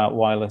just about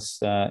wireless.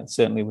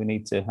 Certainly we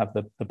need to have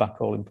the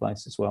backhaul in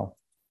place as well.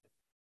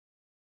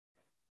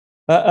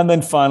 And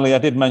then finally, I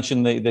did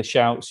mention the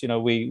shouts.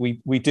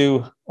 We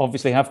do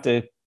obviously have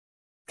to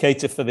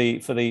cater for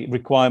the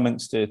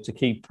requirements to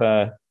keep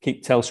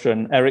Telstra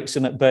and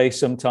Ericsson at bay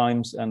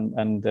sometimes,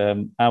 and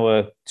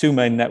our 2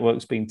 main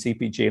networks being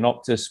TPG and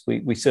Optus,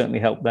 we certainly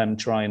help them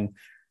try and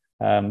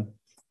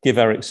give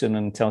Ericsson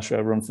and Telstra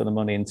a run for the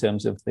money in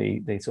terms of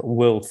the sort of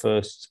world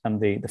first and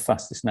the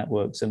fastest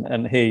networks.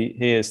 And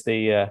here's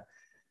the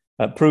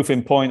proof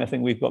in point. I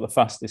think we've got the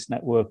fastest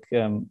network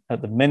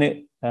at the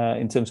minute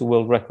in terms of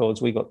world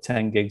records. We got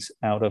 10 gigs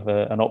out of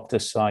an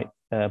Optus site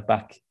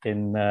back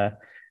in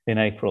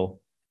April.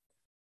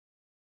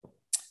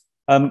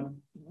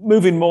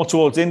 Moving more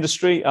towards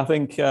industry, I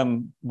think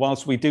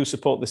whilst we do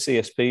support the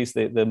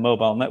CSPs, the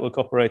mobile network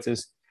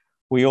operators,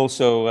 we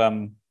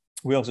also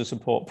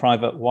support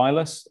private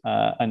wireless,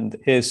 and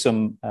here's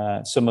some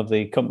of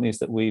the companies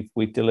that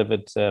we've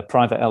delivered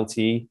private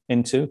LTE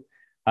into,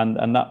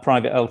 and that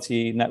private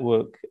LTE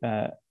network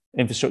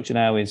infrastructure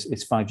now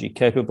is 5G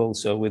capable.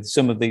 So with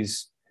some of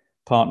these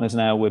partners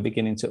now, we're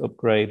beginning to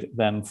upgrade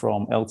them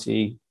from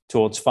LTE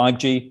towards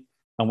 5G,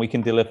 and we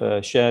can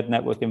deliver shared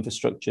network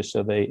infrastructure.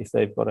 So if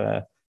they've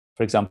got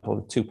for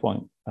example,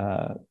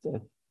 a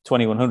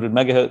 2100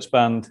 megahertz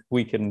band,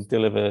 we can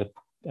deliver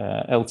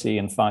LTE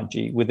and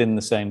 5G within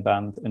the same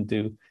band and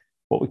do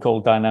what we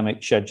call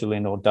dynamic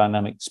scheduling or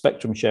dynamic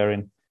spectrum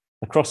sharing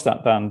across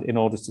that band in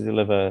order to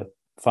deliver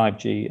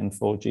 5G and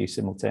 4G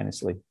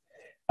simultaneously.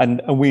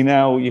 And we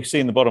now, you see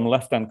in the bottom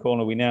left-hand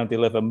corner, we now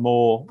deliver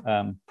more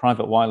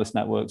private wireless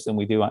networks than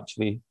we do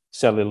actually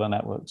cellular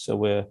networks. So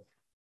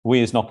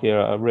we as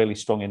Nokia are really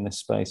strong in this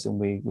space, and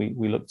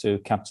we look to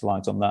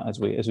capitalize on that as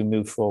we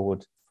move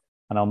forward.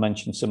 And I'll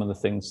mention some of the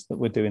things that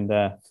we're doing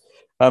there.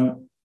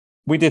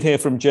 We did hear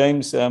from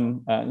James,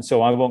 and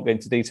so I won't go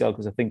into detail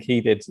because I think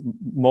he did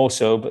more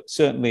so, but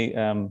certainly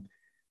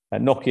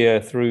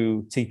Nokia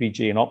through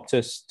TPG and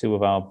Optus, two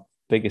of our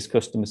biggest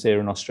customers here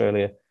in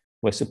Australia,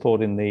 we're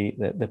supporting the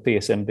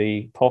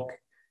PSMB POC,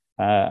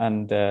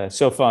 and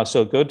so far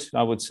so good,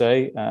 I would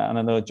say. And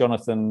I know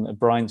Jonathan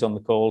Bryan's on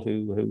the call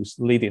who's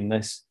leading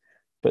this,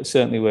 but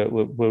certainly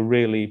we're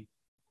really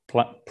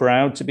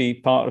proud to be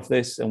part of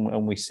this,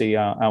 and we see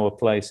our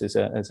place as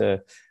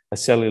a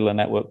cellular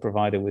network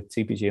provider with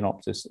TPG and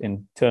Optus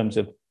in terms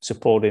of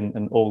supporting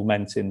and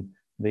augmenting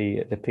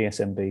the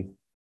PSMB.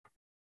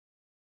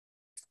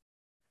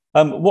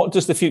 What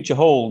does the future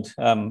hold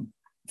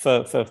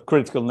for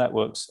critical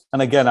networks?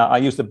 And again, I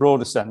use the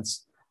broader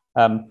sense.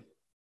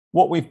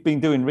 What we've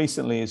been doing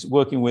recently is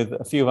working with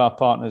a few of our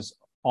partners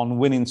on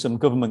winning some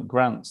government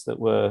grants that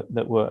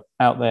were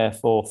out there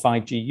for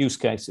 5G use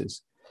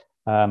cases.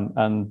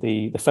 And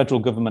the federal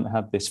government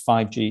had this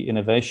 5G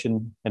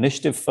Innovation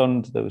Initiative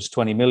Fund. There was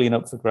 20 million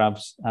up for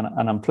grabs,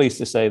 and I'm pleased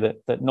to say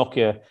that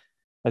Nokia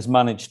has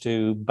managed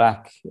to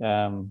back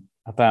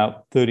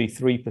about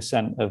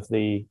 33% of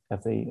the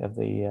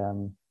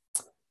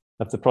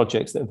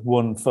projects that have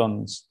won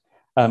funds.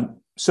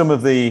 Some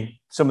of the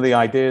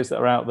ideas that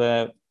are out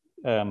there: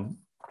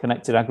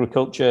 connected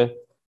agriculture,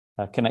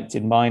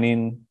 connected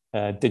mining,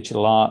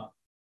 digital art.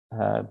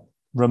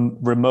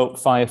 Remote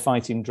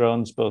firefighting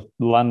drones, both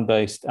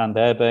land-based and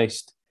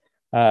air-based,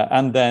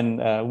 and then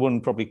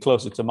one probably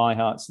closer to my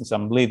heart since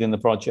I'm leading the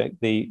project,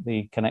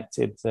 the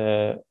connected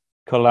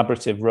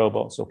collaborative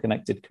robots or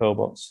connected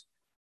cobots.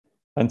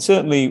 And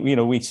certainly,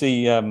 we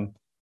see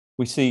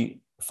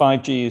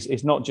 5G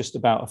is not just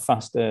about a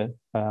faster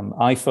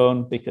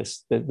iPhone,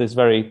 because there's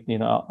very,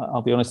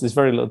 I'll be honest, there's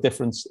very little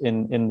difference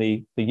in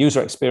the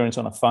user experience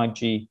on a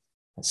 5G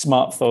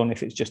smartphone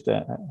if it's just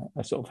a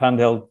sort of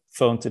handheld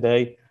phone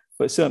today.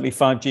 But certainly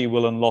 5G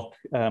will unlock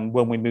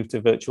when we move to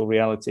virtual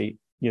reality.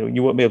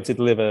 You won't be able to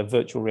deliver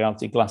virtual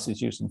reality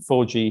glasses using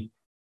 4G.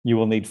 You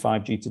will need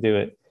 5G to do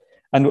it.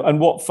 And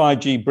what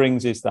 5G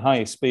brings is the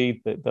higher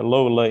speed, the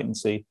lower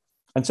latency.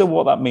 And so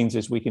what that means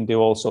is we can do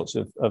all sorts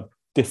of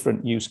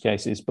different use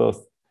cases,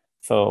 both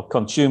for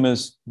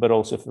consumers, but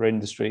also for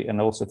industry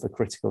and also for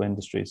critical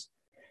industries.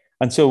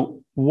 And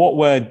so what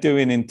we're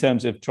doing in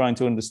terms of trying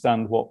to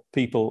understand what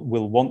people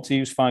will want to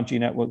use 5G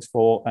networks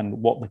for and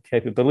what the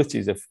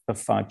capabilities of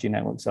 5G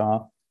networks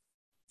are,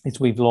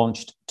 is we've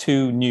launched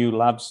 2 new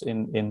labs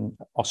in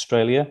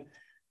Australia.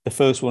 The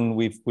first one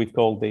we've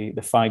called the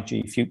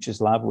 5G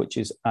Futures Lab, which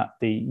is at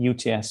the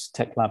UTS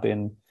Tech Lab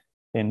in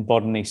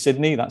Bodney,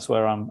 Sydney. That's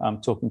where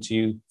I'm talking to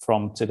you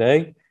from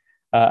today.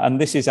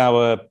 And this is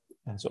our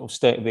sort of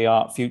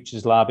state-of-the-art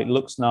futures lab. It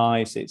looks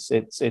nice.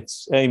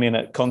 It's aiming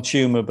at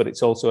consumer, but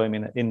it's also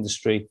aiming at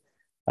industry.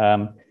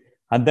 And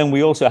then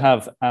we also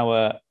have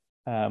our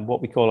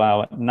what we call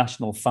our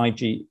national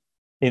 5G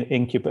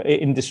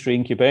industry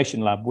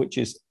incubation lab, which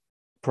is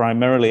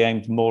primarily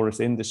aimed more at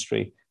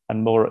industry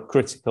and more at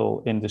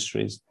critical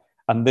industries.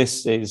 And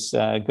this is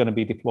going to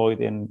be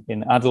deployed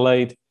in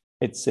Adelaide.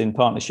 It's in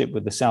partnership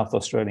with the South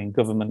Australian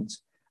government,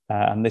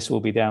 and this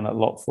will be down at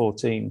Lot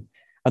 14.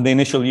 And the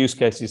initial use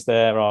cases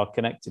there are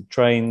connected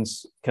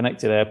trains,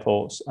 connected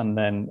airports, and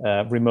then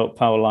remote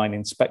power line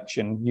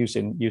inspection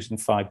using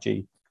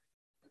 5G.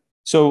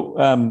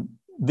 So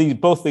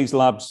both these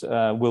labs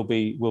will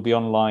be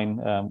online.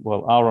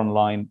 Are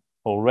online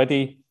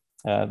already.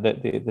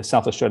 The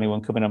South Australian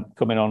one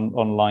coming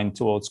online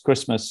towards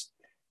Christmas.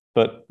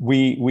 But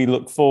we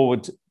look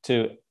forward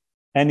to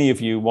any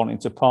of you wanting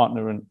to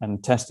partner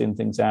and testing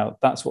things out.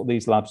 That's what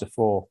these labs are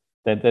for.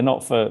 They're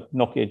not for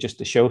Nokia just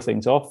to show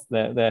things off.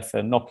 They're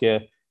for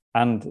Nokia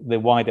and the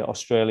wider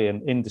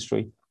Australian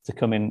industry to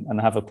come in and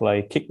have a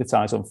play, kick the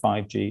tires on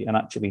 5G, and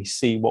actually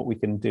see what we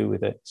can do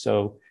with it.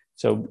 So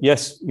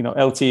yes,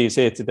 LTE is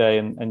here today,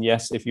 and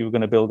yes, if you were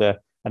going to build a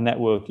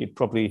network, you'd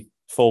probably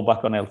fall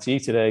back on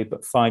LTE today.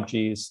 But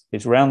 5G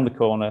is around the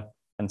corner,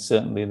 and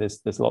certainly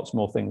there's lots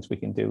more things we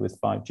can do with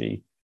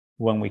 5G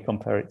when we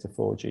compare it to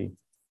 4G.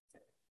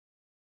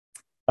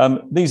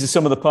 These are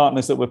some of the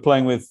partners that we're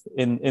playing with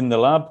in the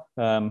lab.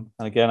 And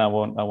again, I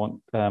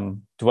won't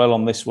dwell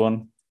on this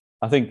one.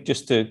 I think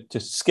just to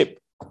skip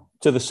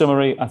to the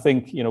summary, I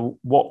think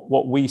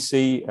what we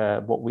see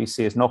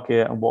as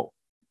Nokia, and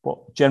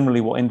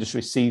what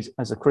industry sees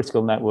as a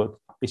critical network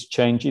is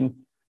changing,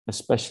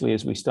 especially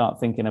as we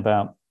start thinking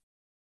about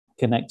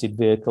connected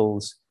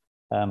vehicles,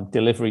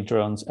 delivery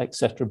drones,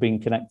 etc., being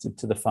connected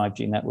to the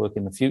 5G network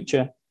in the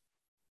future.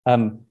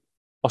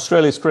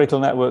 Australia's critical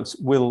networks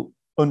will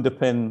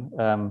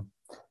underpin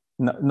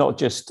not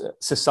just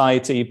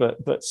society,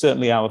 but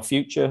certainly our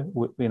future.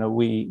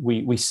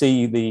 We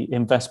see the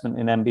investment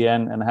in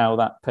NBN and how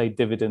that paid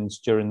dividends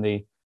during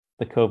the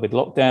COVID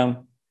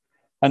lockdown,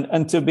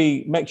 and to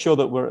make sure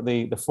that we're at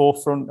the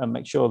forefront and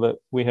make sure that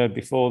we heard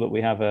before that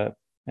we have a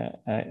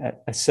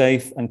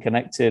safe and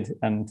connected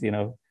and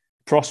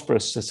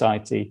prosperous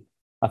society.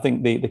 I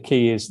think the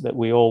key is that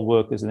we all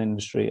work as an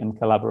industry and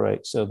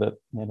collaborate so that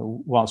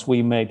whilst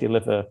we may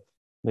deliver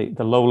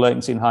the low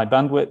latency and high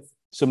bandwidth,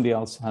 somebody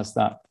else has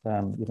that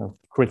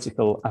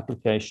critical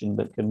application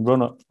that can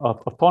run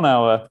up upon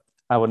our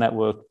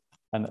network.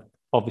 And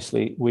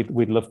obviously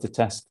we'd love to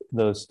test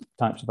those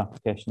types of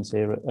applications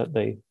here at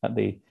the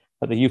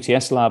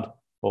UTS lab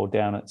or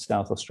down at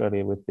South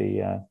Australia with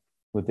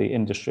the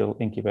Industrial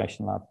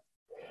Incubation Lab.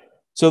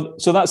 So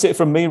that's it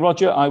from me,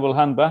 Roger. I will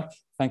hand back.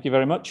 Thank you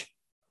very much.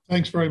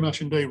 Thanks very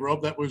much indeed,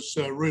 Rob. That was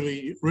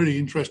really, really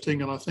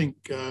interesting. And I think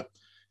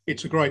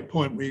it's a great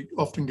point. We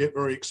often get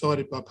very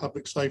excited by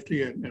public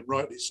safety, and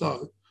rightly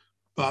so.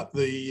 But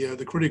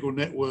the critical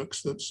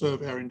networks that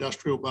serve our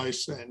industrial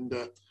base and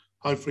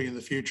hopefully in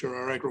the future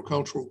our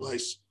agricultural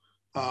base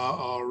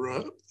are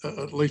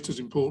at least as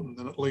important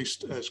and at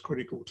least as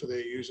critical to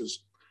their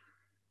users.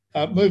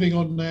 Moving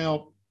on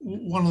now,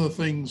 one of the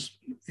things,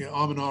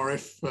 I'm an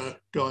RF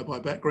guy by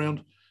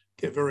background,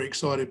 get very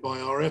excited by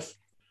RF.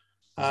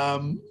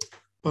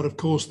 But of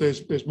course,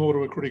 there's more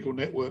to a critical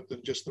network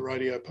than just the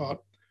radio part.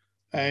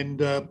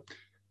 And I'm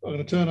going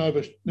to turn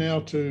over now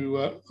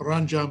to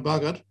Ranjan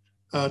Bhagat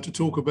to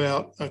talk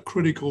about a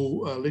critical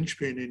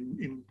linchpin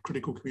in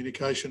critical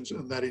communications,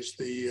 and that is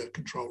the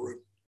control room.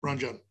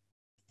 Ranjan.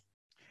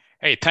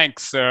 Hey,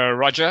 thanks,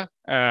 Roger.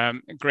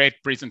 Great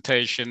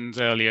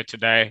presentations earlier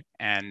today.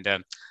 And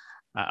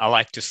I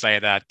like to say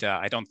that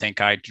I don't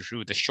think I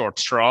drew the short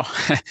straw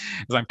as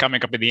I'm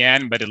coming up at the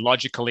end, but it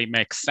logically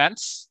makes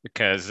sense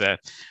because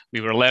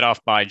we were led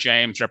off by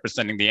James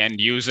representing the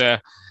end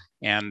user.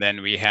 And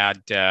then we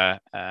had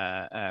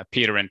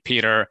Peter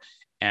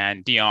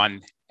and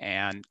Dion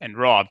and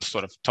Rob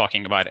sort of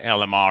talking about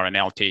LMR and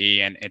LTE,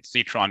 and at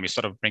Zetron, we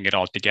sort of bring it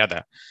all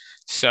together.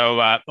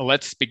 So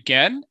let's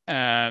begin.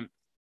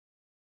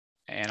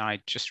 And I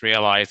just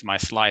realized my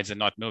slides are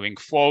not moving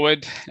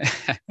forward.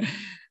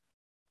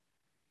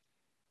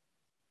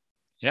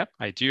 Yep,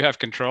 I do have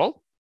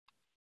control.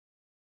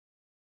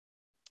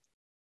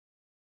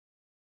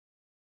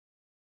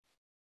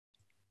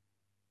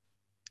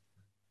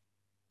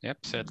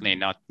 Yep, certainly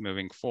not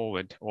moving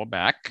forward or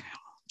back.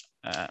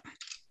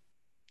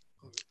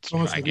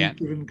 Thomas, have you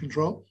given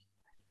control?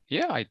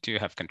 Yeah, I do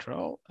have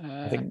control.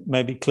 I think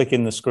maybe click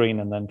in the screen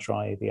and then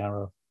try the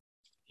arrow.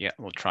 Yeah,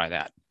 we'll try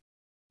that.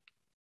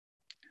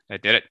 I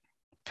did it.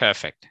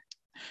 Perfect.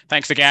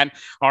 Thanks again.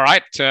 All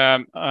right,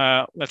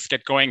 let's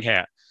get going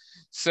here.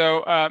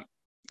 So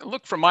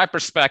look, from my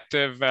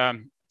perspective,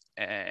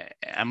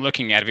 I'm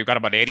looking at, we've got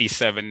about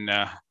 87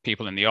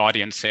 people in the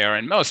audience here,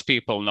 and most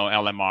people know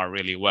LMR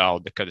really well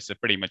because it's a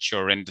pretty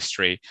mature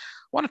industry.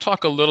 I want to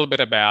talk a little bit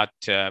about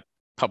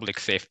public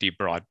safety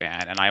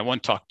broadband, and I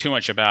won't talk too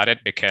much about it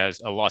because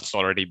a lot's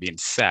already been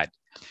said.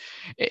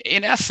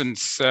 In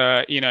essence,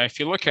 if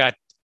you look at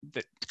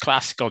the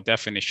classical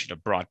definition of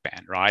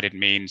broadband, right? It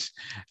means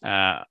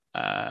a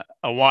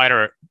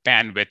wider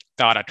bandwidth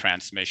data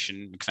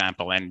transmission,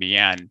 example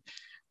NBN.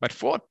 But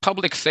for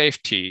public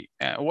safety,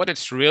 what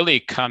it's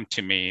really come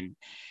to mean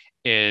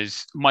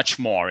is much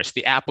more. It's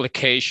the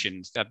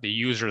applications that the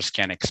users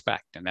can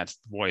expect, and that's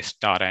voice,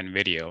 data, and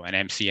video,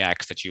 and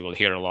MCX that you will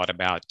hear a lot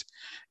about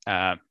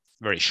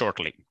very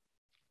shortly.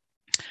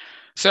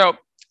 So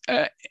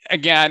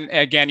again,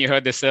 you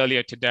heard this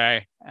earlier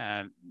today.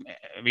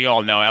 We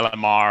all know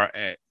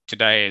LMR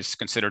today is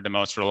considered the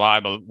most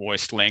reliable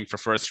voice link for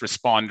first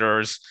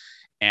responders.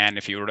 And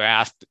if you were to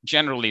ask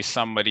generally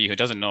somebody who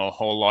doesn't know a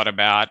whole lot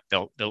about,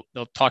 they'll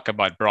talk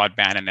about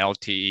broadband and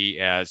LTE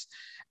as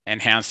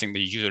enhancing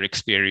the user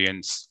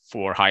experience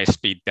for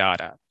high-speed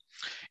data.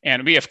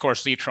 And we, of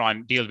course,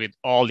 Zetron deal with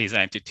all these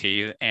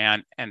entities.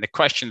 And the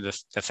question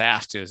that's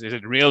asked is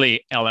it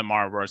really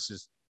LMR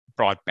versus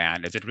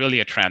broadband? Is it really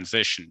a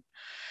transition?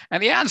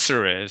 And the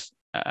answer is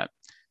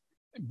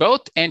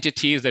both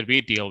entities that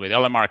we deal with,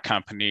 LMR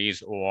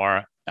companies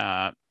or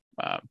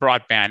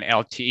broadband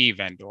LTE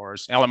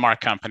vendors, LMR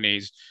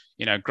companies,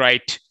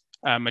 great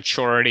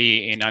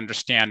maturity in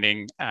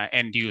understanding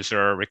end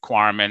user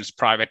requirements,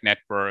 private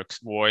networks,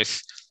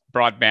 voice,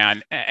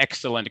 broadband,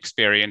 excellent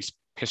experience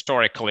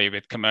historically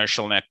with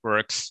commercial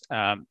networks,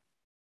 and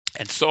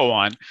so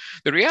on.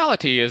 The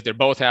reality is they're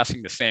both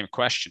asking the same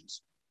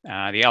questions.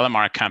 The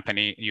LMR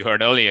company, you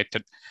heard earlier,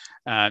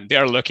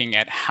 they're looking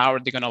at how are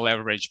they going to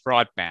leverage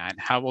broadband?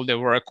 How will they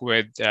work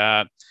with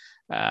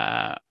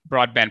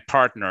broadband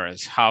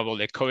partners? How will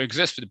they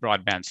coexist with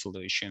broadband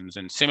solutions?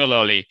 And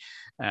similarly,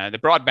 the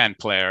broadband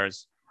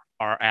players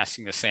are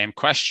asking the same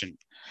question.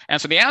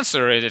 And so the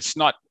answer is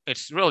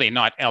it's really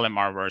not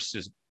LMR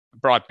versus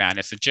broadband,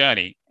 it's a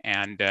journey.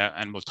 And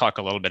we'll talk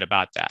a little bit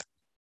about that.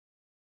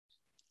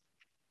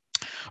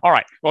 All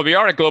right. Well, we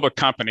are a global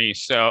company,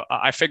 so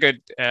I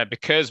figured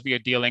because we are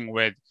dealing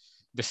with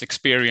this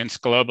experience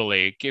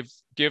globally,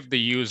 give the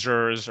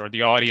users or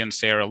the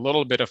audience there a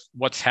little bit of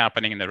what's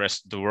happening in the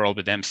rest of the world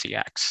with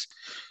MCX.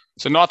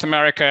 So North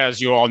America, as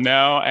you all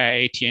know,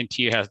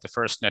 AT&T has the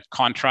FirstNet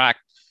contract,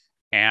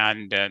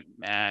 and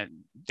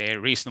they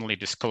recently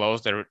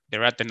disclosed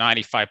they're at the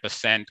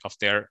 95% of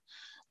their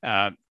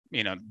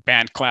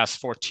band class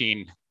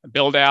 14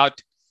 build out.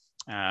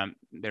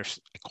 There's,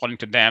 according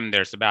to them,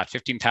 there's about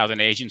 15,000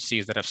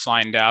 agencies that have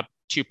signed up,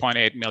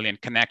 2.8 million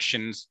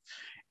connections,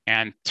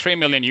 and 3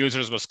 million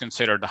users was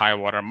considered the high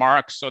water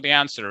mark. So the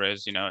answer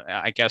is,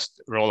 I guess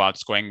the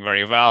rollout's going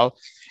very well.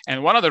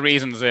 And one of the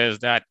reasons is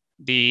that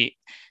the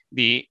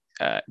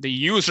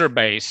user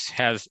base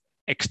has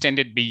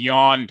extended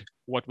beyond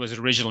what was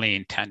originally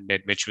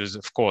intended, which was,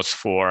 of course,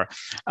 for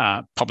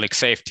public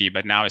safety,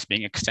 but now it's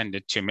being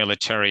extended to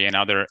military and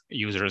other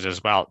users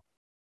as well.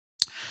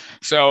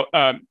 So,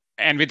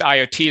 and with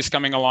IoTs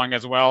coming along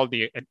as well,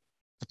 the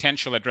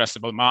potential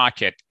addressable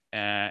market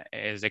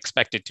is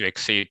expected to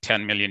exceed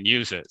 10 million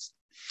users,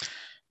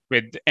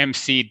 with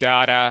MC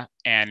data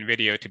and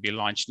video to be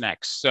launched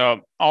next.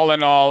 So all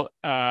in all,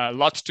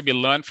 lots to be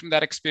learned from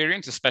that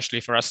experience,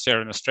 especially for us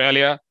here in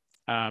Australia,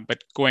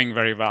 but going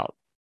very well.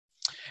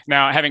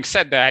 Now, having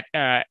said that,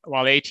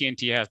 while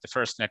AT&T has the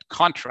FirstNet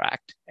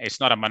contract, it's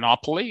not a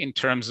monopoly in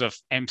terms of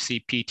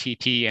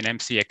MCPTT and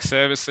MCX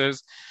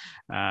services.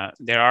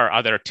 There are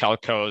other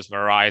telcos,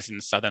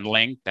 Verizon, Southern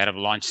Link, that have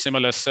launched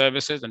similar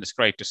services, and it's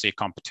great to see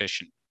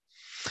competition.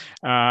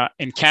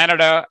 In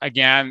Canada,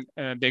 again,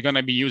 they're going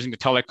to be using the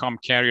telecom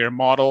carrier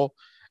model,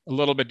 a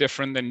little bit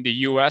different than the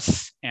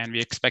US, and we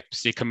expect to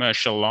see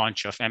commercial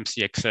launch of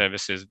MCX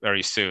services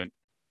very soon.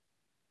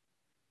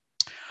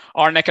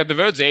 Our neck of the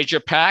woods,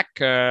 Asia Pac,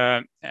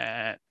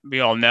 we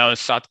all know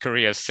South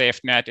Korea's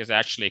SafeNet is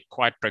actually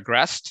quite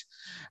progressed,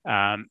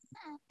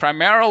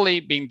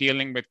 primarily been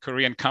dealing with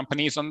Korean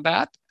companies on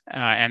that,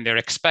 and they're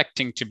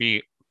expecting to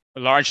be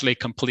largely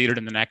completed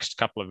in the next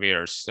couple of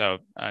years. So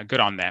good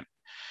on them.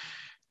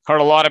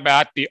 Heard a lot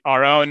about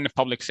our own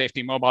public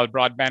safety mobile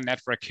broadband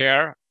network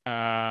here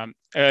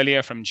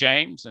earlier from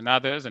James and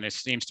others, and it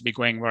seems to be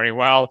going very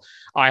well.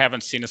 I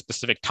haven't seen a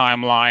specific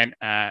timeline,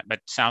 but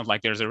sounds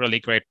like there's a really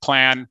great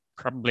plan,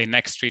 probably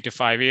next 3 to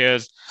 5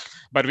 years.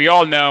 But we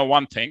all know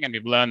one thing, and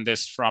we've learned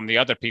this from the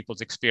other people's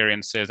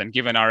experiences, and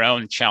given our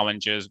own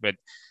challenges with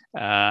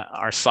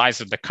our size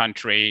of the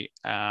country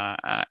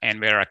and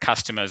where our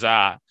customers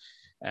are,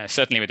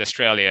 certainly with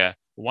Australia,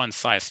 one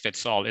size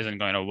fits all isn't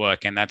going to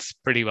work, and that's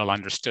pretty well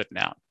understood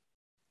now.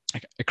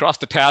 Across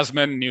the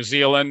Tasman, New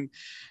Zealand,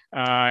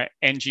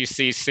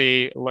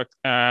 NGCC, look,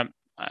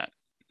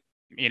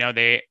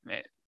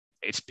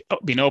 it's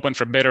been open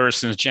for bidders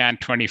since Jan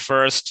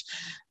 21st,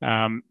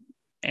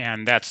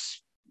 and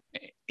that's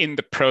in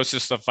the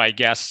process of, I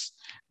guess,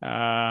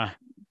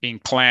 being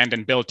planned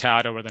and built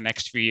out over the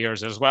next few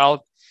years as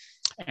well.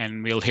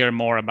 And we'll hear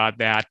more about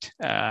that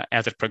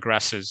as it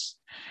progresses.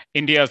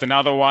 India is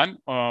another one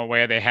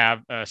where they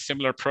have a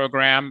similar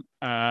program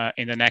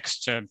in the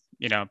next,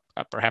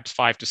 perhaps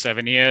 5 to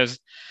 7 years.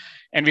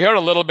 And we heard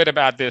a little bit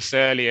about this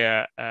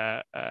earlier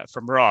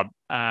from Rob,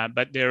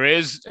 but there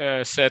is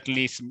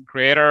certainly some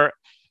greater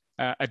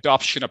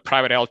adoption of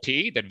private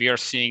LTE that we are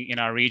seeing in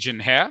our region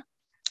here,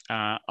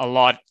 a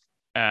lot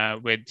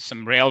with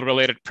some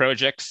rail-related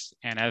projects.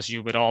 And as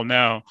you would all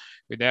know,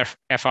 with their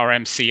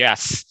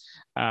FRMCS,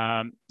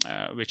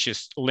 which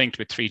is linked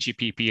with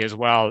 3GPP as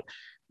well,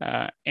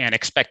 and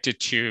expected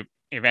to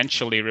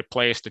eventually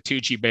replace the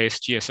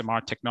 2G-based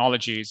GSMR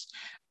technologies,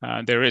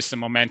 there is some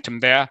momentum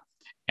there,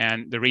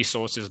 and the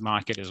resources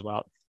market as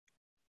well.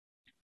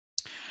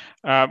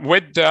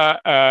 With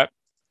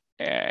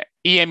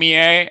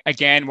EMEA,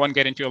 again, won't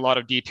get into a lot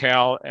of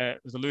detail.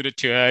 It was alluded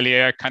to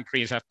earlier,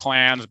 countries have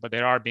plans, but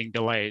there are being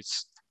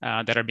delays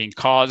that are being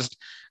caused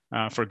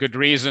for good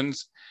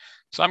reasons.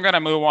 So I'm going to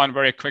move on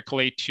very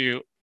quickly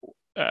to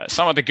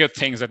some of the good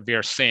things that we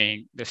are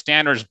seeing. The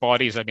standards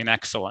bodies have been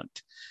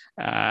excellent.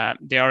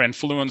 They are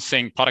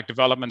influencing product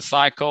development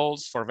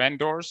cycles for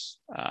vendors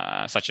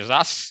such as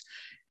us,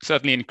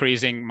 certainly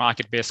increasing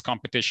market-based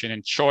competition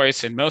and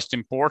choice, and most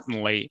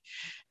importantly,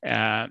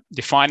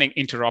 defining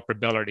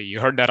interoperability. You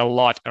heard that a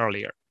lot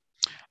earlier.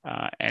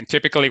 And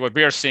typically what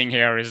we're seeing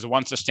here is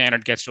once the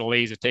standard gets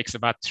released, it takes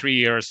about 3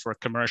 years for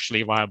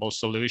commercially viable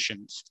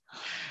solutions.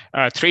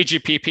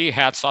 3GPP,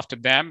 hats off to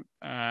them.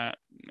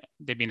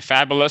 They've been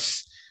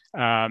fabulous.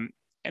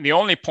 And the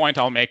only point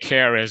I'll make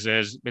here is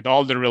with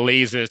all the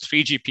releases,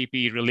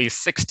 3GPP release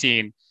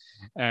 16,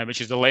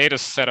 which is the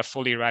latest set of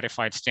fully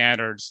ratified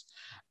standards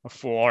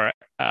for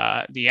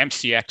the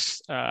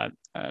MCX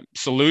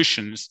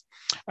solutions,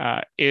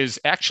 is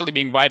actually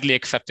being widely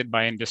accepted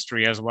by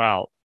industry as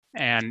well.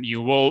 And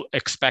you will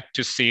expect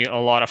to see a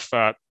lot of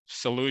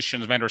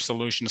vendor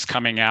solutions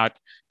coming out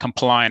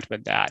compliant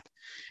with that.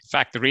 In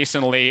fact,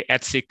 recently,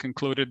 ETSI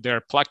concluded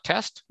their plug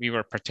test. We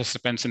were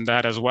participants in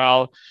that as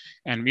well.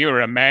 And we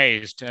were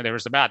amazed. There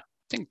was about, I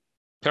think,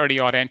 30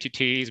 odd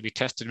entities. We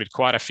tested with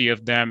quite a few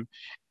of them.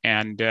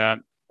 And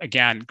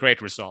again,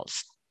 great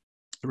results.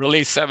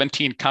 Release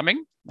 17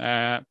 coming.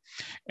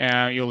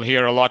 You'll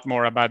hear a lot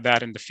more about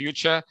that in the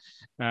future.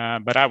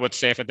 But I would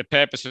say for the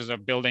purposes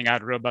of building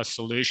out robust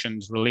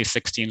solutions, Release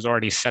 16 has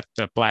already set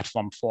the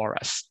platform for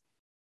us.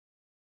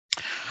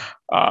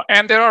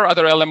 And there are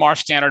other LMR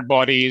standard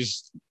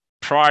bodies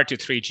prior to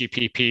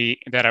 3GPP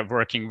that are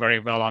working very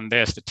well on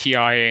this. The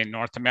TIA in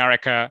North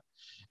America,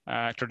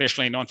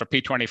 traditionally known for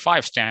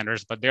P25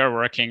 standards, but they're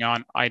working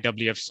on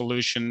IWF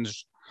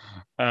solutions,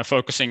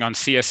 focusing on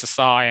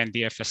CSSI and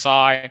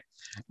DFSI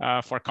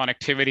for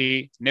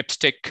connectivity.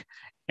 NIPSTIC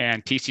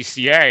and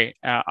TCCA,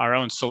 our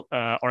own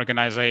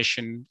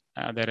organization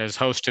that has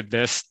hosted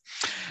this,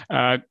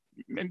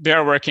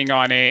 they're working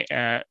on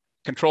a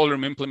control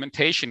room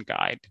implementation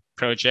guide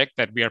project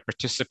that we are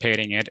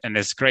participating in, and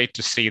it's great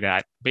to see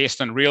that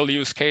based on real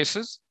use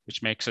cases,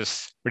 which makes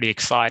us pretty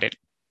excited.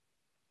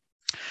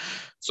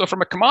 So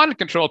from a command and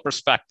control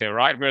perspective,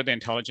 right, we're the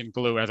intelligent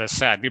glue, as I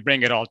said, we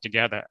bring it all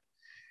together.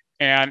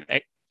 And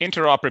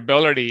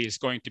interoperability is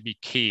going to be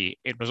key.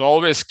 It was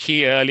always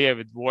key earlier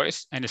with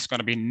voice, and it's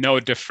going to be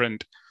no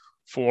different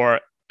for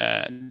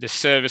the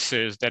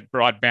services that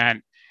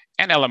broadband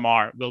and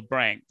LMR will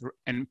bring,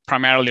 and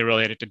primarily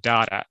related to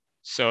data.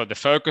 So the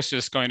focus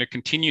is going to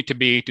continue to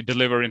be to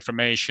deliver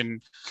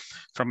information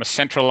from a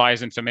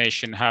centralized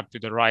information hub to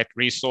the right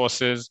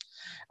resources,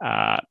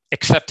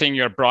 accepting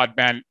your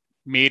broadband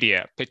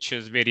media,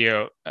 pictures,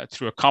 video,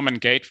 through a common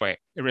gateway,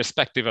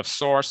 irrespective of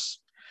source,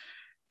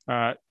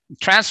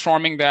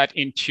 transforming that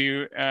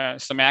into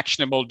some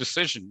actionable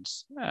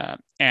decisions.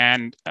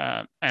 And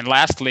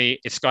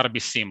lastly, it's got to be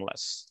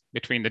seamless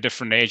between the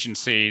different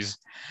agencies,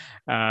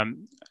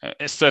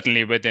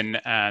 certainly within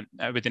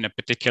a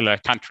particular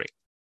country.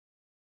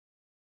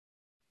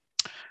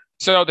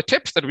 So the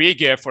tips that we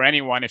give for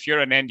anyone, if you're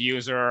an end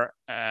user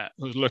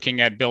who's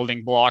looking at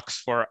building blocks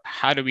for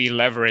how do we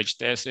leverage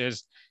this,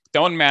 is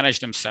don't manage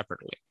them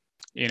separately.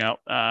 You know,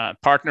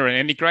 partner and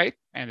integrate,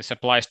 and this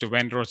applies to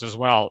vendors as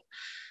well.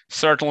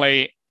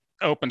 Certainly,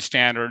 open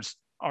standards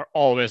are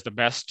always the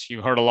best.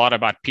 You heard a lot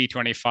about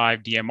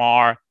P25,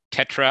 DMR,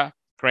 TETRA,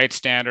 great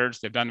standards.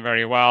 They've done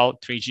very well.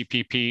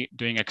 3GPP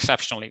doing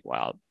exceptionally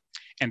well.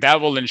 And that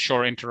will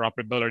ensure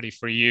interoperability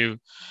for you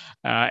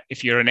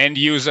if you're an end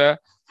user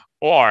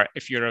or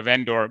if you're a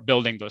vendor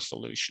building those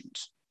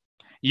solutions.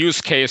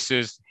 Use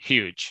cases,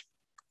 huge.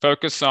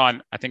 Focus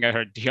on, I think I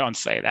heard Dion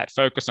say that,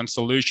 focus on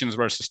solutions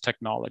versus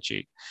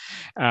technology.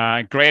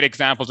 Great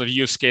examples of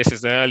use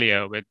cases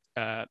earlier with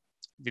the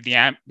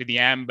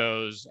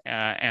AMBOs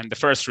and the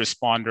first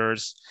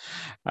responders.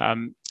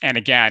 And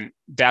again,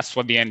 that's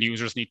what the end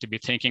users need to be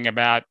thinking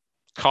about.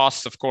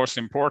 Costs, of course,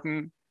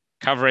 important.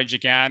 Coverage,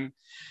 again.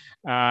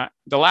 The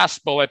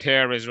last bullet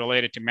here is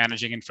related to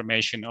managing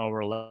information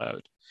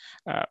overload.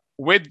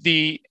 With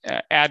the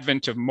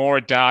advent of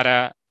more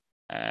data,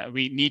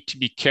 we need to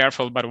be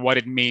careful about what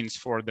it means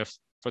for the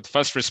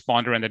first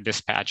responder and the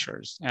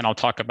dispatchers. And I'll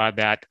talk about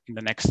that in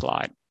the next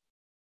slide.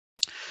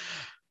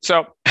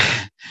 So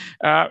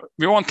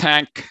we won't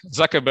thank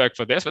Zuckerberg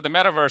for this, but the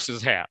metaverse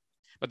is here.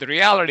 But the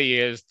reality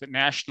is that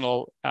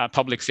national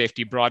public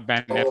safety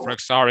broadband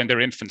networks are in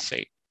their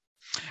infancy.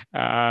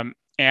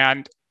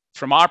 And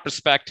from our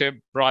perspective,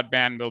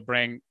 broadband will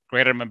bring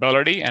greater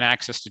mobility and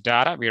access to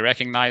data. We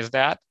recognize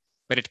that,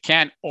 but it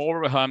can't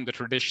overwhelm the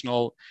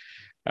traditional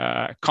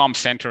comm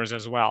centers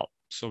as well.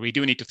 So we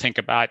do need to think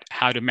about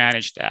how to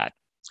manage that.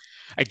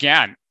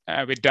 Again,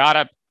 with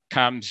data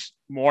comes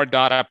more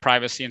data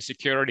privacy and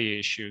security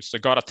issues. So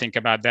got to think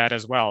about that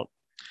as well.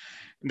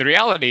 And the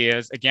reality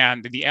is,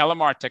 again, the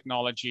LMR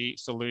technology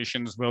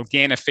solutions will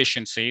gain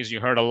efficiencies. You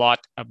heard a lot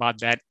about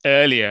that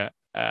earlier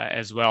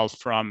as well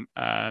from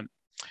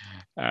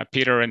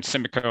Peter and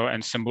Simiko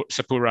and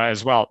Sapura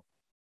as well.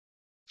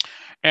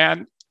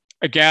 And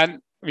again,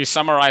 we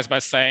summarize by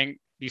saying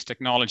these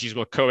technologies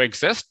will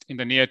coexist in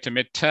the near to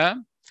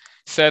mid-term.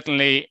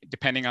 Certainly,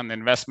 depending on the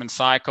investment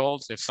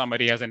cycles, if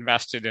somebody has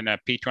invested in a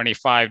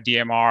P25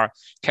 DMR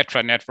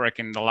TETRA network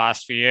in the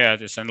last few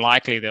years, it's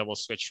unlikely they will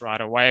switch right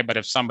away. But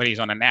if somebody's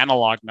on an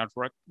analog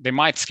network, they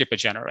might skip a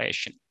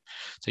generation.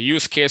 So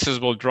use cases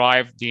will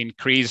drive the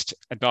increased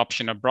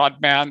adoption of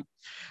broadband.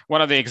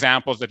 One of the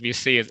examples that we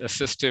see is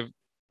assistive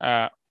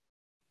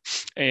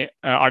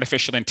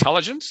artificial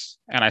intelligence.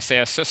 And I say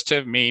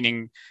assistive,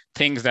 meaning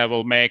things that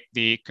will make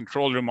the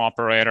control room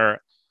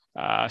operator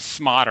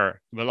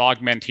smarter, will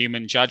augment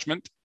human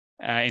judgment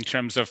in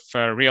terms of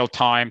real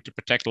time to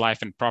protect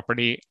life and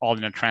property, all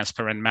in a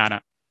transparent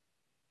manner.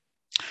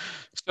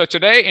 So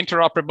today,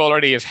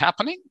 interoperability is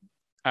happening.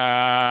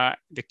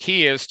 The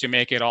key is to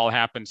make it all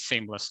happen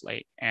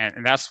seamlessly.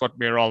 And that's what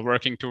we're all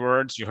working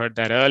towards. You heard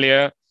that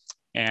earlier,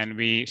 and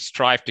we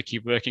strive to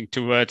keep working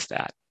towards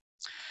that.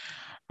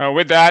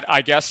 With that,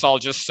 I guess I'll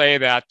just say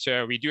that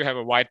we do have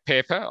a white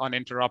paper on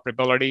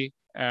interoperability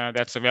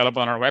that's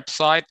available on our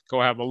website.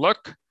 Go have a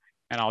look,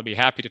 and I'll be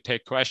happy to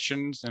take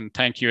questions. And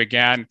thank you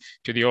again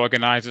to the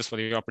organizers for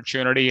the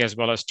opportunity, as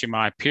well as to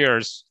my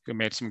peers who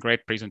made some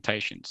great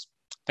presentations.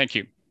 Thank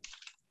you.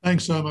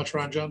 Thanks so much,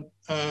 Ranjan.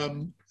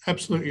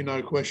 Absolutely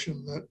no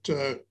question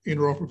that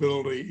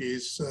interoperability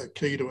is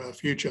key to our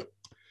future.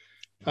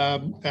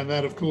 And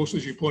that, of course,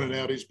 as you pointed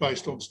out, is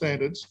based on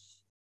standards.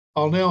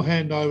 I'll now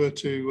hand over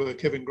to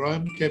Kevin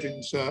Graham.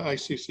 Kevin's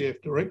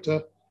ACCF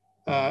Director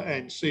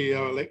and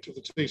CEO-elect of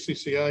the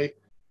TCCA,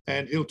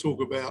 and he'll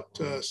talk about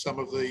some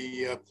of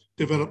the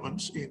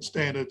developments in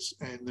standards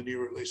and the new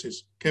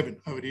releases. Kevin,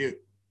 over to you.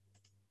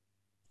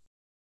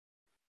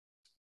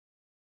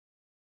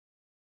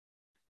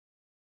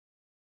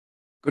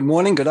 Good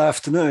morning, good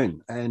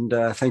afternoon, and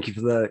thank you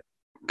for the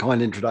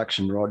kind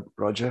introduction,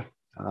 Roger.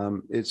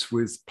 It's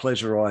with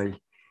pleasure I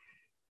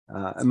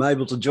am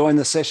able to join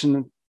the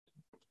session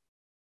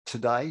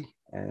today,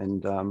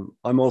 and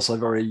I'm also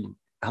very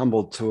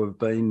humbled to have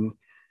been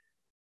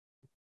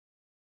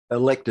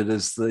elected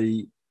as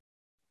the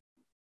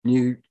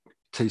new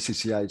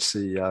TCCA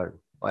CEO.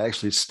 I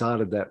actually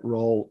started that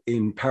role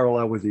in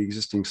parallel with the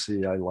existing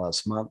CEO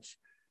last month,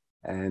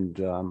 and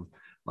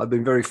I've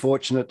been very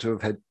fortunate to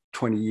have had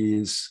 20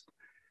 years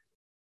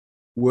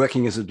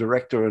working as a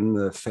director and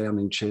the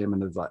founding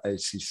chairman of the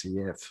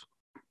ACCF.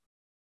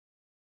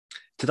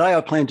 Today, I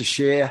plan to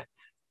share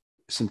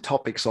some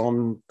topics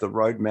on the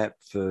roadmap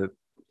for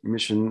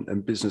mission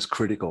and business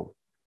critical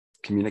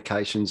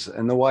communications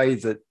and the way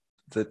that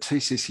the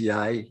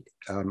TCCA,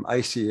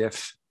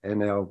 ACF,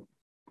 and our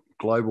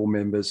global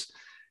members,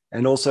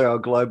 and also our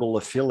global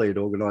affiliate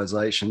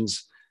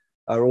organisations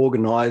are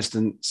organised,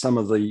 and some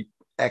of the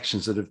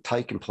actions that have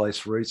taken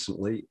place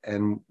recently,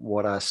 and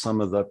what are some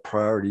of the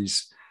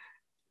priorities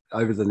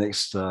over the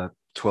next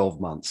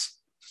 12 months.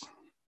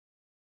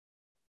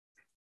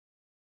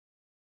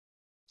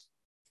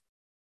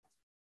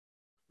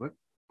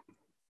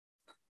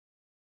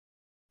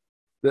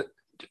 But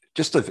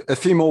just a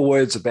few more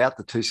words about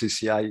the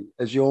TCCA.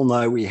 As you all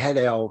know, we had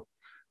our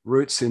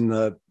roots in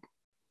the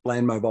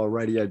land mobile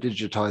radio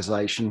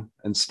digitisation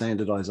and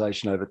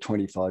standardisation over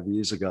 25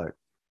 years ago.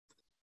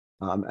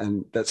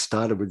 And that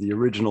started with the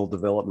original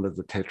development of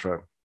the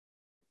TETRA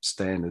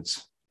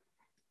standards.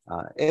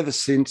 Ever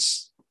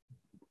since,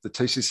 the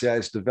TCCA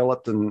has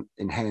developed and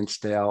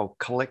enhanced our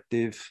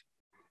collective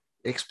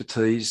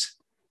expertise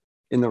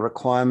in the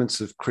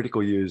requirements of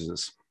critical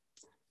users,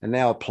 and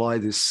now apply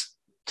this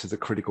to the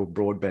critical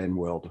broadband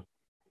world.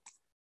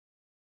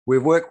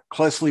 We've worked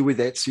closely with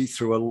ETSI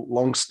through a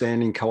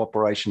long-standing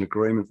cooperation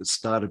agreement that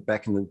started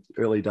back in the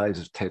early days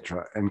of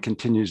TETRA and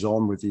continues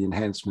on with the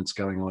enhancements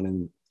going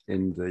on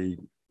in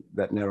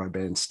that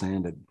narrowband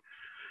standard.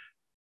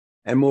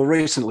 And more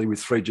recently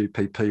with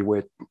 3GPP,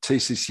 where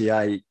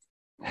TCCA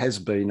has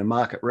been a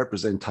market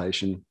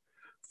representation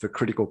for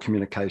critical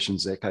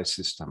communications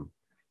ecosystem.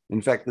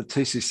 In fact, the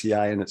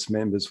TCCA and its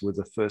members were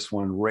the first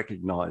one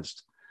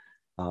recognised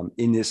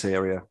in this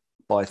area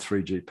by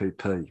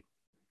 3GPP.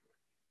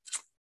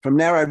 From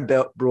narrow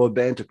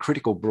broadband to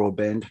critical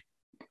broadband,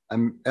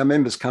 our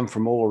members come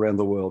from all around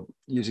the world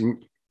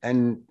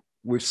and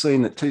we've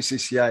seen that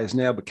TCCA has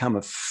now become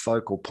a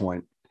focal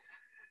point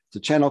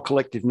to channel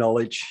collective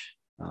knowledge,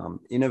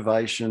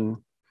 innovation,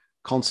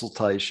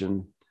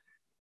 consultation,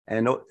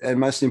 and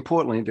most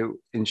importantly, to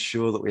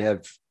ensure that we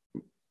have,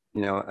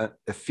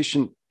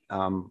 efficient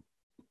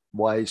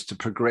ways to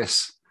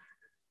progress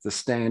the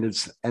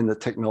standards and the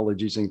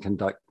technologies in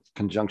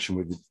conjunction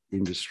with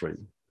industry.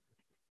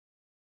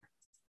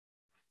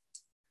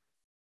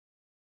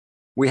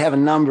 We have a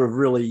number of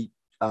really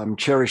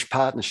cherished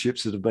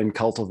partnerships that have been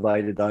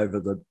cultivated over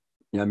the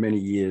many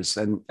years,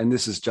 and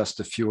this is just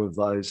a few of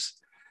those.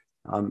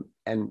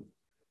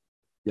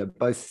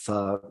 Both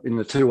in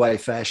a two-way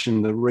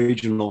fashion, the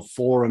regional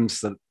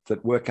forums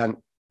that work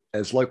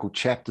as local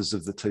chapters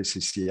of the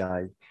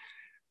TCCA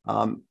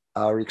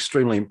are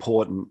extremely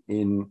important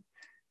in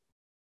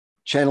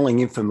channeling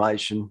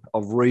information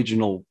of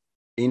regional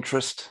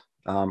interest,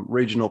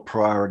 regional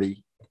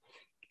priority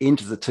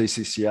into the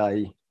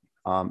TCCA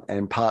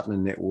and partner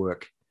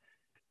network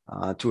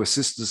to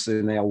assist us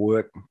in our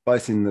work,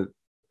 both in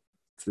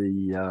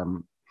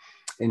the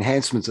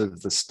enhancements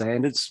of the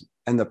standards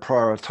and the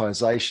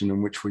prioritisation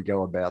in which we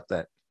go about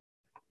that.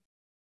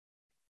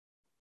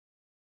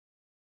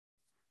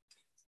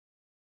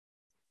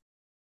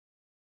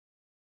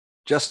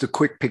 Just a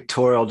quick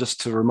pictorial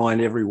just to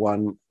remind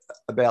everyone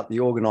about the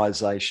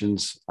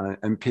organisations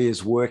and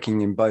peers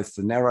working in both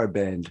the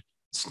narrowband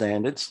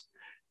standards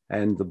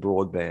and the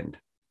broadband.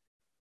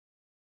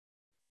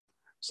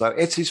 So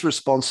ETSI is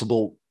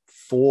responsible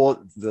for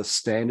the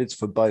standards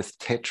for both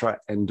TETRA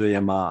and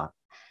DMR,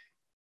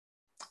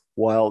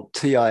 while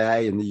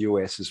TIA in the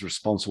US is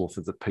responsible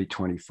for the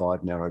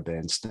P25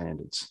 narrowband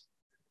standards.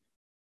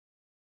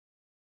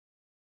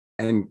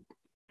 And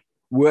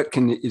work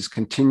is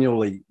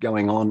continually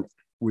going on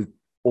with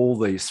all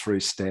these three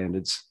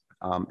standards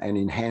and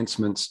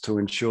enhancements to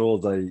ensure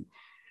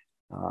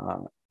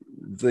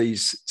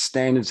these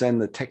standards and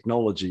the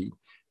technology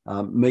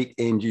meet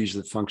end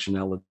user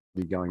functionality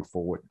going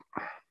forward.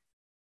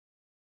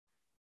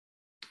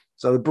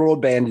 So the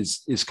broadband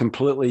is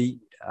completely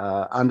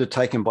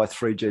undertaken by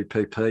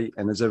 3GPP,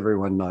 and as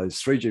everyone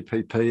knows,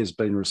 3GPP has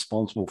been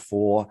responsible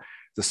for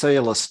the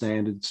cellular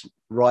standards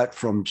right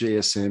from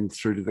GSM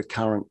through to the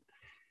current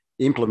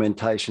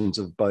implementations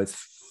of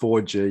both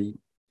 4G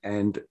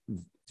and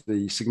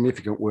the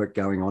significant work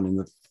going on in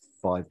the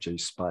 5G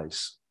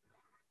space.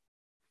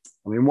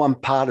 I mean, one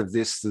part of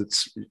this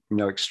that's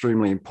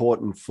extremely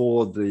important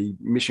for the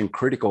mission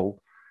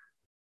critical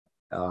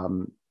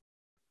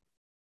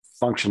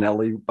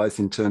functionality, both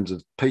in terms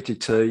of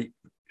PTT,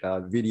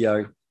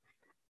 video,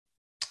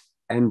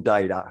 and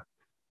data,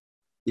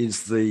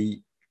 is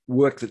the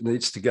work that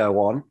needs to go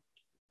on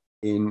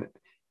in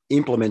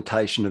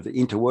implementation of the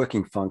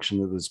interworking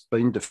function that has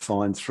been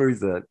defined through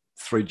the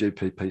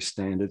 3GPP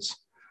standards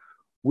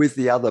with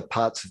the other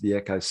parts of the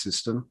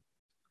ecosystem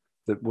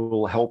that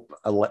will help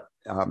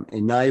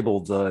enable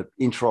the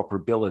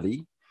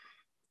interoperability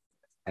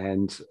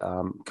and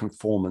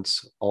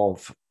conformance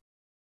of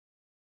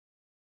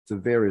the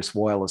various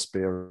wireless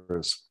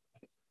bearers.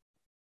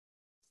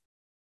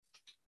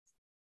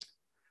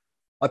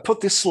 I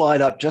put this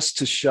slide up just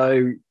to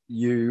show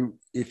you,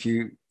 if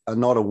you are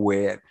not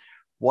aware,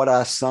 what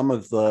are some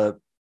of the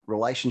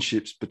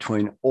relationships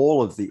between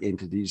all of the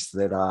entities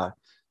that are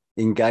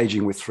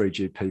engaging with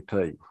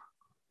 3GPP.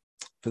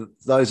 For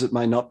those that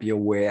may not be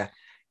aware,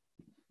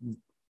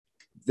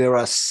 there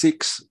are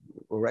 6,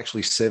 or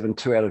actually 7,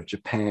 2 out of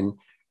Japan,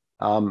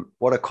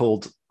 what are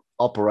called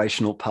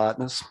operational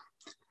partners.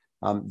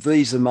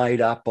 These are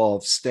made up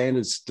of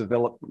standards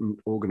development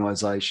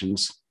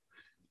organisations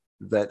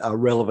that are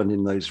relevant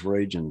in these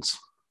regions.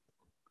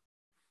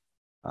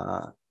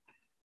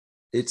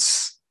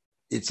 It's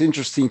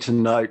interesting to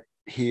note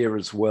here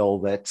as well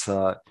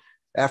that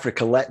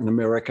Africa, Latin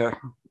America,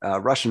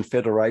 Russian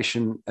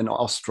Federation and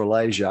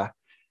Australasia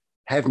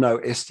have no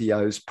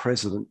SDOs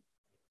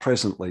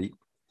presently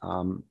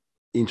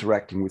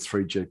interacting with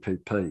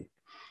 3GPP.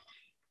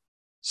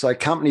 So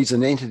companies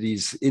and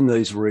entities in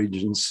these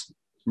regions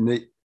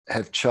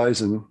have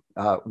chosen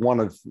one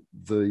of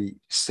the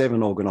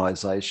 7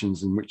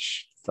 organisations in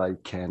which they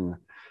can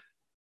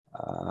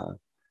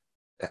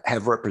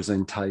have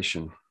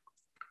representation.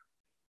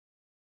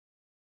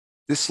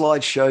 This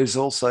slide shows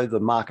also the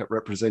market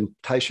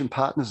representation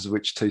partners, of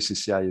which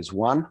TCCA is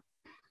one.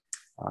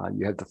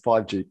 You have the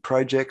 5G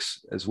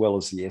projects as well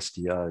as the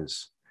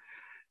SDOs.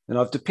 And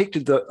I've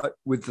depicted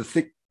with the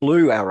thick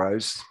blue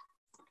arrows,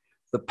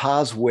 the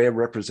paths where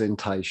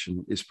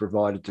representation is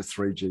provided to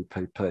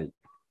 3GPP.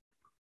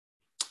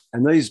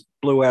 And these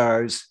blue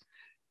arrows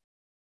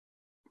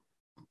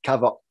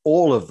cover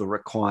all of the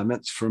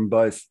requirements from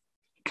both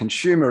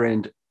consumer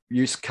end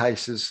use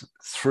cases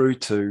through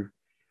to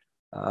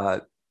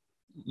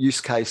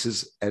use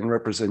cases and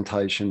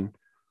representation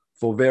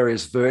for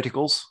various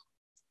verticals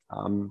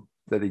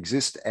that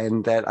exist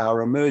and that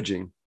are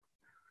emerging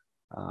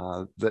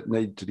that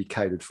need to be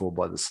catered for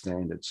by the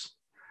standards.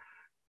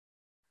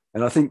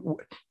 And I think,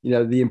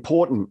 the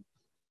important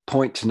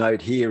point to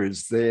note here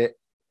is the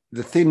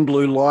thin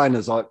blue line,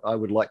 as I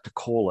would like to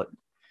call it,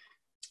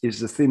 is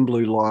the thin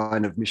blue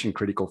line of mission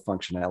critical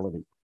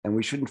functionality. And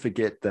we shouldn't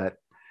forget that,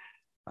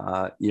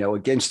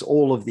 against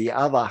all of the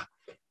other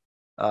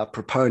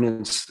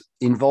proponents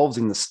involved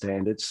in the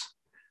standards,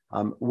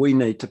 we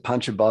need to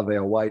punch above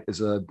our weight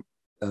as a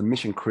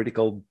mission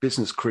critical,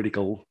 business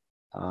critical,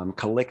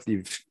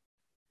 collective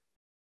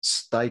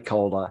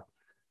stakeholder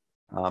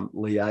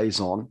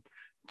liaison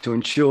to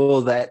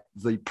ensure that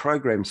the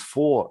programs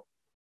for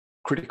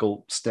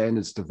critical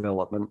standards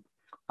development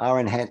are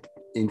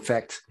in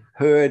fact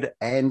heard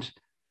and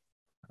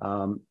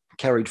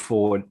carried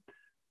forward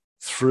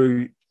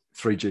through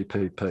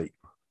 3GPP.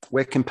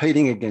 We're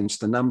competing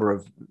against a number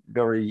of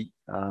very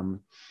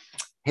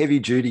heavy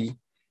duty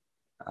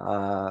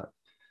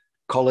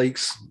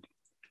colleagues,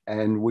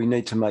 and we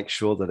need to make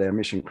sure that our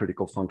mission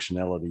critical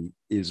functionality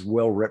is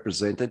well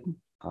represented,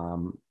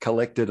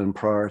 collected and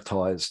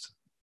prioritised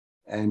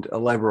and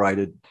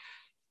elaborated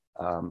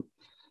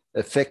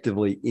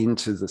effectively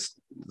into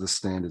the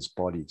standards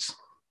bodies.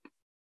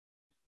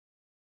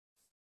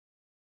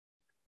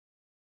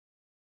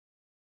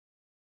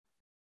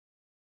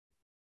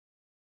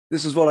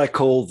 This is what I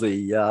call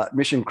the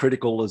mission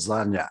critical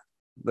lasagna,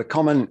 the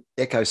common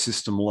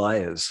ecosystem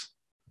layers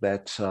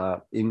that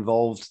are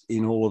involved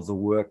in all of the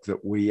work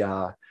that we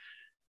are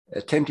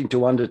attempting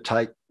to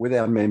undertake with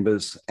our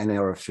members and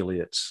our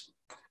affiliates,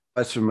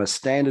 both from a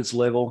standards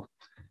level,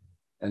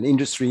 an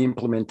industry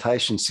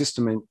implementation,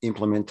 system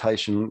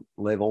implementation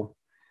level,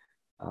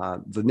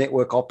 the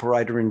network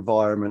operator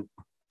environment,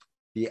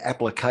 the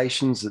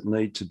applications that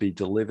need to be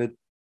delivered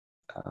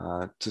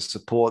to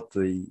support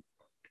the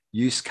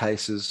use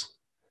cases,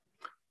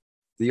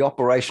 the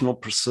operational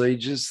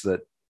procedures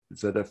that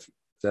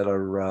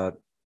are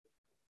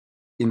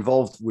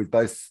involved with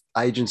both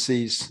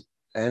agencies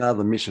and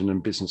other mission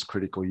and business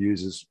critical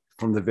users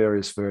from the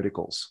various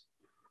verticals.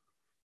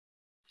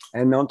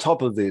 And on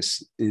top of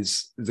this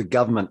is the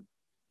government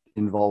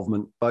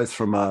involvement, both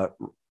from a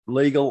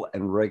legal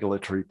and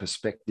regulatory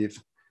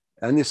perspective.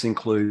 And this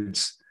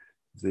includes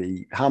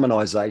the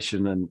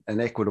harmonisation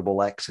and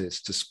equitable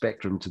access to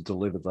spectrum to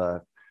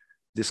deliver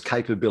this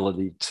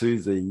capability to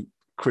the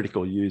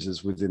critical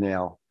users within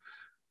our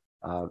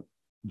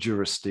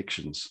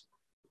jurisdictions.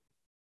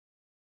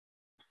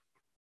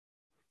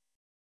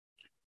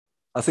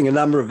 I think a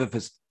number of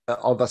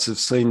of us have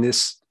seen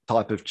this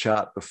type of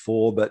chart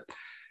before, but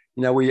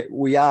you know,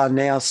 we are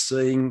now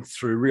seeing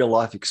through real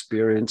life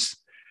experience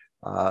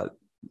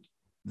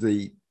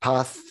the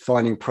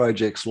pathfinding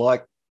projects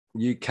like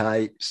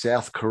UK,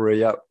 South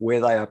Korea, where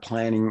they are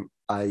planning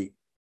a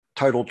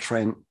total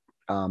trend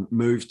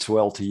move to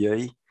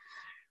LTE.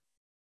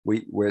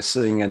 We're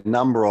seeing a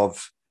number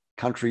of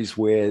countries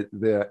where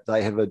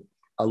they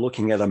are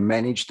looking at a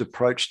managed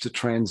approach to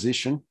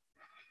transition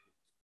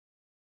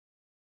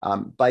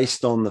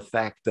based on the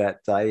fact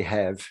that they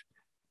have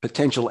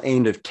potential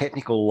end of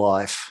technical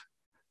life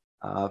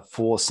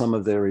for some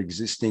of their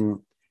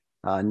existing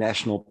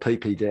national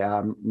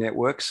PPDR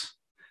networks,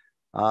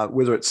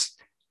 whether it's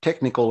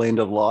technical end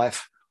of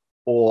life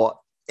or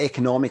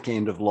economic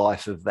end of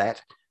life of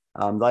that.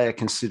 They are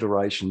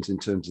considerations in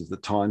terms of the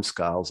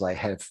timescales they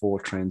have for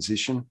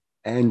transition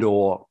and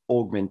or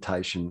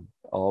augmentation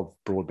of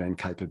broadband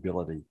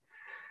capability.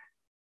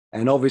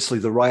 And obviously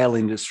the rail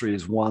industry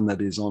is one that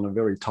is on a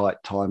very tight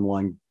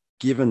timeline,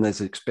 given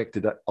there's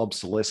expected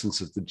obsolescence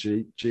of the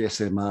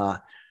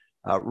GSMR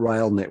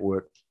rail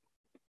network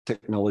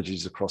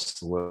technologies across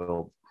the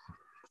world.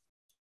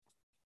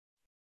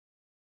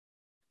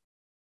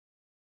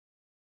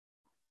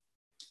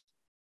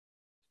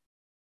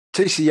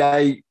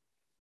 TCA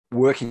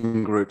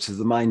working groups are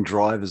the main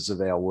drivers of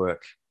our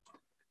work.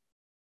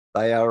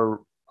 They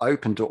are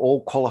open to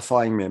all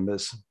qualifying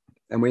members,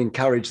 and we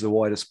encourage the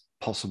widest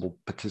possible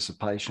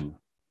participation.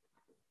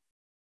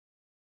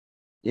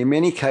 In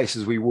many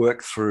cases, we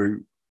work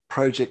through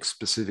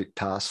project-specific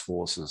task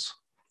forces.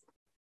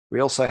 We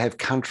also have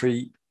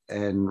country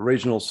and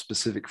regional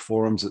specific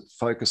forums that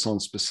focus on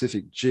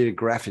specific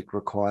geographic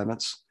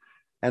requirements.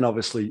 And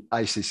obviously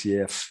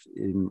ACCF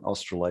in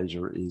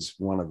Australasia is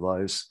one of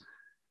those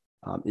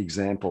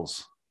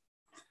examples.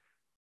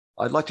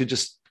 I'd like to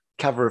just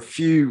cover a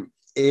few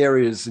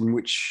areas in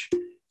which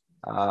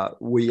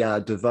we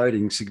are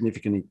devoting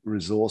significant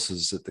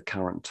resources at the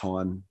current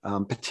time,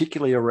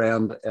 particularly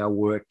around our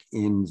work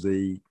in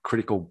the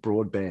critical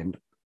broadband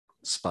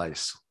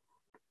space.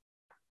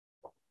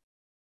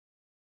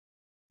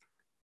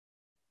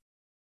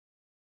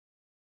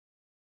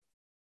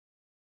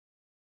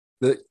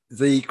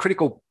 The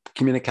Critical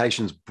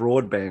Communications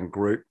Broadband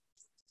Group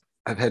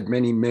have had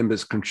many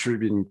members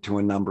contributing to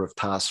a number of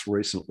tasks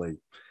recently.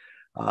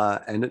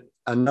 And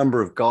a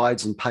number of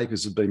guides and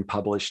papers have been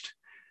published.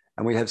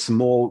 And we have some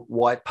more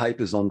white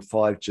papers on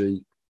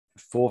 5G,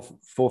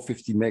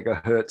 450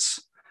 megahertz,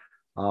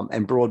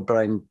 and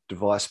broadband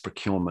device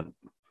procurement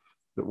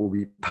that will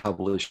be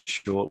published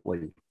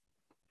shortly.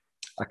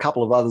 A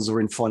couple of others are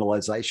in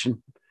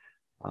finalisation,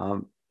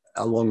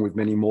 along with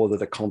many more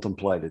that are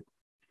contemplated.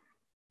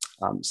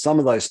 Some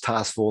of those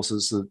task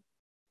forces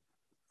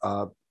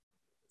that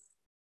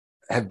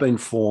have been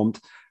formed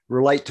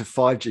relate to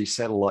 5G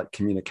satellite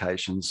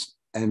communications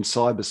and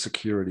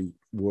cybersecurity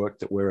work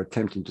that we're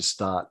attempting to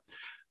start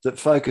that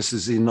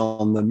focuses in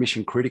on the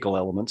mission critical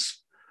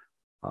elements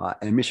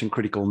and mission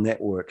critical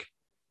network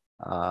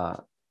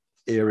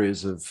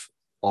areas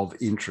of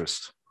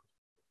interest.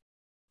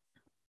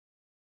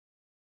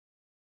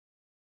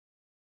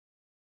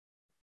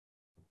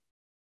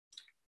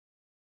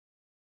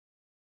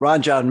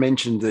 Ranjan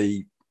mentioned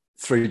the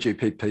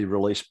 3GPP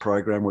release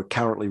program. We're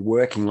currently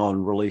working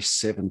on release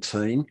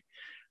 17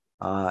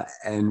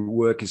 and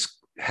work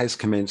has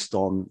commenced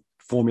on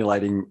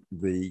formulating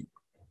the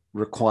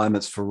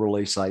requirements for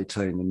release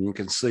 18. And you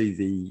can see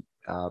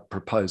the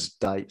proposed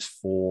dates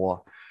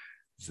for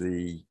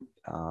the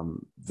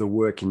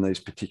work in these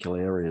particular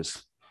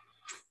areas.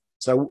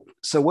 So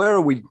where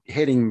are we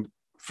heading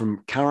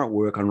from current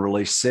work on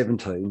release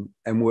 17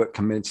 and work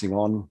commencing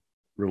on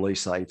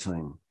release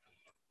 18?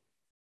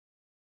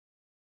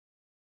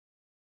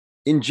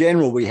 In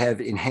general, we have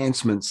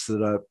enhancements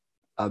that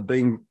are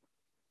being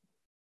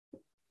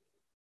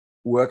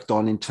worked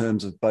on in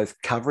terms of both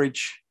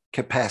coverage,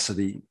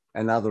 capacity,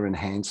 and other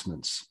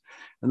enhancements.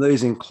 And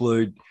these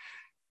include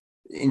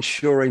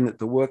ensuring that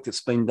the work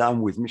that's been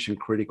done with mission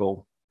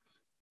critical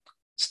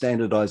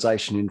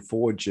standardization in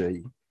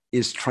 4G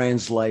is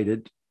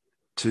translated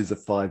to the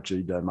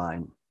 5G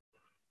domain.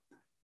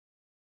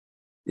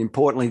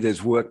 Importantly,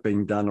 there's work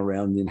being done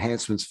around the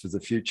enhancements for the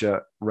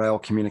future rail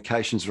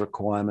communications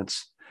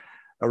requirements,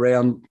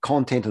 around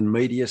content and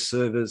media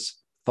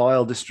servers,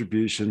 file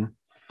distribution,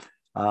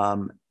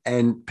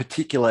 and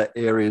particular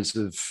areas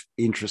of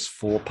interest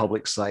for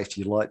public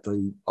safety, like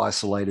the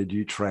isolated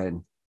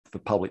UTRAN for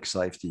public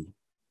safety.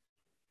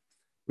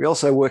 We're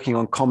also working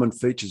on common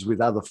features with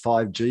other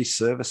 5G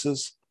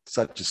services,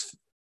 such as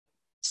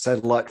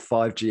satellite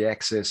 5G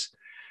access.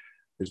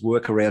 There's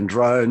work around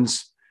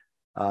drones,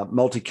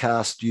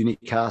 multicast,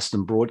 unicast,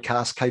 and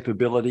broadcast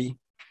capability.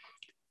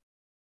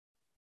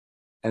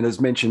 And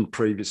as mentioned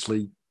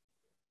previously,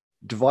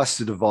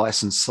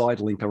 device-to-device and side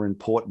link are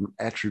important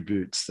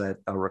attributes that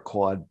are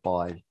required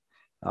by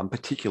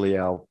particularly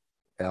our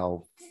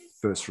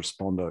first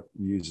responder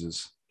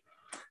users.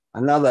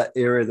 Another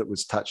area that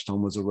was touched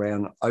on was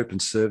around open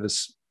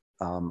service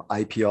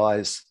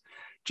APIs,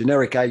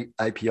 generic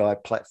API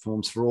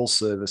platforms for all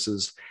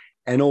services,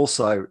 and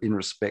also in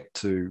respect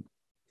to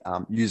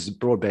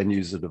broadband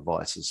user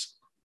devices.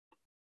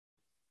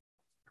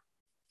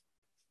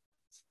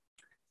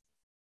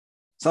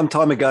 Some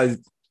time ago,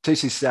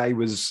 TCCA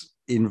was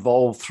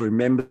involved through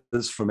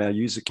members from our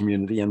user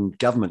community and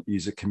government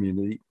user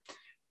community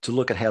to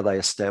look at how they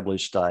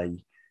established a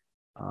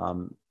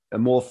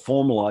more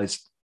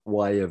formalised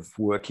way of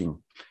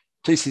working.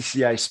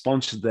 TCCA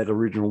sponsored that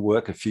original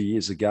work a few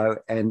years ago,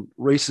 and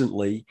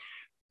recently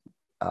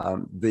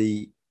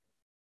the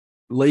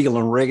legal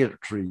and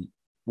regulatory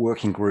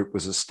working group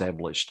was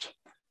established.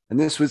 And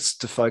this was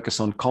to focus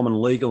on common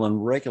legal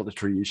and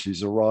regulatory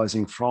issues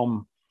arising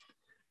from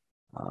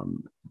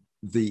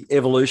the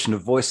evolution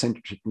of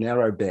voice-centric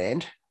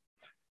narrowband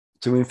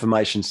to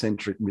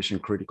information-centric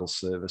mission-critical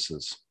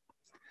services.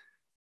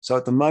 So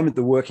at the moment,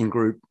 the working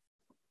group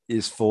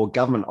is for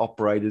government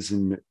operators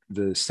in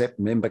the CEP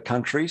member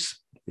countries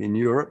in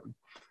Europe,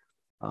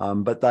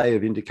 but they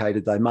have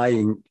indicated they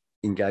may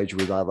engage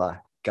with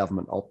other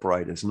government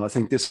operators. And I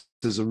think this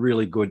is a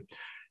really good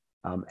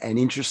and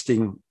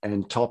interesting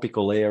and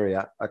topical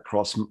area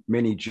across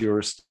many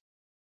jurisdictions.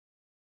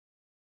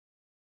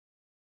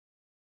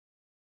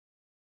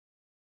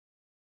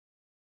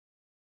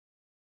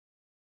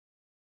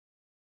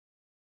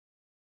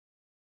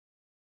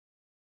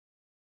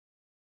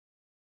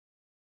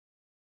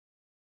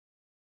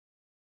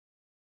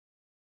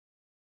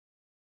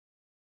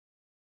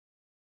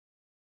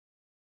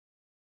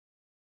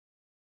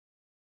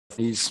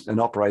 And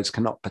operators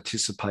cannot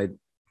participate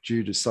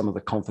due to some of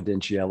the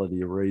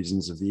confidentiality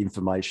reasons of the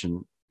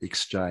information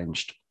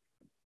exchanged.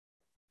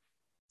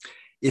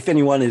 If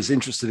anyone is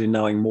interested in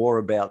knowing more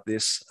about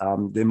this,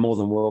 they're more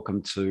than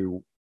welcome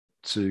to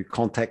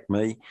contact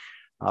me.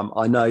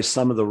 I know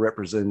some of the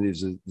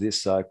representatives of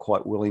this are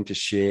quite willing to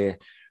share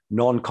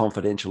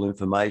non-confidential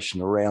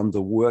information around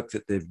the work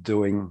that they're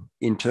doing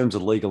in terms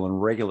of legal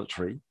and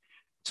regulatory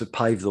to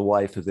pave the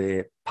way for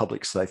their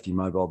public safety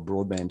mobile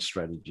broadband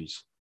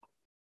strategies.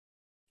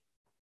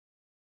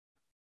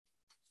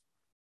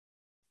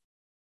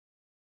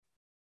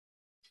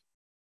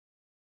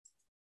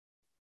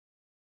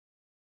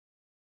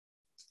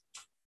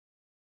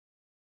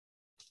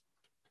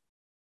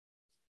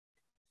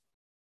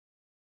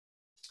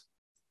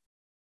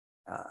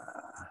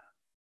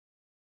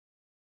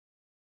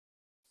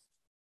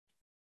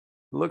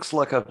 Looks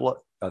like I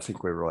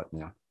think we're right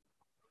now.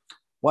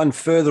 One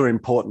further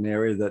important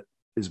area that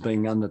is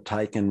being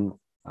undertaken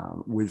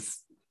with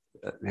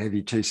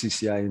heavy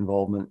TCCA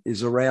involvement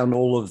is around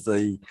all of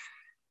the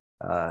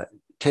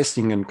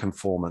testing and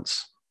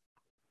conformance.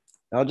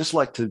 I'd just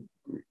like to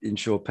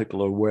ensure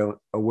people are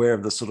aware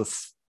of the sort of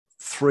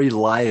three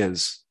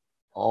layers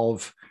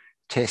of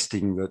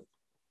testing that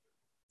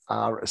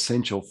are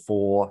essential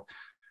for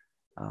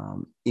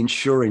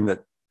ensuring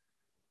that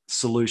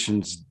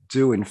solutions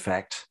do in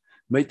fact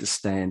meet the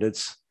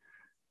standards,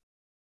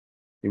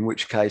 in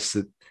which case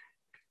that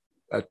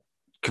a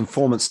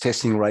conformance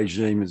testing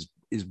regime is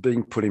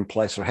being put in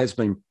place or has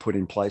been put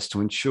in place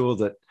to ensure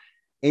that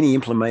any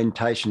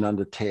implementation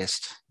under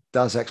test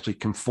does actually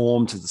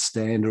conform to the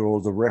standard or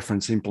the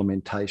reference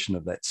implementation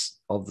of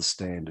the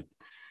standard.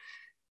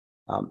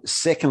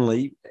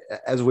 Secondly,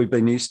 as we've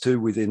been used to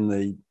within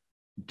the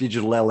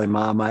digital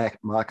LMR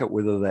market,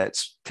 whether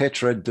that's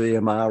TETRA,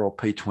 DMR or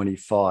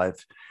P25,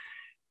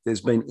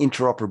 there's been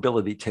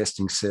interoperability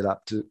testing set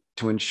up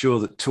to ensure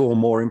that two or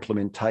more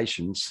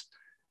implementations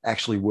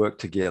actually work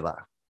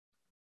together.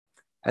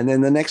 And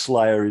then the next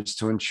layer is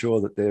to ensure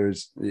that there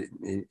is,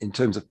 in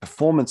terms of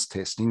performance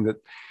testing, that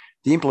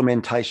the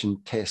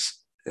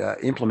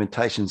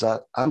implementations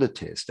are under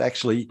test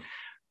actually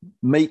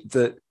meet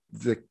the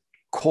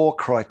core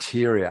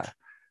criteria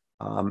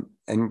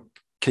and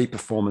key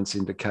performance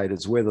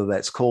indicators, whether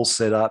that's call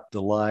setup,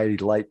 delay,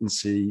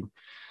 latency,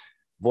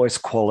 voice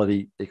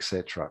quality,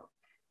 etc.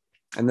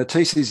 And the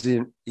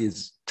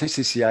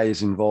TCCA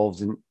is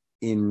involved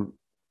in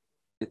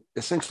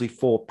essentially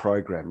 4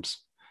 programs.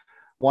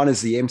 One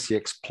is the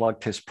MCX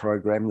plug test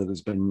program that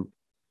has been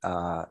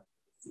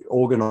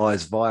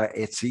organised via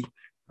ETSI,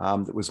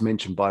 that was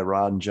mentioned by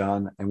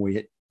Ranjan,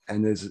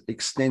 and there's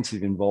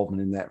extensive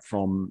involvement in that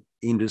from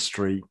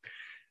industry,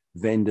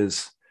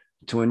 vendors,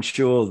 to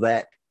ensure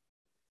that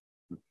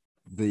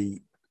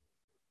the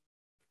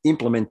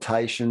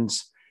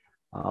implementations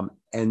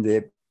and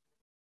their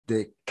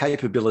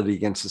capability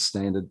against the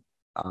standard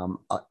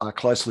are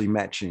closely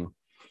matching.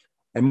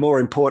 And more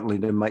importantly,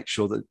 to make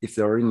sure that if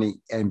there are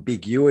any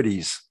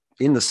ambiguities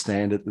in the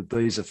standard, that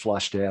these are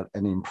flushed out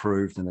and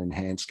improved and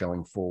enhanced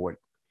going forward.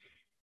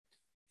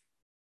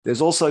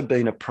 There's also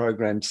been a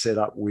program set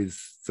up with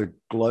the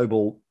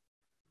Global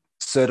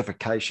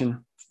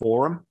Certification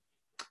Forum.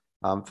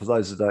 For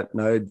those that don't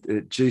know,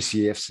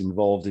 GCF's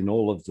involved in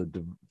all of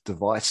the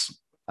device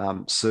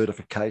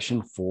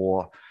certification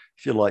for,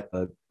 if you like,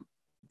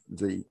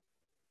 the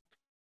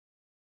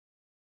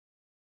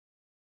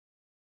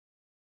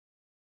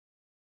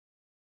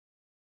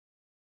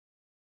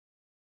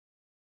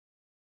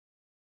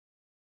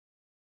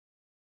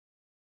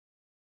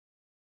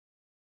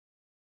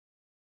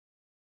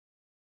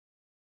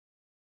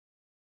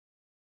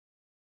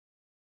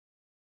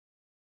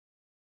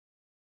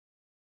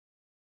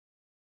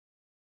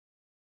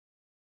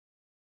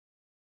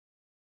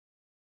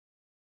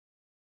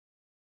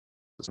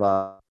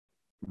a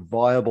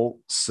viable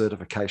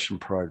certification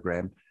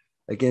program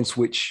against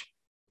which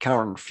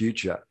current and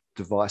future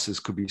devices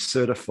could be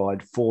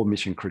certified for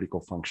mission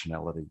critical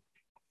functionality.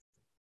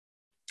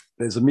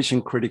 There's a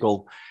mission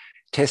critical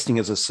testing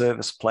as a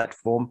service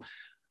platform,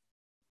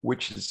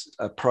 which is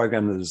a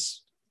program that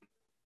is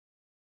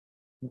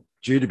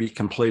due to be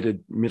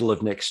completed middle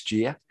of next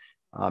year.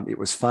 It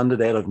was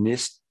funded out of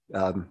NIST,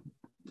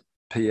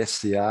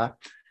 PSCR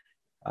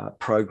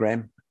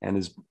program, and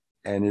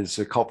is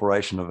a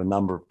cooperation of a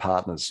number of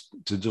partners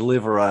to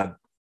deliver a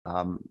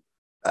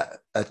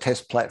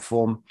test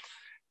platform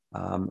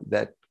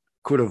that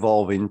could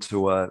evolve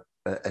into a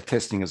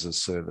testing as a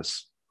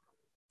service.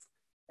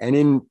 And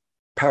in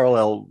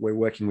parallel, we're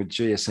working with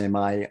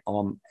GSMA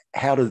on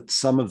how do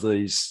some of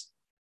these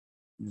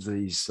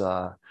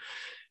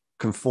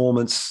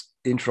conformance,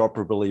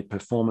 interoperability,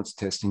 performance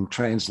testing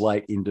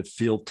translate into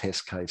field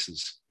test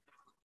cases.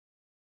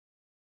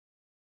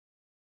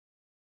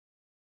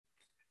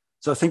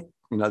 So I think,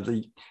 you know,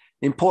 the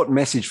important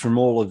message from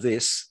all of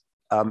this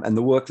and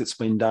the work that's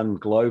been done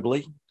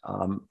globally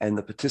and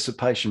the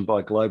participation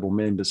by global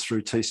members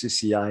through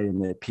TCCA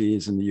and their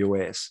peers in the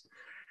US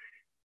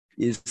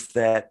is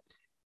that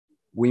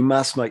we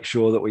must make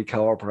sure that we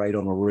cooperate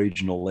on a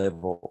regional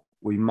level.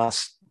 We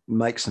must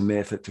make some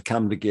effort to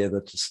come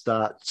together to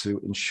start to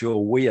ensure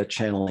we are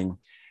channeling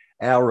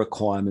our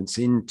requirements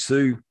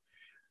into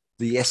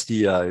the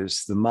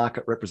SDOs, the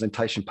market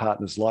representation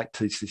partners like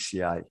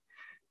TCCA,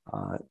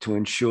 to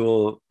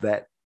ensure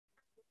that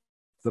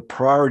the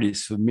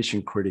priorities for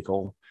mission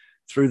critical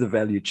through the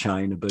value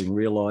chain are being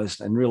realised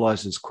and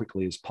realised as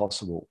quickly as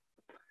possible.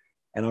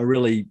 And I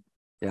really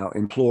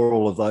implore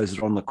all of those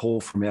that are on the call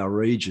from our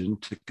region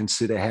to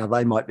consider how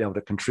they might be able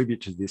to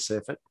contribute to this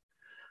effort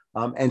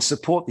and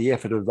support the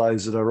effort of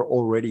those that are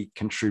already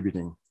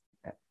contributing.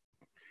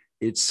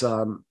 It's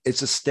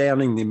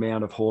astounding the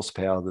amount of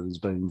horsepower that has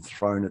been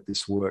thrown at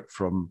this work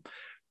from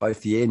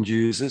both the end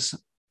users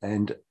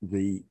and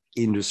the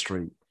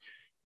industry.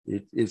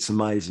 It's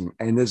amazing,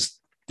 and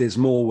there's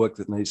more work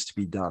that needs to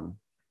be done.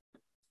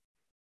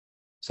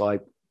 So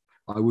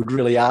I would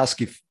really ask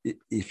if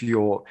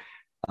you're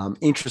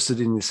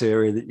interested in this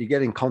area that you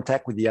get in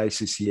contact with the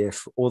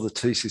ACCF or the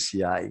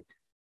TCCA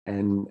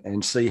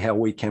and see how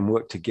we can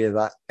work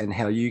together and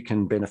how you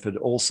can benefit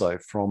also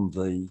from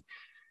the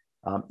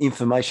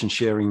information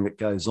sharing that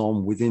goes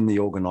on within the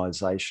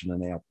organisation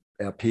and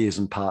our peers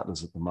and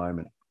partners at the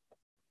moment.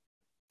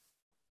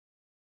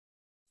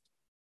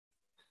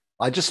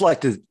 I'd just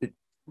like to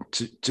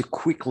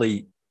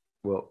quickly,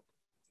 well,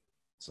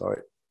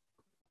 sorry.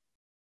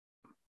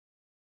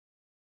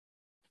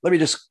 Let me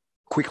just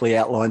quickly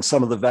outline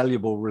some of the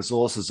valuable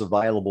resources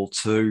available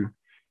to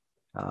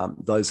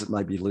those that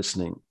may be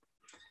listening.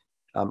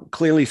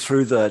 Clearly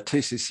through the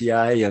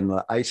TCCA and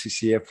the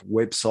ACCF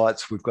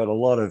websites, we've got a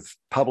lot of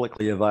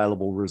publicly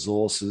available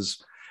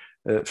resources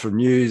from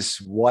news,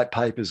 white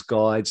papers,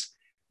 guides.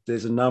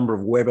 There's a number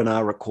of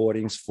webinar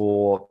recordings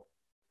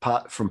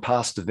from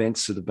past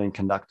events that have been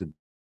conducted.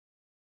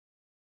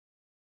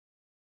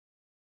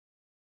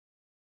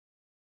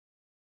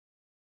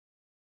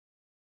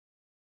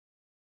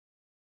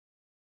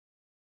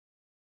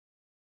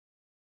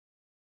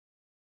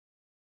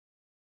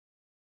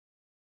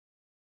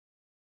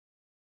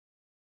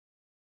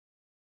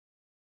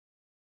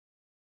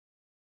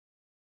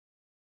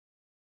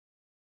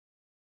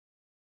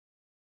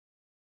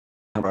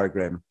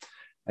 Program.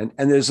 And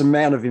there's an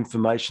amount of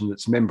information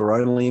that's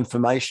member-only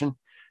information.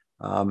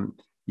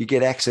 You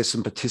get access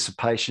and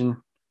participation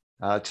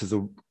to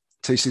the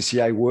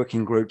TCCA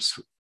working groups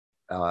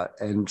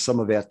and some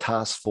of our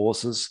task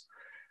forces.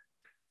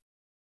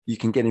 You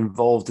can get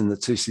involved in the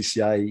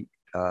TCCA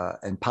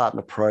and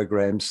partner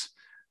programs,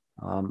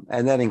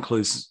 and that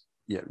includes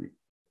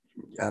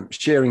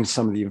sharing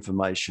some of the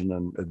information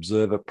and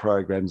observer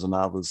programs and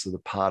others that are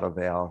part of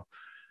our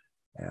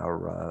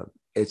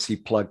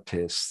ETSI plug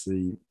tests,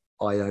 the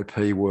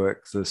IOP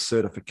work, the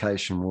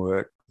certification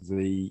work,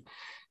 the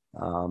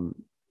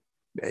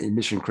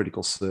mission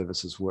critical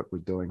services work we're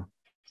doing.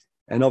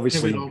 And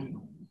obviously, Kevin,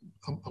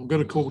 I'm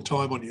going to call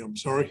time on you. I'm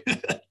sorry.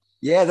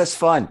 Yeah, that's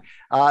fine.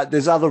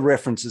 There's other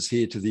references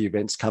here to the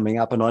events coming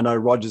up, and I know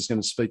Roger's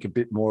going to speak a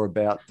bit more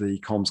about the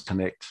Comms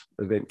Connect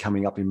event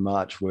coming up in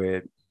March,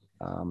 where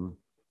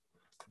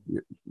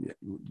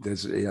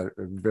there's a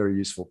very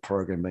useful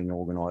program being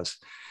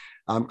organised.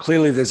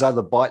 Clearly, there's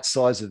other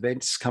bite-sized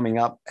events coming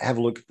up. Have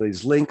a look at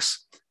these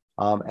links.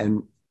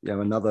 And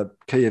another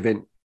key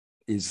event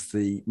is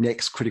the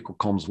next Critical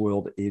Comms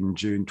World in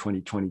June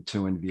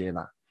 2022 in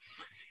Vienna.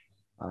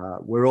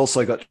 We're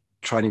also got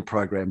training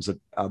programs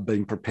that are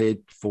being prepared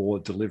for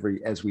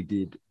delivery as we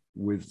did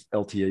with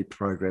LTE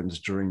programs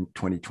during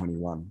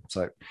 2021.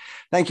 So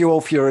thank you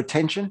all for your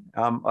attention.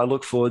 I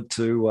look forward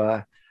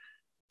to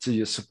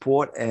your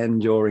support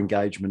and your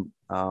engagement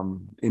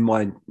in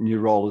my new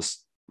role as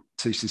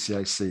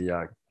TCCA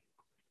CEO.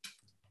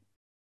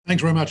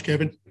 Thanks very much,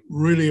 Kevin.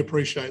 Really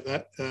appreciate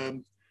that.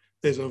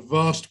 There's a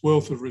vast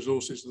wealth of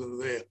resources that are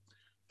there.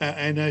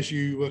 And as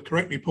you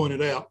correctly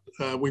pointed out,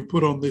 we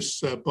put on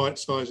this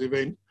bite-size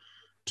event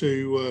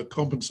to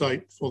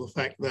compensate for the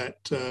fact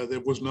that there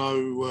was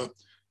no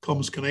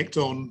Comms Connect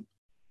on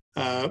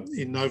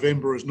in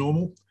November as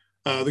normal.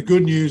 The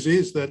good news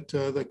is that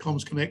the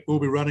Comms Connect will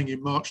be running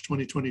in March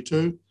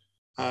 2022.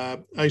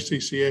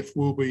 ACCF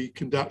will be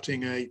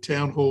conducting a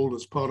town hall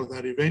as part of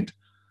that event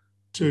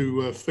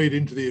to feed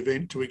into the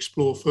event to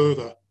explore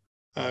further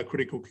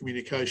critical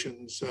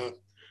communications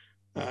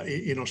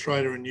in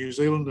Australia and New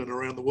Zealand and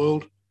around the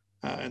world,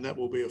 and that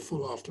will be a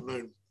full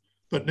afternoon.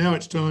 But now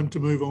it's time to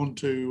move on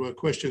to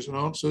questions and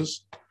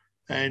answers,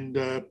 and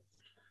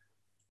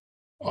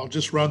I'll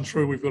just run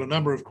through. We've got a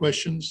number of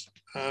questions.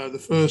 The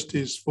first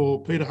is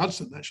for Peter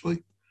Hudson,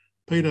 actually.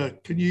 Peter,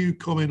 can you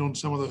comment on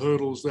some of the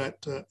hurdles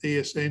that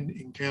ESN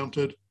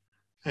encountered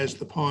as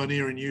the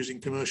pioneer in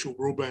using commercial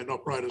broadband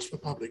operators for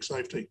public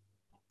safety?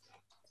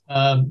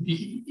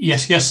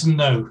 Yes and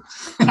no.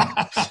 we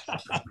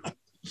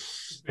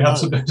have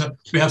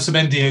some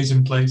NDAs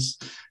in place,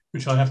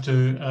 which I have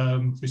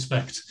to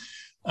respect.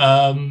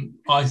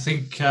 I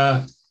think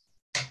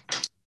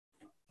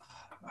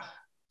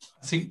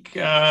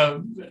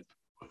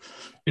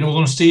in all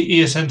honesty,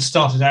 ESN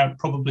started out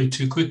probably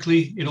too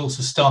quickly. It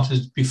also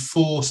started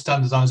before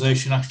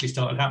standardisation actually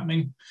started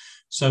happening.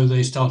 So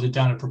they started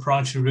down a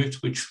proprietary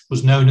route, which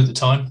was known at the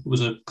time. It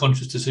was a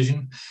conscious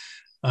decision.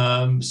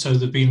 So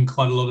there've been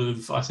quite a lot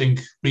of, I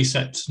think,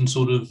 resets and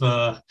sort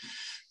of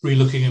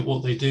re-looking at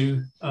what they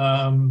do.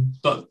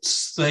 But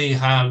they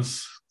have,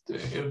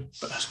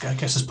 I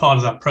guess, as part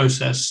of that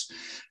process,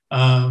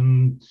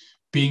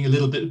 being a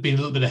little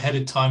bit ahead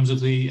at times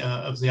of the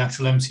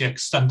actual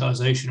MCX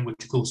standardisation,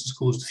 which of course has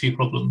caused a few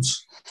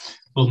problems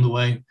along the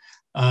way,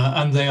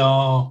 and they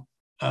are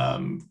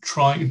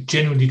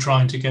genuinely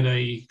trying to get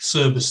a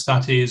service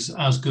that is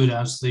as good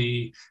as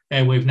the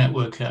airwave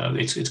network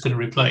it's going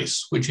to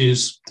replace, which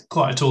is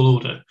quite a tall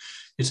order.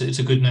 It's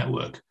a good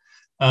network,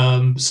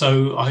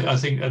 so I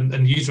think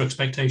and user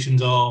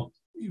expectations are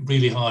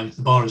really high.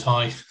 The bar is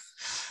high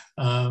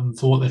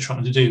for what they're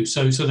trying to do.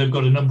 So they've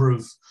got a number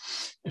of,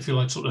 if you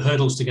like, sort of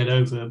hurdles to get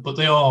over, but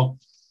they are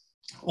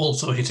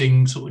also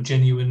hitting sort of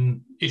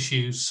genuine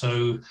issues.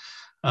 So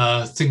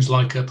things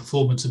like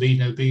performance of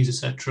E/No-Bs,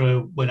 etc.,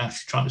 when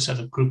actually trying to set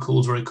up group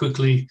calls very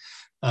quickly,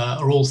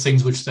 are all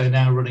things which they're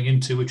now running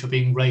into, which are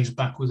being raised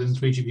back within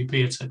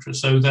 3GPP, etc.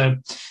 So they're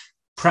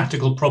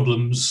practical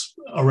problems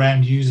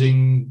around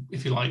using,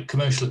 if you like,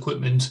 commercial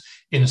equipment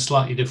in a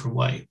slightly different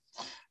way.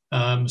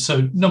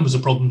 So numbers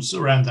of problems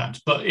around that,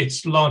 but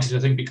it's largely, I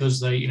think, because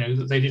they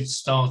did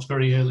start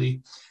very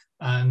early,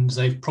 and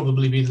they've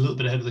probably been a little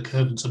bit ahead of the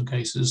curve in some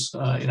cases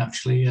in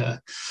actually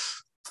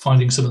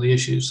finding some of the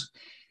issues.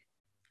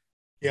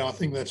 Yeah, I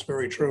think that's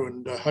very true,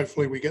 and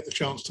hopefully we get the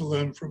chance to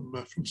learn from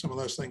some of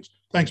those things.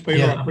 Thanks, Peter.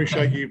 Yeah. I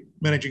appreciate you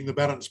managing the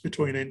balance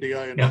between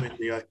NDA and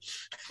non-NDA.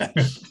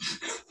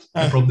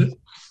 No problem.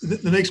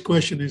 The next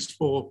question is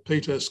for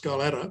Peter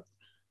Scarlata.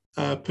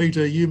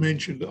 Peter, you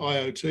mentioned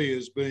IoT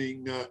as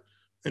being a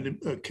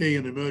key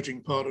and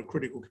emerging part of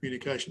critical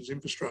communications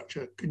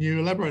infrastructure. Can you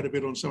elaborate a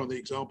bit on some of the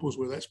examples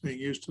where that's being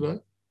used today?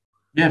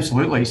 Yeah,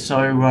 absolutely.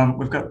 So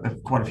we've got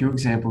quite a few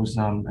examples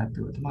at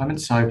the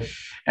moment. So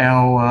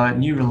our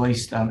new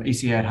released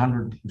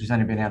EC800, which has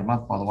only been out a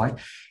month, by the way,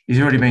 is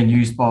already being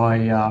used by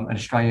an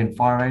Australian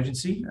fire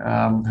agency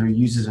who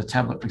uses a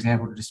tablet, for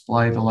example, to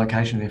display the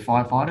location of their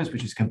firefighters,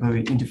 which is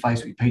completely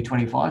interfaced with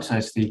P25. So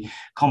it's the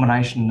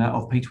combination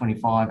of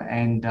P25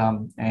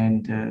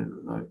 and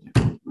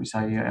we say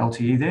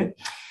LTE there.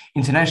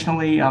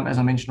 Internationally, as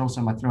I mentioned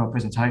also through my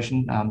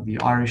presentation, the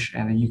Irish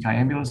and the UK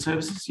ambulance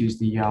services use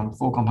the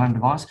 4Com home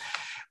device,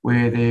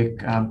 where they're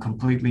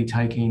completely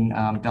taking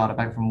data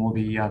back from all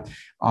the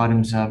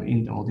items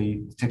or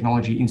the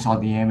technology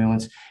inside the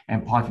ambulance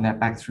and piping that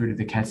back through to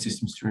the CAD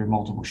systems through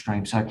multiple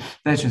streams. So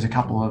there's just a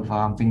couple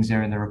of things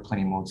there, and there are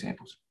plenty more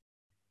examples.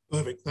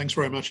 Perfect. Thanks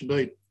very much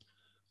indeed.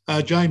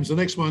 James, the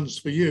next one's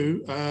for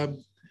you.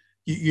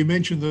 You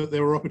mentioned that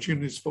there were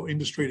opportunities for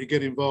industry to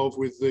get involved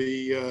with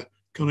the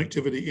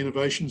Connectivity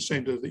Innovation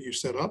Centre that you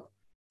set up.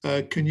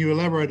 Can you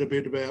elaborate a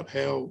bit about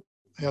how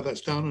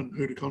that's done and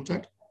who to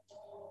contact?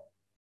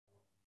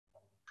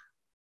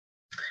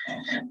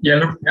 Yeah,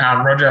 look,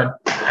 Roger,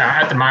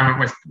 at the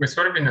moment we're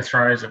sort of in the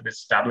throes of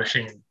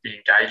establishing the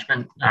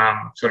engagement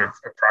sort of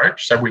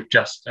approach. So we've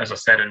just, as I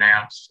said,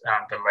 announced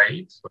the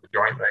leads, or the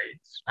joint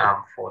leads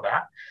for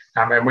that.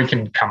 And we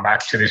can come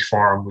back to this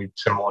forum with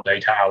some more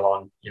detail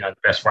on, the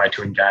best way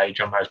to engage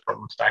on those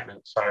problem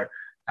statements. So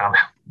I'm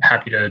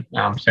happy to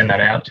send that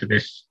out to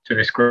this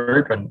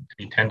group and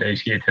the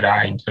attendees here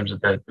today in terms of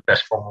the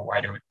best formal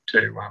way to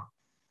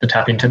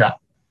tap into that.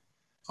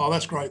 Oh,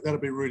 that's great. That'll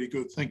be really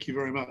good. Thank you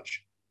very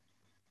much.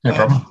 No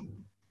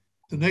problem.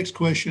 The next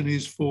question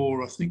is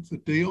for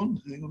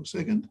Dion. Hang on a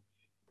second.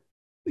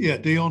 Yeah,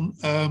 Dion.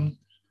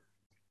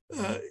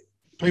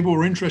 People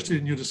were interested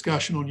in your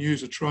discussion on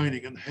user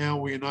training and how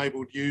we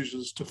enabled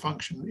users to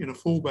function in a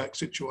fallback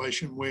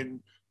situation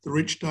when the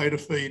rich data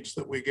feeds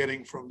that we're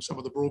getting from some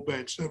of the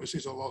broadband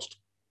services are lost.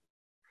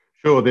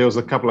 Sure, there was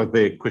a couple of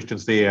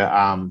questions there,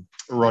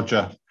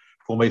 Roger,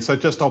 for me. So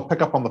I'll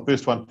pick up on the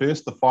first one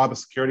first, the fibre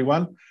security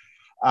one.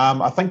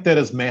 I think that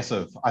is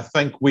massive. I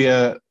think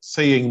we're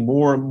seeing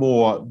more and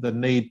more the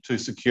need to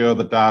secure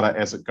the data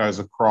as it goes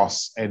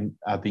across and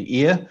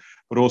the air,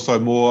 but also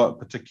more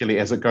particularly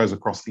as it goes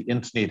across the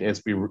internet,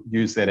 as we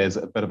use that as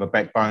a bit of a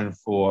backbone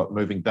for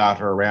moving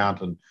data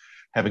around and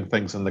having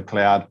things in the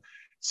cloud.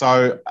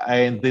 So,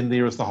 and then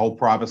there is the whole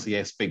privacy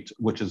aspect,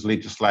 which is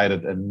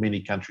legislated in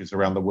many countries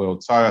around the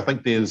world. So I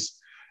think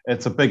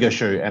it's a big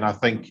issue, and I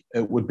think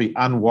it would be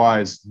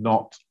unwise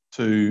not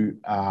to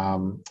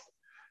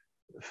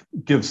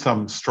give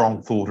some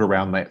strong thought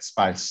around that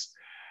space.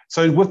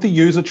 So with the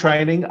user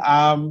training,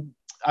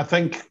 I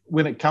think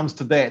when it comes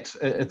to that,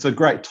 it's a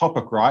great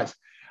topic, right?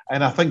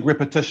 And I think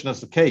repetition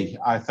is the key.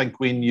 I think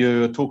when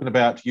you're talking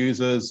about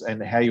users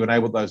and how you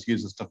enable those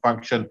users to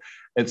function,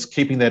 it's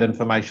keeping that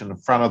information in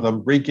front of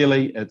them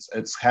regularly.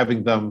 It's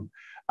having them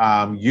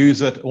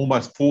use it,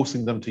 almost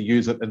forcing them to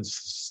use it in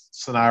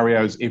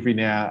scenarios every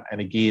now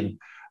and again,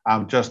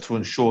 just to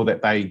ensure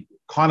that they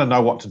kind of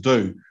know what to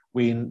do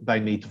when they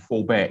need to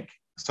fall back,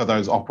 so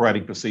those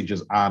operating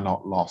procedures are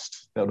not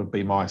lost. That would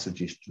be my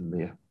suggestion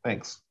there.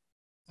 Thanks.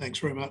 Thanks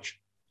very much.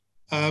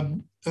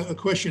 A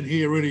question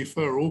here really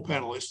for all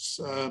panellists.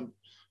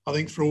 I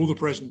think for all the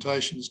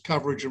presentations,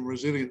 coverage and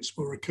resilience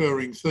were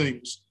recurring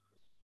themes.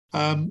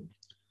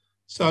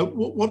 So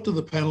what do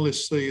the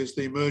panellists see as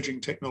the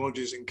emerging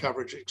technologies in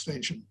coverage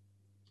extension?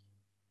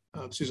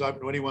 This is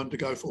open to anyone to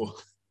go for.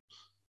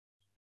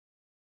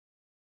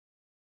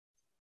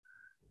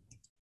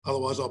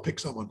 Otherwise, I'll pick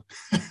someone.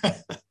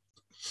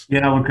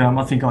 Yeah, look,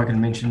 I think I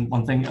can mention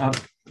one thing.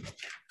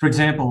 For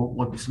example,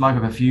 we spoke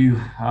of a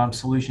few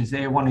solutions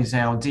there. One is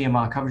our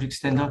DMR coverage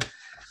extender,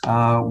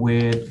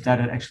 where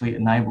data actually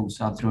enables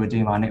through a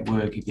DMR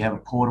network. If you have a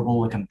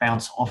portable, it can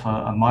bounce off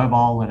a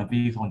mobile and a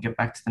vehicle and get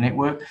back to the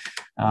network.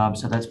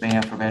 So that's been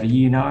out for about a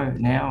year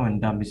now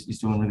and is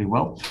doing really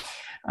well.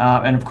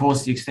 And of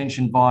course, the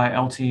extension by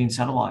LTE and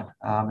satellite.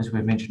 As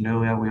we mentioned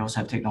earlier, we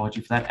also have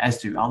technology for that, as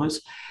do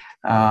others.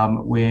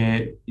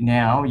 Where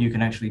now you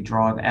can actually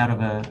drive out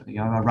of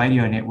a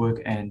radio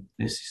network and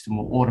the system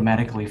will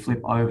automatically flip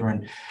over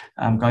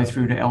and go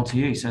through to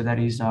LTE. So that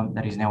is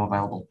now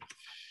available.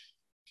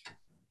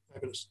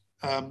 Fabulous.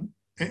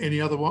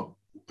 Any other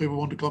people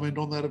want to comment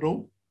on that at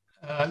all?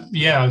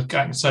 Yeah, I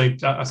can say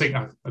I think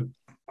I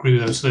agree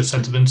with those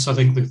sentiments. I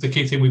think the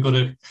key thing we've got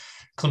to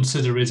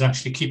consider is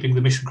actually keeping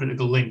the mission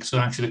critical link. So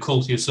actually the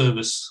quality of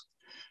service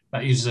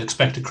that users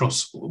expect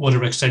across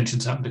whatever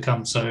extensions happen to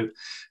come. So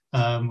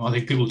I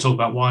think people talk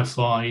about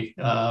Wi-Fi,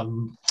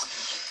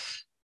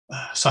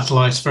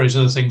 satellites, various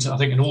other things. I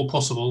think it's all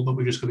possible, but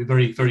we're just going to be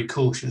very, very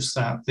cautious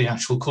that the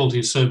actual quality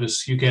of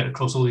service you get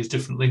across all these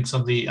different links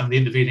and the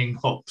intervening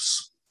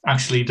hops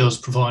actually does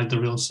provide the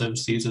real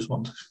service the users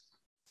want.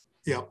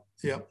 Yeah,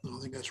 I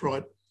think that's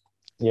right.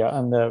 Yeah,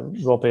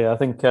 and Robbie, I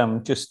think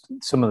just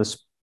some of the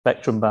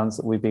spectrum bands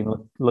that we've been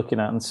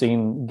looking at and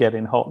seen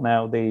getting hot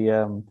now,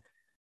 the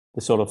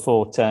sort of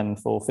 410,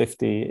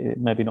 450,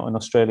 maybe not in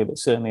Australia, but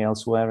certainly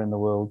elsewhere in the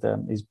world,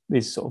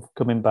 is sort of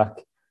coming back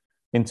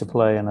into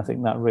play. And I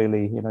think that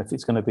really, if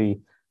it's going to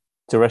be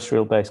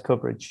terrestrial-based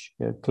coverage,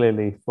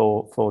 clearly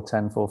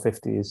 410,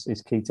 450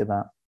 is key to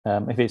that.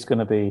 If it's going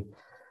to be,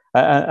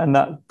 and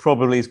that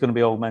probably is going to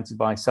be augmented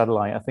by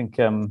satellite. I think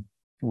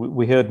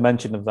we heard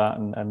mention of that,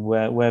 and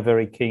we're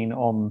very keen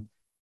on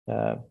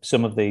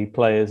some of the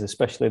players,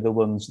 especially the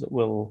ones that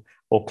will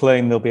or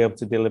claim they'll be able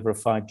to deliver a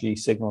 5G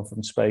signal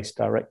from space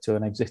direct to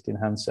an existing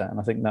handset. And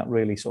I think that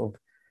really sort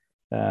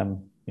of,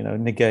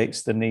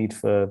 negates the need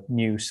for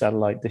new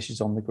satellite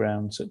dishes on the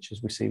ground, such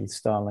as we see with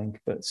Starlink.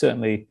 But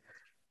certainly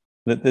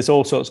there's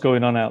all sorts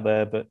going on out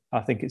there, but I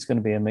think it's going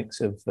to be a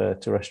mix of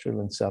terrestrial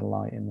and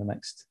satellite in the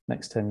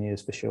next 10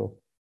 years for sure.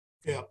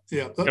 Yeah.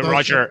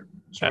 Roger,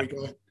 sorry,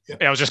 go ahead.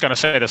 Yeah, I was just going to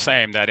say the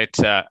same, that it's,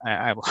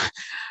 I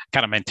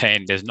kind of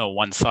maintain there's no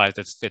one size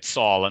that fits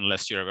all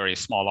unless you're a very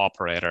small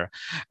operator.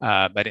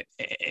 But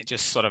it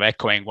just sort of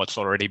echoing what's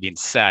already been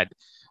said,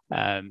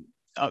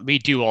 we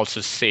do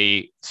also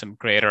see some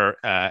greater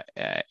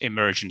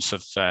emergence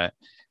of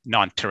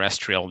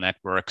non-terrestrial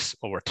networks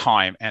over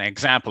time. An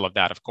example of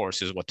that, of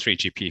course, is what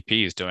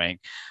 3GPP is doing.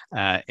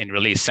 In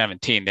release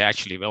 17, they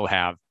actually will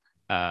have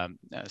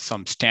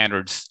some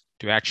standards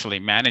to actually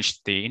manage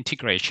the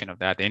integration of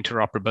that, the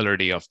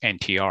interoperability of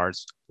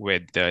NTRs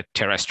with the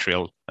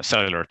terrestrial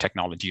cellular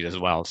technologies as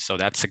well. So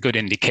that's a good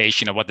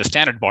indication of what the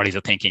standard bodies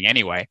are thinking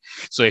anyway.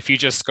 So if you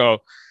just go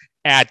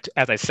add,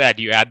 as I said,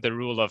 you add the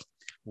rule of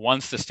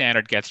once the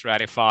standard gets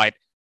ratified,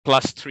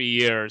 plus 3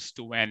 years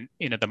to when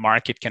the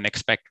market can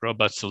expect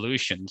robust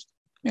solutions,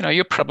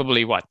 you're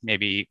probably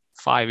maybe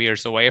 5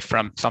 years away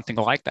from something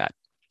like that.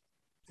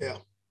 Yeah,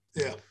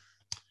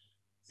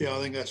 I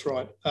think that's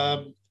right.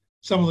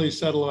 Some of these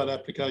satellite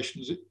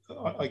applications,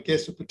 I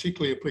guess, are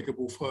particularly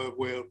applicable for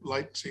where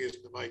latency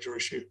isn't a major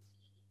issue.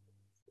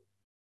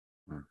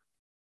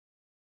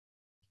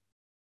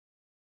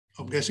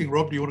 I'm guessing,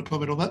 Rob, do you want to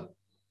comment on that?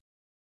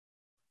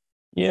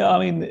 Yeah, I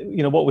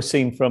mean, what we're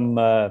seeing from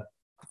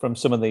from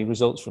some of the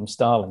results from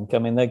Starlink. I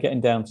mean, they're getting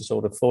down to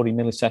sort of 40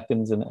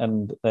 milliseconds,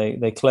 and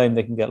they claim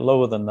they can get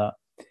lower than that.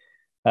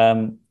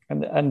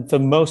 And for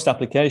most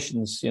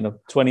applications,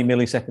 20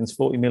 milliseconds,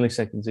 40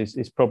 milliseconds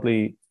is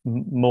probably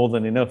more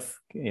than enough,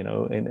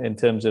 in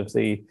terms of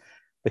the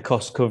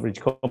cost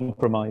coverage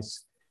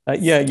compromise.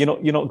 You're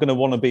not going to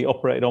want to be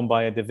operated on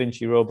by a Da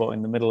Vinci robot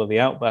in the middle of the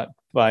outback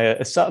via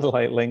a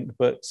satellite link,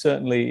 but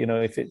certainly,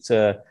 if it's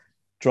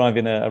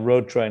driving a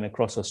road train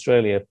across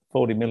Australia,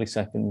 40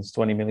 milliseconds,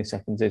 20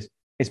 milliseconds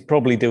is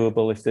probably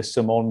doable if there's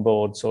some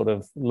onboard sort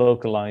of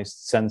localized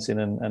sensing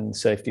and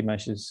safety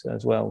measures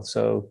as well.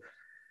 So,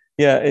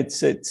 yeah,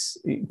 it's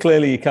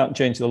clearly you can't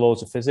change the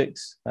laws of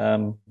physics,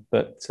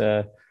 but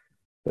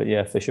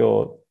yeah, for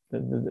sure,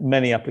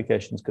 many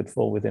applications could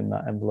fall within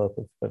that envelope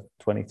of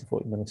 20 to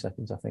 40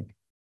 milliseconds, I think.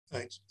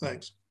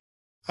 Thanks.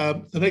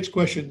 The next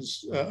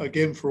question's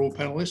again for all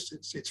panelists.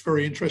 It's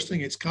very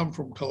interesting. It's come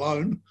from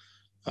Cologne,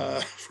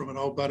 from an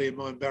old buddy of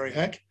mine, Barry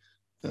Hack.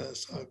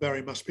 So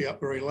Barry must be up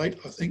very late,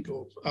 I think,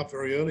 or up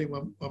very early,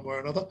 one way or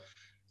another.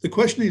 The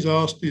question he's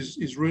asked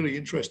is really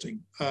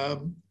interesting.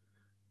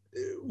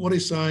 What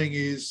he's saying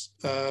is,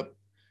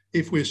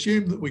 if we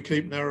assume that we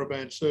keep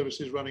narrowband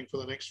services running for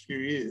the next few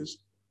years,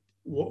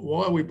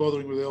 why are we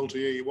bothering with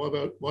LTE?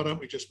 Why don't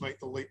we just make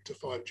the leap to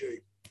 5G?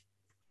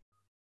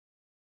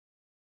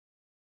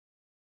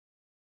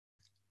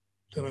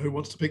 Don't know who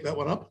wants to pick that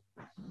one up.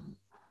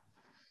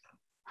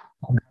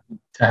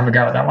 To have a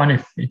go at that one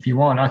if you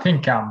want. I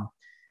think I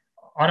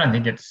don't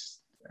think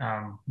it's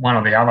one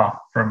or the other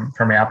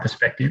from our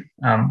perspective.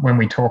 When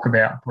we talk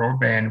about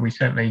broadband, we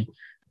certainly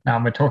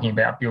we're talking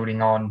about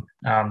building on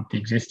the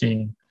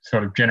existing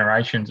sort of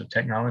generations of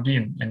technology,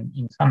 and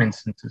in some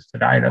instances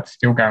today that's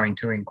still going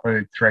to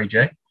include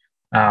 3G.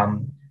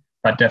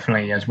 But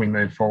definitely as we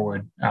move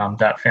forward,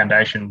 that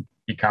foundation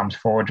becomes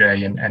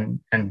 4G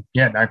and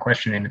yeah, no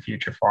question in the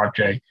future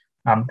 5G.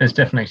 There's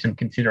definitely some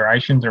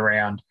considerations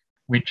around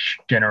which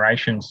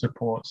generation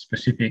supports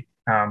specific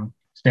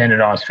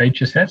standardised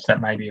feature sets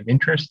that may be of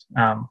interest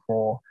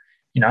for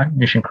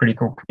mission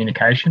critical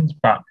communications.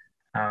 But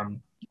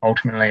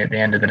ultimately, at the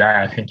end of the day,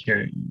 I think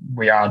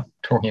we are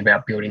talking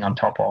about building on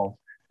top of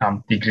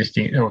the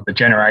existing or the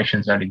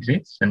generations that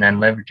exist, and then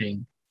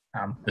leveraging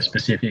the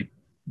specific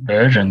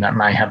version that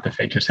may have the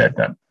feature set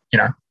that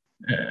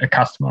a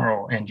customer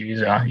or end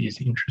user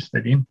is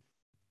interested in.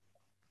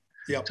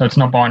 Yep. So it's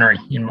not binary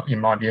in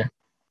my view.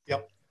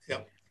 Yep.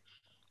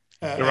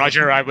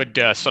 Roger, I would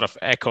sort of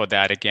echo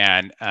that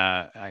again.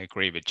 I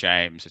agree with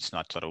James. It's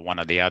not sort of one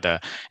or the other.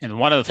 And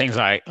one of the things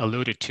I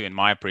alluded to in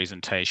my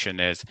presentation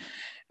is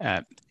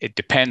it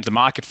depends. The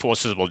market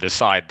forces will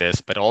decide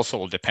this, but also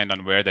will depend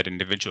on where that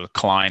individual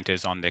client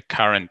is on the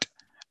current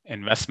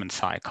investment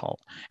cycle.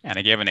 And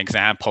I gave an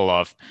example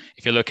of,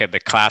 if you look at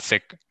the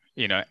classic,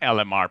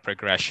 LMR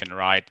progression,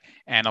 right?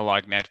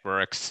 Analog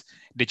networks,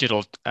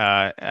 digital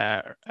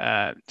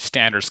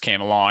standards came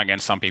along, and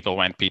some people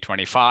went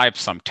P25,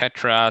 some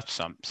TETRA,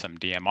 some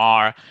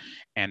DMR,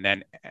 and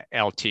then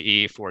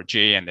LTE,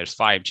 4G, and there's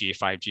 5G,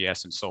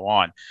 5GS, and so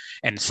on.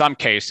 And in some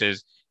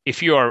cases,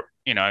 if you're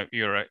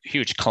a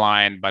huge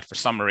client, but for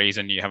some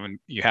reason you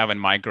haven't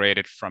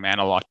migrated from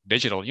analog to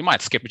digital, you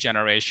might skip a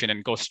generation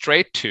and go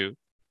straight to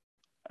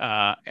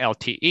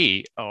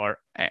LTE,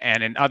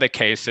 and in other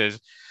cases.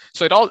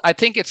 So I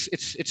think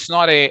it's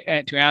not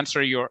to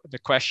answer the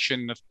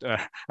question of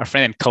a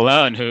friend in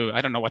Cologne, who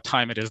I don't know what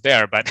time it is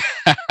there, but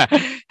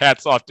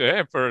hats off to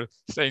him for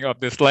staying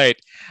up this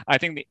late. I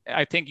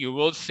think you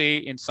will see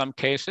in some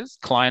cases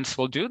clients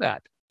will do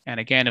that, and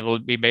again, it will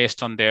be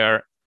based on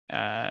their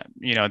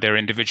their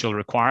individual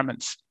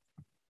requirements.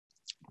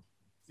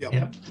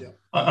 Yeah.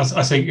 I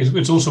think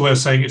it's also worth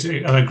saying,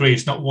 I agree,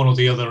 it's not one or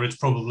the other. It's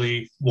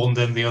probably one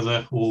then the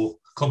other, or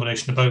a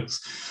combination of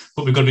both.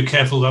 But we've got to be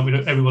careful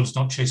that everyone's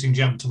not chasing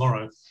jam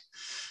tomorrow.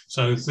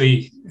 So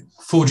the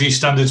 4G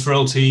standards for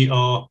LTE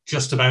are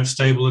just about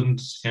stable,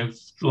 and a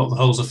lot of the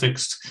holes are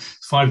fixed.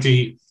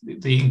 5G,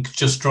 the ink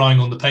just drying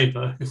on the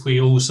paper. If we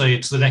always say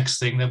it's the next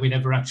thing, then we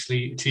never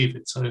actually achieve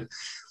it. So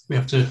we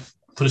have to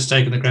put a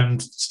stake in the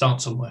ground, start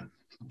somewhere.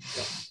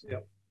 Yeah.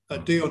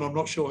 Dion, I'm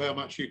not sure how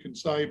much you can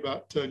say,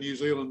 but New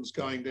Zealand's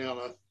going down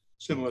a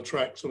similar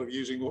track, sort of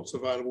using what's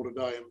available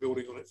today and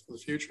building on it for the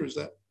future. Is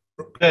that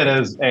correct? That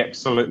is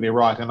absolutely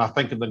right. And I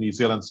think in the New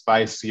Zealand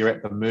space, you're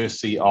at the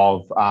mercy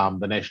of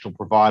the national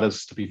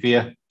providers, to be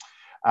fair,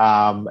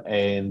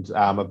 and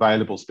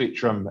available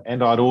spectrum.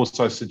 And I'd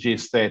also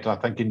suggest that I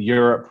think in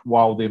Europe,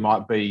 while there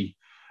might be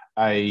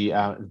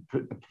a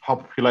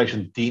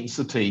population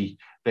density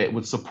that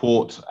would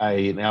support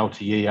an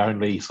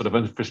LTE-only sort of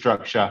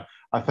infrastructure,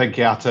 I think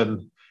out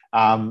in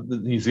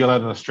New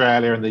Zealand and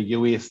Australia and the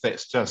US,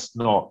 that's just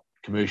not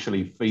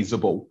commercially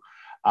feasible.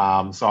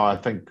 So I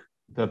think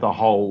that the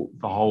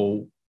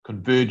whole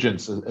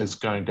convergence is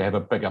going to have a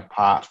bigger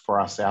part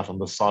for us out on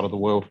this side of the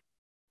world.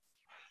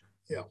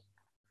 Yeah.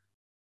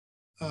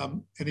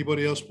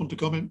 Anybody else want to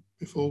comment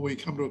before we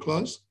come to a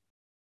close?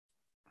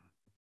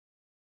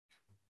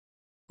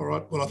 All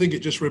right. Well, I think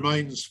it just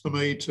remains for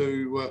me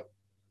to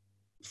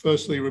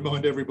firstly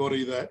remind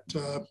everybody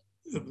that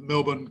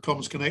Melbourne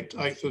Comms Connect,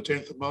 8th or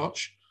 10th of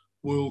March,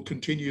 we'll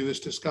continue this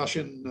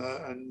discussion,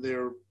 and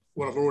there are,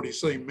 what I've already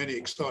seen, many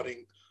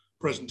exciting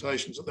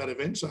presentations at that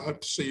event, so I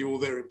hope to see you all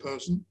there in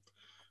person.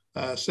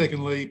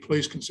 Secondly,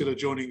 please consider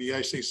joining the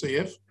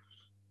ACCF,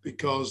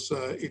 because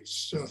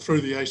it's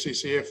through the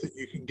ACCF that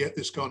you can get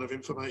this kind of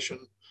information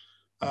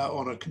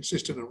on a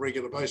consistent and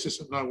regular basis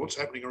and know what's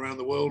happening around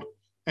the world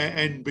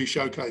and be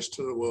showcased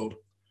to the world.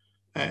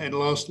 And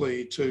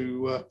lastly,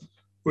 to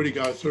really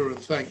go through and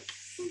thank,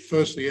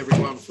 firstly,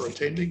 everyone for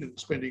attending and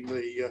spending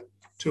the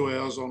 2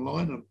 hours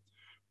online. And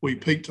we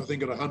peaked, I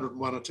think, at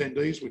 101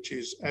 attendees, which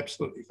is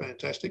absolutely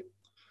fantastic.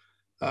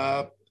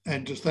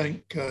 And to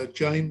thank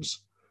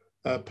James,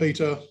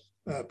 Peter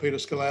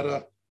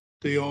Scarlata,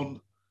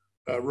 Dion,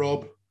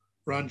 Rob,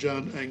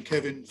 Ranjan and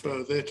Kevin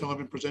for their time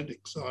in presenting.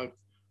 So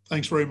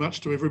thanks very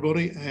much to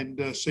everybody,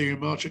 and see you in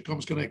March at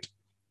Comms Connect.